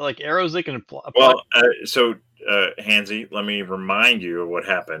arrows they can apply. Well, Hansi, let me remind you of what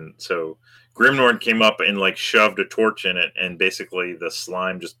happened. So Grimnorn came up and like shoved a torch in it, and basically the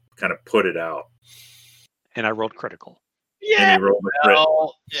slime just kind of put it out. And I rolled critical. Yeah. And he rolled a crit.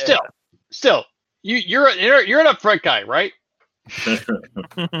 Well, still, you're an upfront guy, right?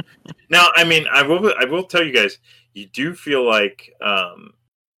 Now, I mean, I will tell you guys, you do feel like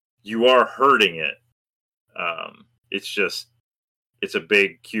you are hurting it. It's a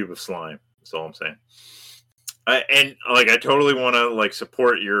big cube of slime. That's all I'm saying. I totally want to like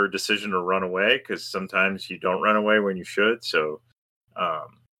support your decision to run away, because sometimes you don't run away when you should. So, I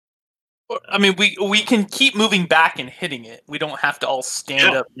mean, we can keep moving back and hitting it. We don't have to all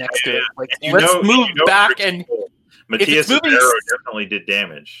stand up next to it. Like, let's move back and. Matthias' arrow definitely did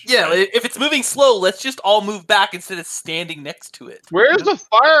damage. Yeah, right? If it's moving slow, let's just all move back instead of standing next to it. Where's the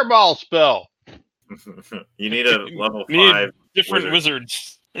fireball spell? You need a level 5 different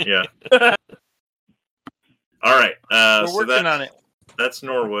wizards. Yeah. All right. We're working on it. That's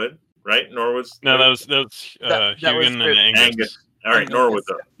Norwood, right? Norwood's. No, that was Hugin and Angus. All right, Norwood's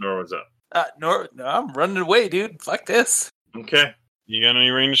up. Norwood's up. No, I'm running away, dude. Fuck this. Okay. You got any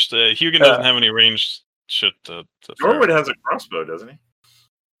ranged? Hugin doesn't have any ranged shit to Norwood has a crossbow, doesn't he?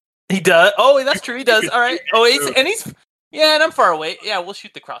 He does. Oh, that's true. He does. All right. Oh, he's and I'm far away. Yeah, we'll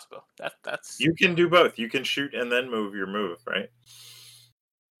shoot the crossbow. That's. You can do both. You can shoot and then move your move, right?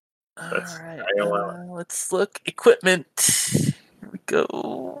 That's all right. Let's look. Equipment. Here we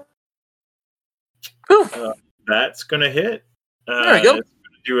go. That's gonna hit. There we go. It's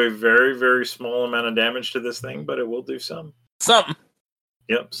gonna do a very, very small amount of damage to this thing, but it will do some. Something.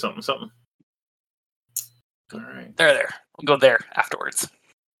 Yep, something. All right. There. We'll go there afterwards.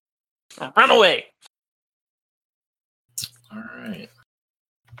 Run away.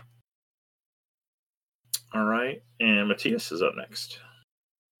 All right. And Matthias is up next.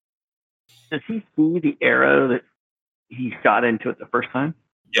 Does he see the arrow that he shot into it the first time?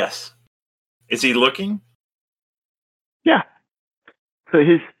 Yes. Is he looking? Yeah. So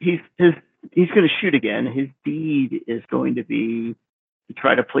he's going to shoot again. His deed is going to be to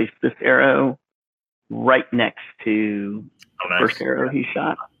try to place this arrow right next to the first arrow he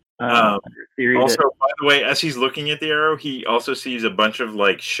shot. Also, by the way, as he's looking at the arrow, he also sees a bunch of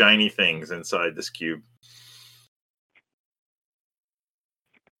like shiny things inside this cube.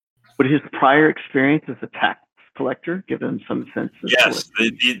 Would his prior experience as a tax collector give him some sense of... Yes,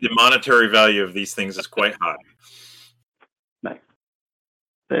 the monetary value of these things is quite high. Nice.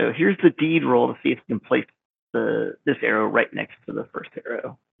 So here's the deed roll to see if he can place this arrow right next to the first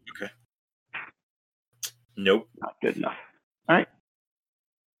arrow. Okay. Nope. Not good enough. All right.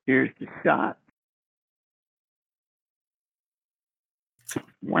 Here's the shot.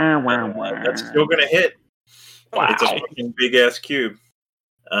 That's still going to hit. Wow. It's a fucking big ass cube.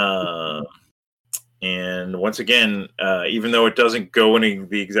 And once again, even though it doesn't go in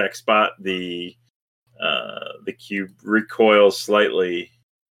the exact spot, the cube recoils slightly,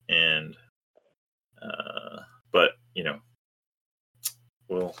 and but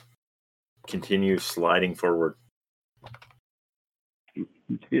we'll continue sliding forward.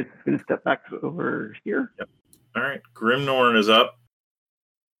 He's going to step back over here. Yep. All right, Grimnorn is up.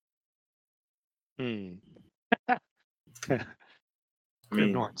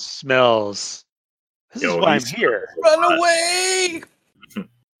 Grimnorn smells. This is why I'm here. Run away!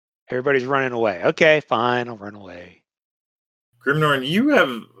 Everybody's running away. Okay, fine. I'll run away. Grimnorn, you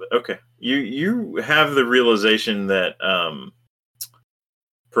have you have the realization that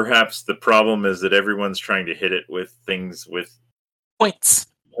perhaps the problem is that everyone's trying to hit it with things with points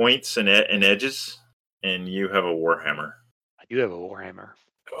and edges, and you have a warhammer. I do have a warhammer.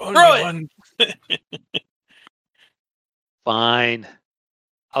 Throw it! Fine.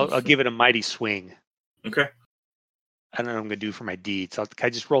 I'll give it a mighty swing. Okay. I don't know what I'm gonna do for my deed. So I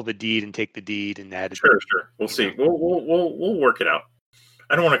just roll the deed and take the deed and add it. Sure. We'll see. We'll work it out.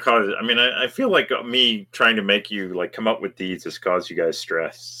 I don't want to cause it. I mean, I feel like me trying to make you like come up with deeds has caused you guys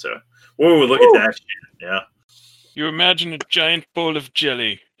stress. So, whoa, look at that shit. Yeah. You imagine a giant bowl of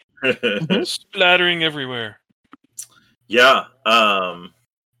jelly splattering everywhere. Yeah.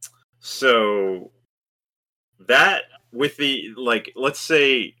 So that with the like, let's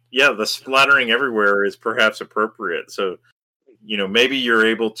say, the splattering everywhere is perhaps appropriate. So, maybe you're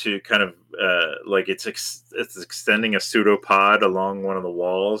able to kind of like it's extending a pseudopod along one of the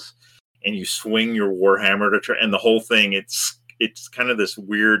walls, and you swing your warhammer to try, and the whole thing it's kind of this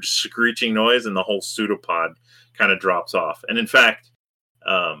weird screeching noise, and the whole pseudopod kind of drops off. And in fact,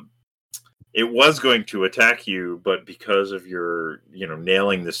 it was going to attack you, but because of your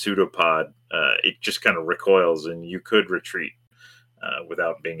nailing the pseudopod, it just kind of recoils, and you could retreat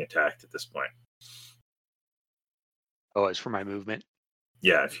without being attacked at this point. Oh, it's for my movement.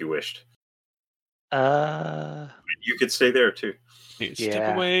 Yeah, if you wished. Uh, You could stay there too. You Yeah.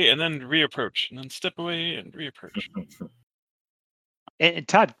 step away and then reapproach, and then step away and reapproach. and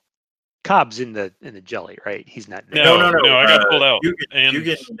Todd Cobb's in the jelly, right? He's not there. No, I got pulled out.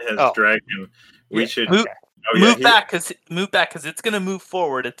 Hugen has dragged him. We should Move, Oh, move he- back because it's going to move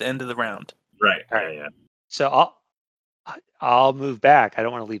forward at the end of the round. Right. All right. Yeah. So I'll move back. I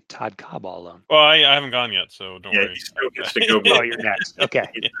don't want to leave Todd Cobb all alone. Well, I haven't gone yet, so don't Yeah, worry. he still gets to go. Oh, back. you're next. Okay.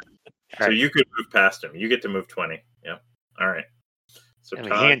 So you could move past him. You get to move 20. Yeah. All right. So I mean,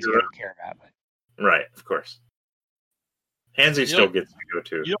 Todd, hands you you're don't care about, but right, of course. Hansy still gets to go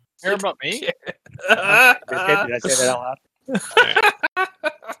too. You don't care about me? did I say that out loud?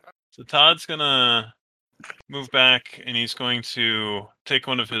 So Todd's gonna move back, and he's going to take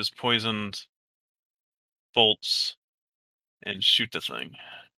one of his poisoned bolts and shoot the thing.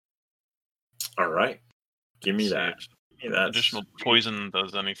 All right. Give me See that. if Give me that. additional poison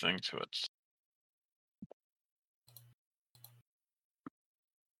does anything to it.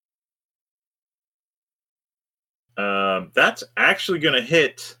 That's actually going to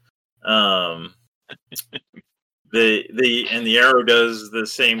hit. The arrow does the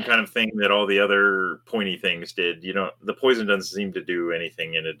same kind of thing that all the other pointy things did. The poison doesn't seem to do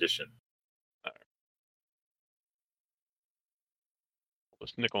anything in addition.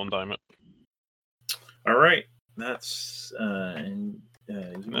 Just nickel and dime it. All right, that's and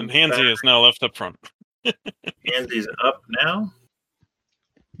And Hansy is now left up front. Hansy's up now.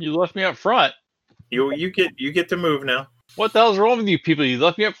 You left me up front. You get to move now. What the hell's wrong with you people? You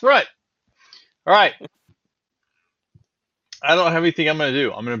left me up front. All right. I don't have anything I'm going to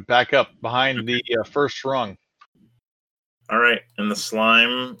do. I'm going to back up behind the first rung. All right, and the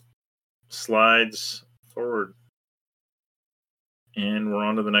slime slides forward, and we're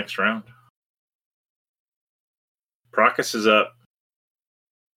on to the next round. Procus is up.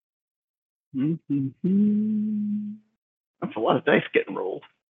 That's a lot of dice getting rolled.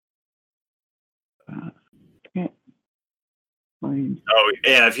 Can't find. Oh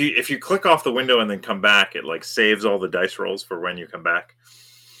yeah, if you click off the window and then come back, it like saves all the dice rolls for when you come back.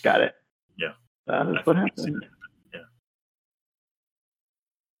 Got it. Yeah. That is I what think it's- happened. yeah.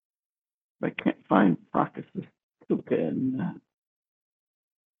 I can't find Procus's token.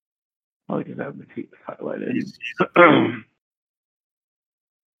 Oh, because I have the teeth highlighted. He's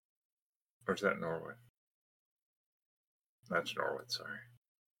Or is that Norwood? That's Norwood, sorry.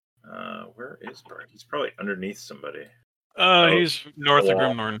 Where is Bart? He's probably underneath somebody. He's north of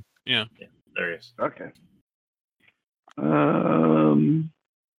wall. Grimnorn. Yeah. There he is. Okay.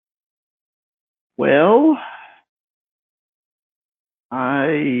 Well,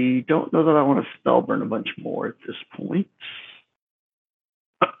 I don't know that I want to spell burn a bunch more at this point.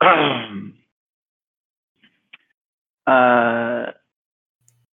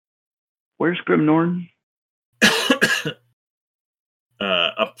 Where's Grimnorn?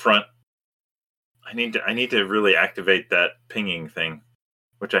 Up front. I need to really activate that pinging thing,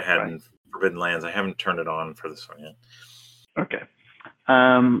 which I had in Forbidden Lands. I haven't turned it on for this one yet. Okay.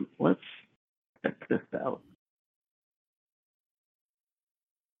 Let's check this out.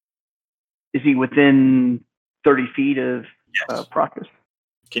 Is he within 30 feet of Yes. Procus?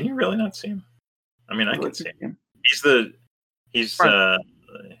 Can you really not see him? I mean, I can see him. him. He's Front.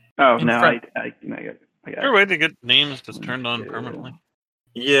 Oh, In no, front. I got Is there a way to get names just turned on permanently?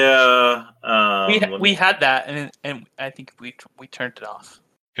 yeah. We had that, and I think we turned it off.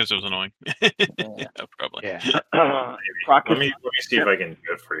 Because it was annoying. Yeah. Probably. Yeah. Procus. Let me see if I can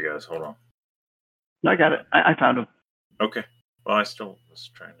do it for you guys. Hold on. I got it. I found him. Okay. Well, I still was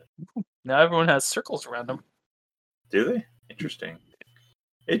trying to. Now everyone has circles around them. Do they? Interesting.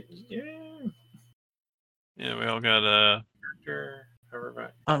 Yeah. Yeah, we all got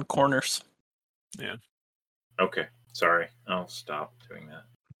On corners. Okay, sorry. I'll stop doing that.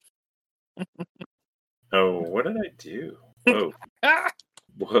 Oh, what did I do? Whoa.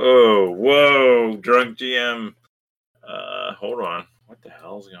 Whoa, drunk GM. Hold on. What the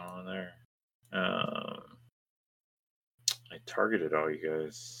hell's going on there? I targeted all you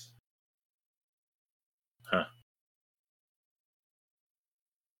guys. Huh.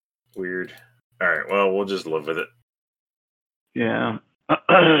 Weird. All right, well, we'll just live with it. Yeah.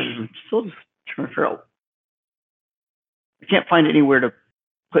 Still just trying to figure out. I can't find anywhere to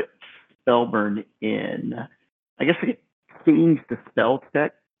put Spellburn in. I guess I could change the spell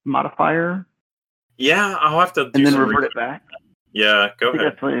check modifier Yeah, I'll have to do and then some revert it back. Yeah, go I think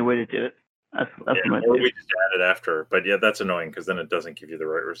ahead. that's the only way to do it. That's Yeah, what or I do. we just add it after. But yeah, that's annoying because then it doesn't give you the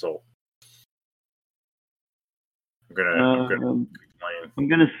right result. I'm gonna complain. I'm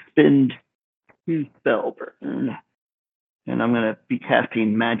gonna spend 2 Spellburn, and I'm gonna be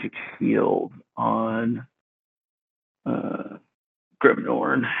casting Magic Shield on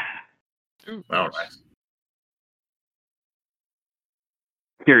Grimnorn. Ooh, Oh, nice. nice.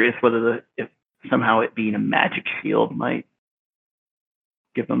 Curious whether if somehow it being a Magic Shield might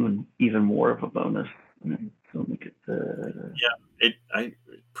give them even more of a bonus. So let me get the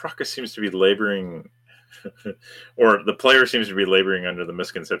Procus seems to be laboring, or the player seems to be laboring under the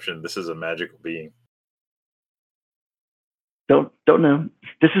misconception this is a magical being. Don't know.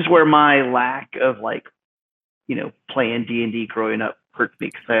 This is where my lack of playing D&D growing up hurts me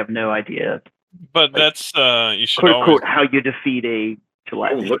because I have no idea. But that's you should Quote always unquote how you defeat a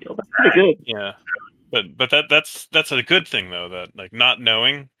gelatinous look shield. That's pretty good. yeah. But that's a good thing though, that like not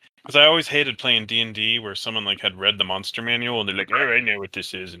knowing, because I always hated playing D&D where someone like had read the monster manual and they're like, oh, I know what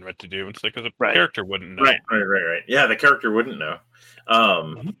this is and what to do. It's like, because the character wouldn't know. Right. Yeah, the character wouldn't know.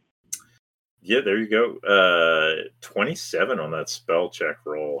 Yeah, there you go. 27 on that spell check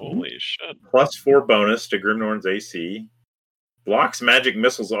roll. Holy shit. +4 bonus to Grimnorn's AC. Blocks magic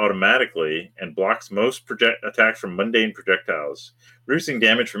missiles automatically and blocks most attacks from mundane projectiles, reducing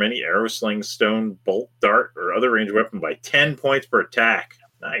damage from any arrow, sling, stone, bolt, dart, or other ranged weapon by 10 points per attack.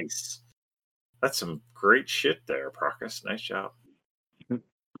 Nice. That's some great shit there, Procus. Nice job.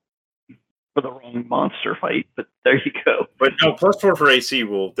 For the wrong monster fight, but there you go. But no, +4 for AC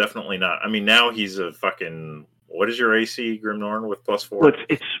will definitely not. I mean, now he's a fucking. What is your AC, Grimnorn, with +4? Well,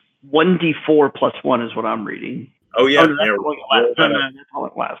 it's 1d4 +1 is what I'm reading. Oh yeah, that's how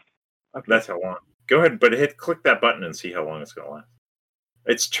it lasts. Okay. That's how long. Go ahead, but click that button and see how long it's going to last.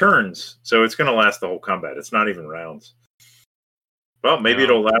 It's turns, so it's going to last the whole combat. It's not even rounds. Well, maybe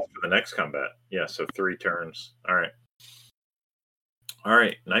it'll last for the next combat. Yeah, so 3 turns. All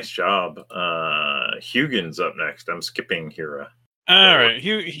right, nice job. Hugin's up next. I'm skipping Hira. All right,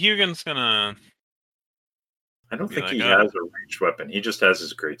 Hugin's gonna. I don't think he has a ranged weapon. He just has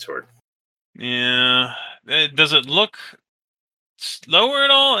his greatsword. Yeah. Does it look slower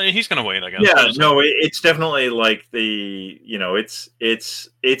at all? He's gonna wait, I guess. Yeah, no, it's definitely like it's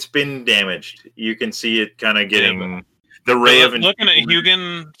been damaged. You can see it kind of getting the ray of. Looking at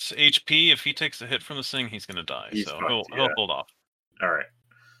Hugin's HP, if he takes a hit from this thing, he's gonna die. So he'll hold off. All right.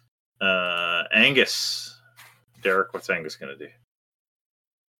 Angus. Derek, what's Angus gonna do?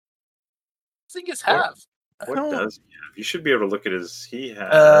 Angus have. What does he have? You should be able to look at his. He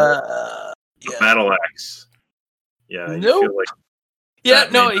has a battle axe. Yeah. Nope. Feel like he's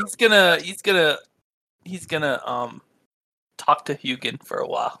gonna talk to Hugin for a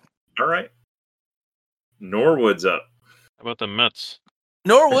while. All right. Norwood's up. How about the Mets?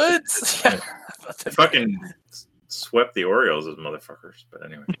 Norwoods? Yeah. Fucking swept the Orioles as motherfuckers, but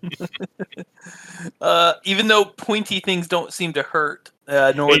anyway. Even though pointy things don't seem to hurt,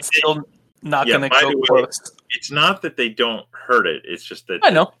 Norwood's still not going to go close. It's not that they don't hurt it. It's just that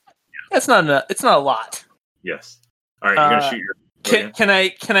I know. It's not a lot. Yes. All right, you're gonna shoot your. Can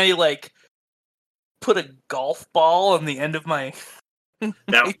I like put a golf ball on the end of my? I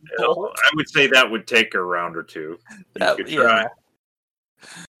would say that would take a round or two. Yeah.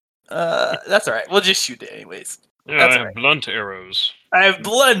 That's all right. We'll just shoot it anyways. Yeah, I have blunt arrows. I have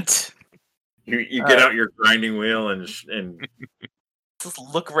blunt. You get out your grinding wheel and just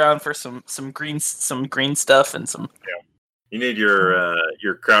look around for some green stuff and some. Yeah. You need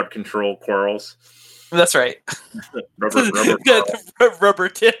your crowd control quarrels. That's right. Rubber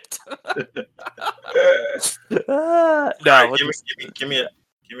tipped. No, give me it.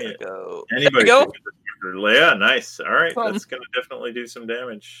 Go. Anybody? Go. Yeah, nice. All right, that's gonna definitely do some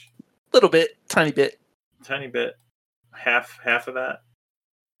damage. Little bit, tiny bit. Half of that.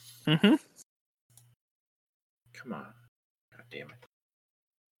 Mm-hmm. Come on. God damn it.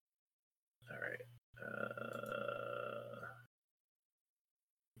 right.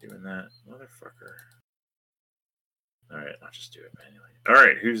 Doing that, motherfucker. All right, I'll just do it manually. All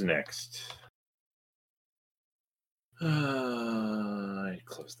right, who's next? I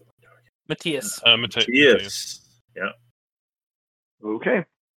closed the window again. Matthias. Matthias. Yeah. Okay.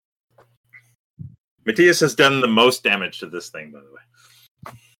 Matthias has done the most damage to this thing, by the way.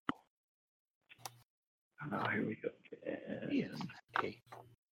 Oh, here we go. Okay.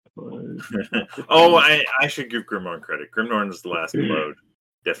 Oh, I should give Grimnorn credit. Grimnorn's last load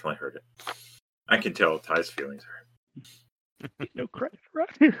definitely hurt it. I can tell Ty's feelings hurt. No credit right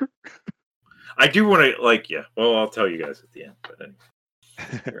here. I do want to, well, I'll tell you guys at the end. But anyway.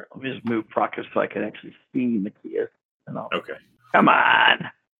 Here, let me just move Procus so I can actually see Matthias. And Okay. Come on.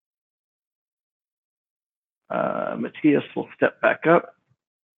 Matthias will step back up.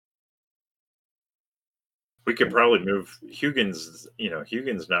 We could probably move Hugin's.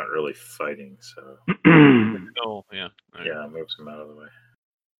 Hugin's not really fighting, so Oh, yeah. yeah, move him out of the way.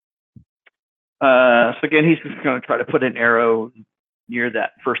 So again, he's just going to try to put an arrow near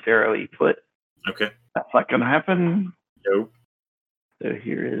that first arrow he put. Okay. That's not going to happen. Nope. So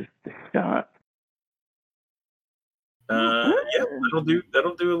here is the shot. Yeah,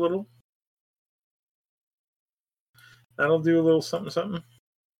 that'll do a little. That'll do a little something.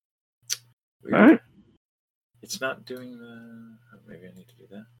 Weird. All right. It's not doing the. Oh, maybe I need to do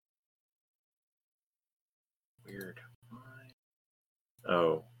that. Weird. Why?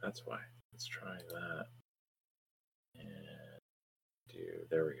 Oh, that's why. Let's try that. And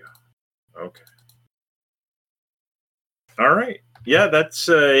there we go. Okay. All right. Yeah, that's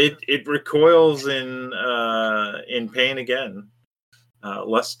it recoils in pain again.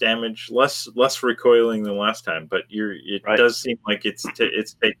 Less damage, less recoiling than last time, but it Right. does seem like it's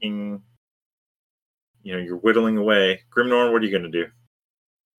taking. You're whittling away. Grimnorn, what are you going to do?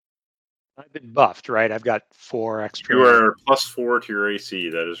 I've been buffed, right? I've got 4 extra. You are +4 to your AC.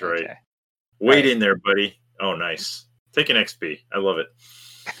 That is right. Okay. Wait in there, buddy. Oh, nice. Take an XP. I love it.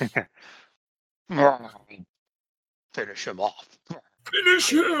 Finish him off.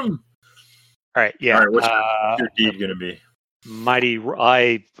 Finish him. All right, yeah. All right, what's your deed going to be? Mighty,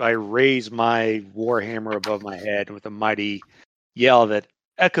 I raise my warhammer above my head with a mighty yell that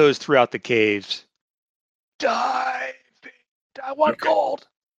echoes throughout the caves. Die! I want gold.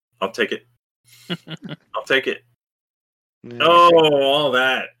 I'll take it. I'll take it. Yeah. Oh, all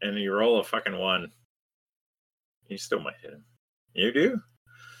that, and you roll a fucking 1. You still might hit him. You do.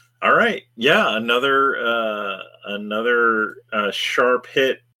 All right. Yeah, another sharp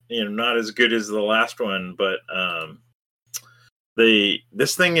hit. Not as good as the last one, but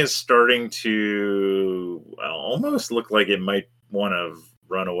this thing is starting to almost look like it might want to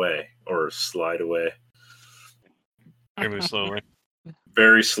run away or slide away. Really slowly.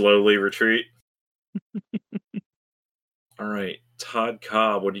 Very slowly retreat. All right, Todd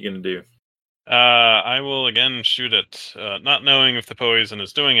Cobb, what are you going to do? I will again shoot it. Not knowing if the poison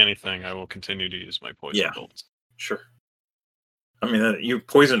is doing anything, I will continue to use my poison bolts. Sure. I mean, you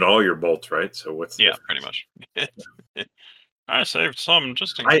poisoned all your bolts, right? So what's the difference? Pretty much. I saved some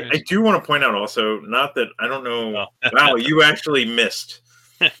just in I case. do want to point out also, not that I don't know. Wow, you actually missed.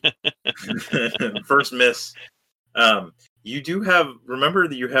 First miss. You do remember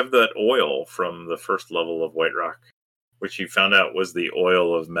that you have that oil from the first level of White Rock, which you found out was the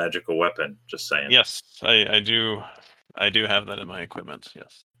oil of magical weapon. Just saying. Yes, I do. I do have that in my equipment.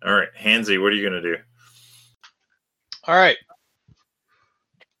 Yes. All right, Hansy, what are you going to do? All right.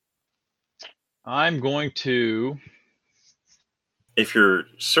 I'm going to. If you're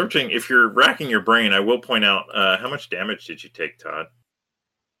racking your brain, I will point out how much damage did you take, Todd?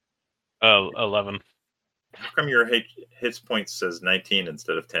 11. How come your hit points says 19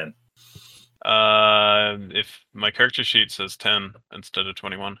 instead of 10? If my character sheet says 10 instead of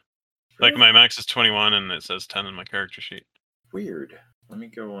 21. Like my max is 21 and it says 10 in my character sheet. Weird. Let me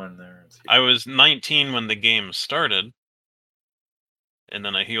go on there and see. I was 19 when the game started. And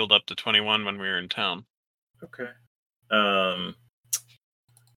then I healed up to 21 when we were in town. Okay.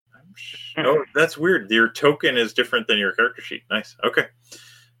 Oh, that's weird. Your token is different than your character sheet. Nice. Okay.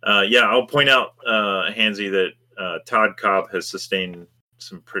 Yeah, I'll point out, Hansy, that Todd Cobb has sustained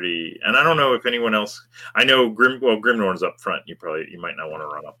some pretty, and I don't know if anyone else. I know Grimnorn's up front. You might not want to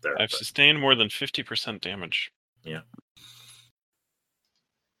run up there. I've sustained more than 50% damage. Yeah.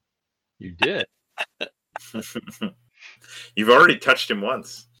 You did. You've already touched him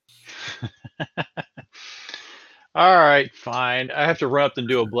once. All right, fine. I have to run up and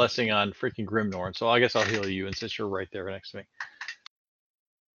do a blessing on freaking Grimnorn, so I guess I'll heal you, and since you're right there next to me.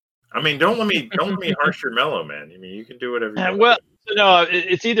 I mean, don't let me harsh your mellow, man. I mean, you can do whatever you want. Well, So no,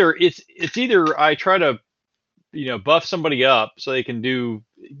 it's either I try to, buff somebody up so they can do,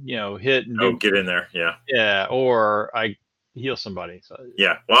 hit and do, get in there. Yeah. or I heal somebody. So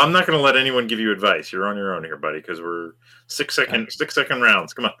Yeah. Well, I'm not going to let anyone give you advice. You're on your own here, buddy, because we're 6 second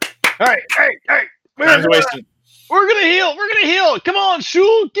rounds. Come on. All right. Time's wasting. We're gonna heal. Come on,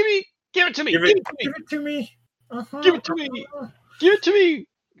 Shul. Give it to me. Give it to me. Uh-huh. Give it to me. Give it to me.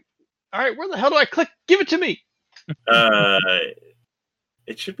 All right. Where the hell do I click? Give it to me.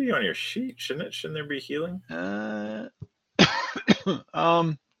 It should be on your sheet, shouldn't it? Shouldn't there be healing?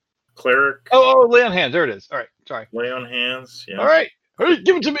 Cleric. Oh, lay on hands. There it is. All right. Sorry. Lay on hands. Yeah. All right. Hurry,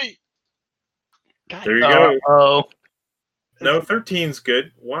 give it to me. God. There you go. Oh, No, 13's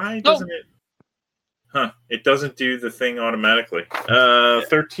good. Why doesn't it? Huh. It doesn't do the thing automatically.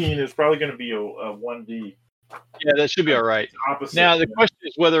 13 is probably going to be a 1D. Yeah, that should be all right. Opposite. Now the question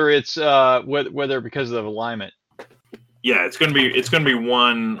is whether it's whether because of alignment. Yeah, it's going to be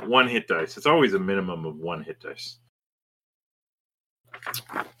one hit dice. It's always a minimum of 1 hit dice.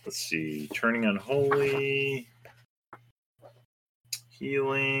 Let's see. Turning Unholy.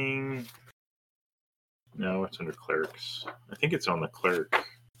 Healing. No, it's under clerics. I think it's on the cleric.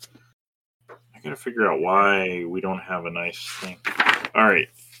 I gotta figure out why we don't have a nice thing. All right.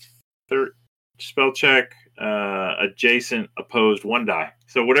 Spell check. Adjacent, opposed, 1 die.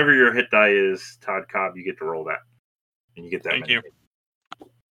 So whatever your hit die is, Todd Cobb, you get to roll that. And you get that. Thank you.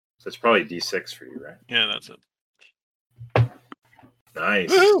 So it's probably D6 for you, right? Yeah, that's it. Nice.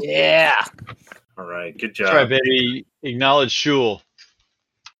 Woo-hoo. Yeah. All right. Good job. That's right, baby. Acknowledge Shul.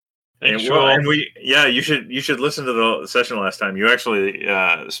 Thanks, And Shul. you should listen to the session last time. You actually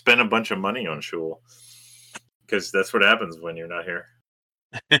spent a bunch of money on Shul because that's what happens when you're not here.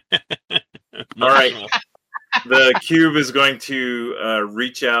 All right, the cube is going to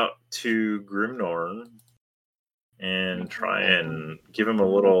reach out to Grimnorn and try and give him a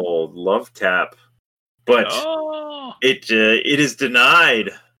little love tap, but it is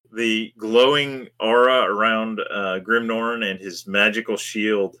denied. The glowing aura around Grimnorn and his magical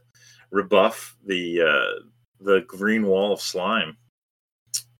shield rebuff the green wall of slime.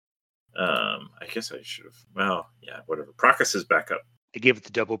 I guess I should have. Well, yeah, whatever. Prakas is back up. I gave it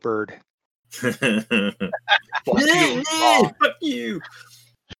the double bird. Fuck you.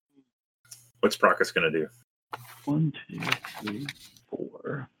 What's Prakas gonna do? 1, 2, 3,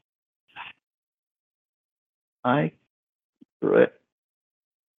 4. I threw it.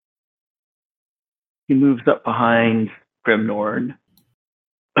 He moves up behind Grimnorn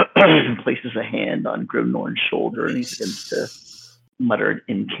and places a hand on Grimnorn's shoulder, and he begins to mutter an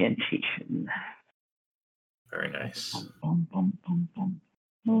incantation. Very nice. Bum, bum, bum, bum,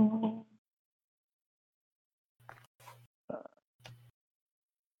 bum.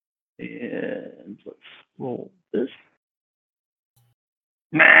 And let's roll this.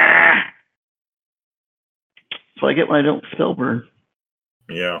 Nah! So I get when I don't spell burn.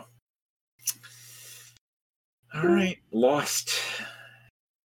 Yeah. All right, lost.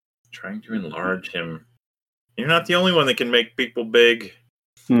 Trying to enlarge him. You're not the only one that can make people big.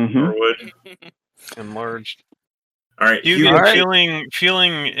 Mm-hmm. Norwood. Enlarged. All right, You Hugo.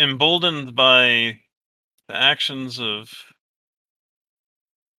 feeling emboldened by the actions of.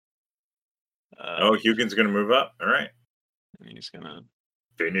 Hugin's going to move up. All right. He's gonna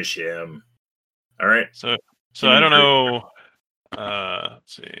finish him. All right. So I don't know.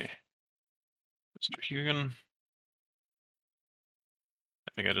 Let's see, Mr. Hugin.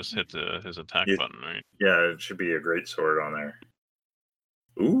 I think I just hit his attack button, right? Yeah, it should be a great sword on there.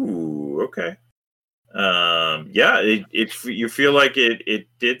 Ooh, okay. Yeah, you feel like it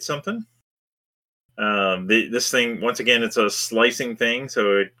did something. This thing, once again, it's a slicing thing,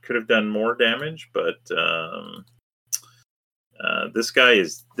 so it could have done more damage, but this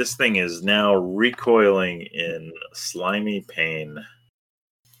thing is now recoiling in slimy pain.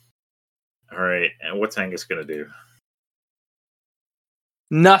 All right, and what's Angus gonna do?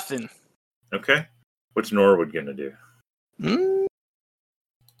 Nothing. Okay, what's Norwood gonna do? Well,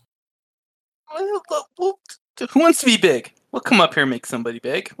 who wants to be big? We'll come up here and make somebody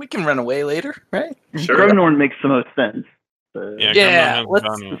big. We can run away later, right? Sure. Grimnorn makes the most sense. Yeah.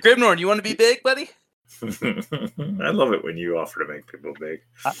 Grimnorn, you want to be big, buddy? I love it when you offer to make people big.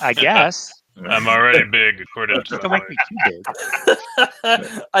 I guess. I'm already big, according to Don't make me too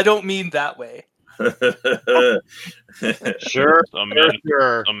big. I don't mean that way. Sure. Some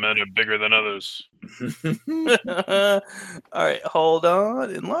men are bigger than others. All right, hold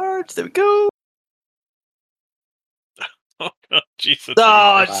on. Enlarge. There we go. Oh, Jesus.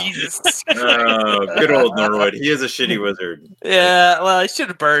 Oh, Jesus. Oh, good old Norwood. He is a shitty wizard. Yeah, well, I should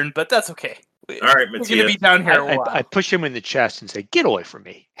have burned, but that's okay. All right, We're gonna be Matthias. down here a while. I push him in the chest and say, "Get away from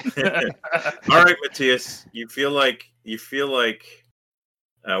me." All right, Matthias. You feel like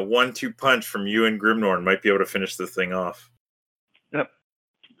 1-2 punch from you and Grimnorn might be able to finish this thing off. Yep.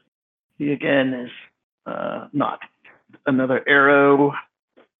 He again is not another arrow.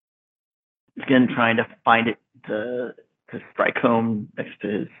 Again, trying to find it to strike home next to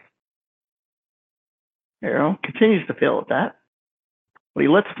his arrow. Continues to fail at that. But he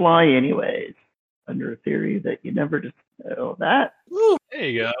lets fly anyways, under a theory that you never just know that. There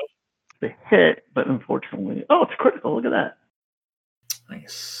you go. The hit, but unfortunately, it's critical. Look at that.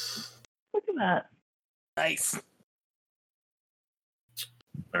 Nice. Look at that. Nice.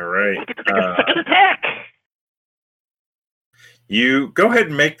 All right. Second attack. You go ahead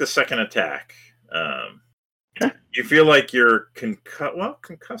and make the second attack. You feel like you're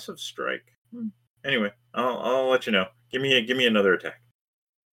concussive strike. Anyway, I'll let you know. Give me another attack.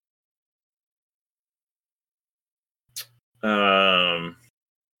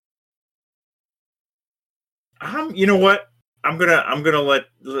 You know what? I'm gonna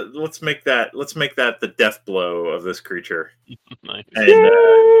let's make that the death blow of this creature. Nice.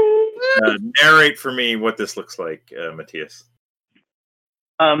 And narrate for me what this looks like, Matthias.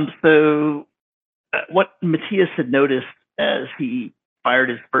 So what Matthias had noticed as he fired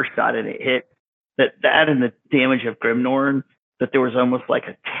his first shot and it hit, that and the damage of Grimnorn, that there was almost like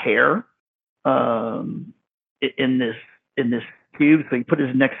a tear in this cube. So he put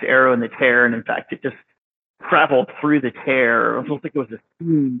his next arrow in the tear, and in fact, it just traveled through the tear. It almost like it was a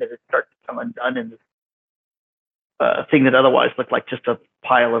seam that had started to come undone in this thing that otherwise looked like just a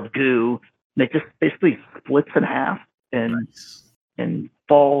pile of goo. And it just basically splits in half and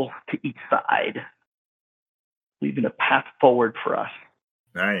falls to each side, leaving a path forward for us.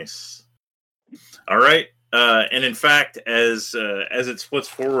 Nice. All right. And in fact, as it splits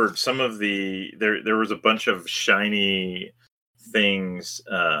forward, some of there was a bunch of shiny things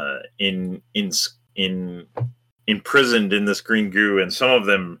imprisoned in this green goo, and some of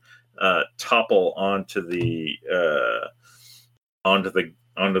them topple onto the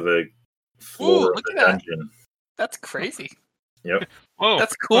floor Ooh, of look the at that. dungeon. That's crazy. Yep. Whoa,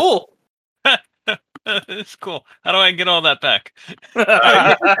 That's cool. it's cool. How do I get all that back?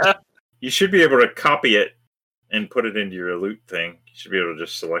 You should be able to copy it and put it into your loot thing. You should be able to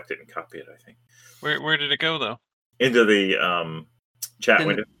just select it and copy it, I think. Where did it go though? Into the chat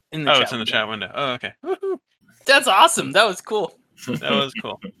window. It's in the chat window. Oh, okay. That's awesome. That was cool. That was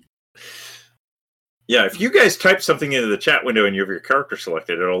cool. Yeah, if you guys type something into the chat window and you have your character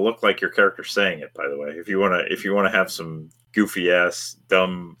selected, it'll look like your character's saying it, by the way. If you wanna have some goofy ass,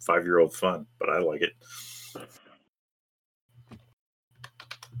 dumb 5-year-old fun, but I like it.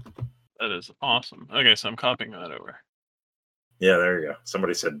 That is awesome. Okay, so I'm copying that over. Yeah, there you go.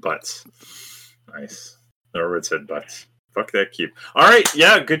 Somebody said butts. Nice. Norwood said butts. Fuck that cube. All right,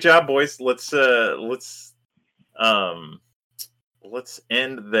 yeah, good job, boys. Let's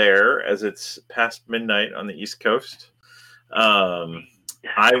end there as it's past midnight on the East Coast.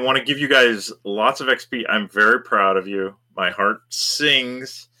 I want to give you guys lots of XP. I'm very proud of you. My heart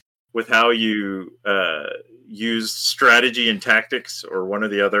sings with how you used strategy and tactics, or one or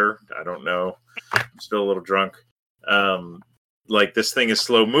the other. I don't know. I'm still a little drunk. Like, this thing is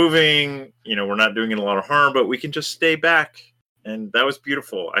slow moving. We're not doing it a lot of harm, but we can just stay back. And that was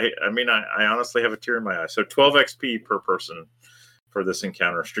beautiful. I honestly have a tear in my eye. So 12 XP per person for this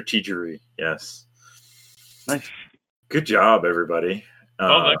encounter. Strategery, yes. Nice. Good job, everybody.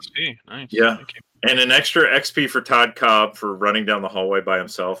 12 XP. Nice. Yeah. Thank you. And an extra XP for Todd Cobb for running down the hallway by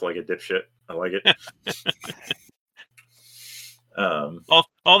himself like a dipshit. I like it.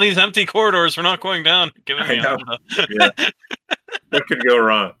 All these empty corridors, we're not going down. Giving me yeah. What could go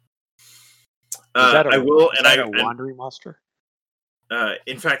wrong? I will, and I wandering monster.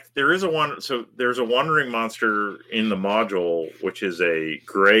 In fact, there's a wandering monster in the module, which is a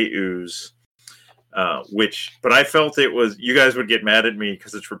gray ooze. But I felt it was, you guys would get mad at me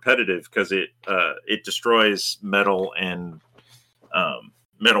because it's repetitive, because it destroys metal and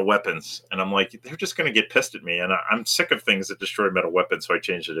metal weapons, and I'm like, they're just going to get pissed at me, and I'm sick of things that destroy metal weapons, so I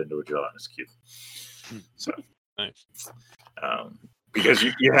changed it into a gelatinous cube. So nice. Because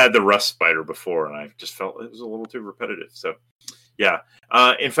you had the rust spider before, and I just felt it was a little too repetitive. So yeah.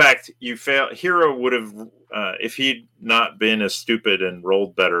 In fact, Hero would have, if he'd not been as stupid and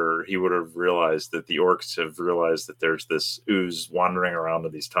rolled better, he would have realized that the orcs have realized that there's this ooze wandering around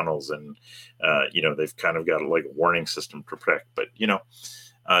in these tunnels, and they've kind of got like a warning system to protect. But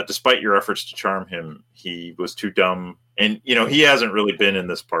despite your efforts to charm him, he was too dumb, and he hasn't really been in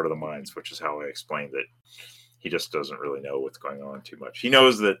this part of the mines, which is how I explained it. He just doesn't really know what's going on too much. He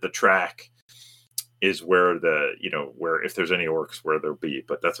knows that the track is where where if there's any orcs where they'll be,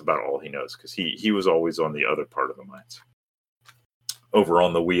 but that's about all he knows because he was always on the other part of the mines, over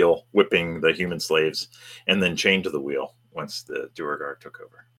on the wheel, whipping the human slaves, and then chained to the wheel once the Duergar took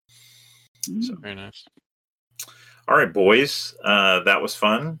over. So Very nice. all right, boys, that was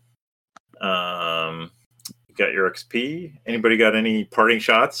fun. You got your XP. Anybody got any parting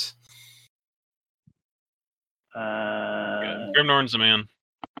shots? Grimnorn's the man.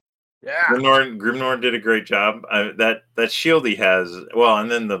 Yeah. Grimnorn did a great job. That shield he has, well,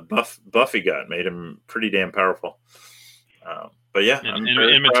 and then the buff he got made him pretty damn powerful. But yeah,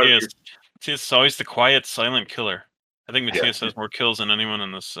 And Matthias is always the quiet, silent killer. I think Matthias has more kills than anyone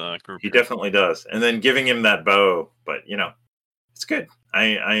in this group. He definitely does. And then giving him that bow, but it's good.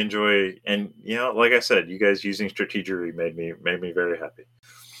 I enjoy, and like I said, you guys using strategery made me very happy.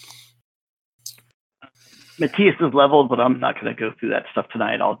 Matthias is leveled, but I'm not going to go through that stuff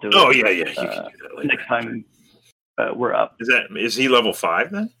tonight. I'll do it. Oh yeah. You can do that later. Next time we're up. Is he level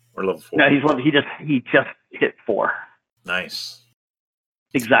 5 then, or level 4? No, he just hit 4. Nice.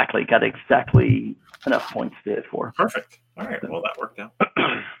 Exactly. Got exactly enough points to hit 4. Perfect. All right. Well, that worked out.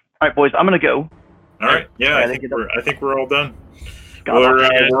 All right, boys. I'm going to go. All right. Yeah, I think we're all done.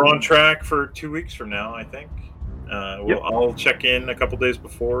 We're on track for 2 weeks from now, I think. I'll check in a couple days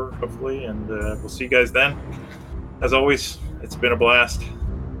before, hopefully, and we'll see you guys then. As always, it's been a blast.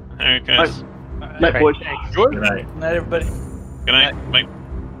 All right, guys. Night, boys. Good night. Night, everybody. Good night. Bye.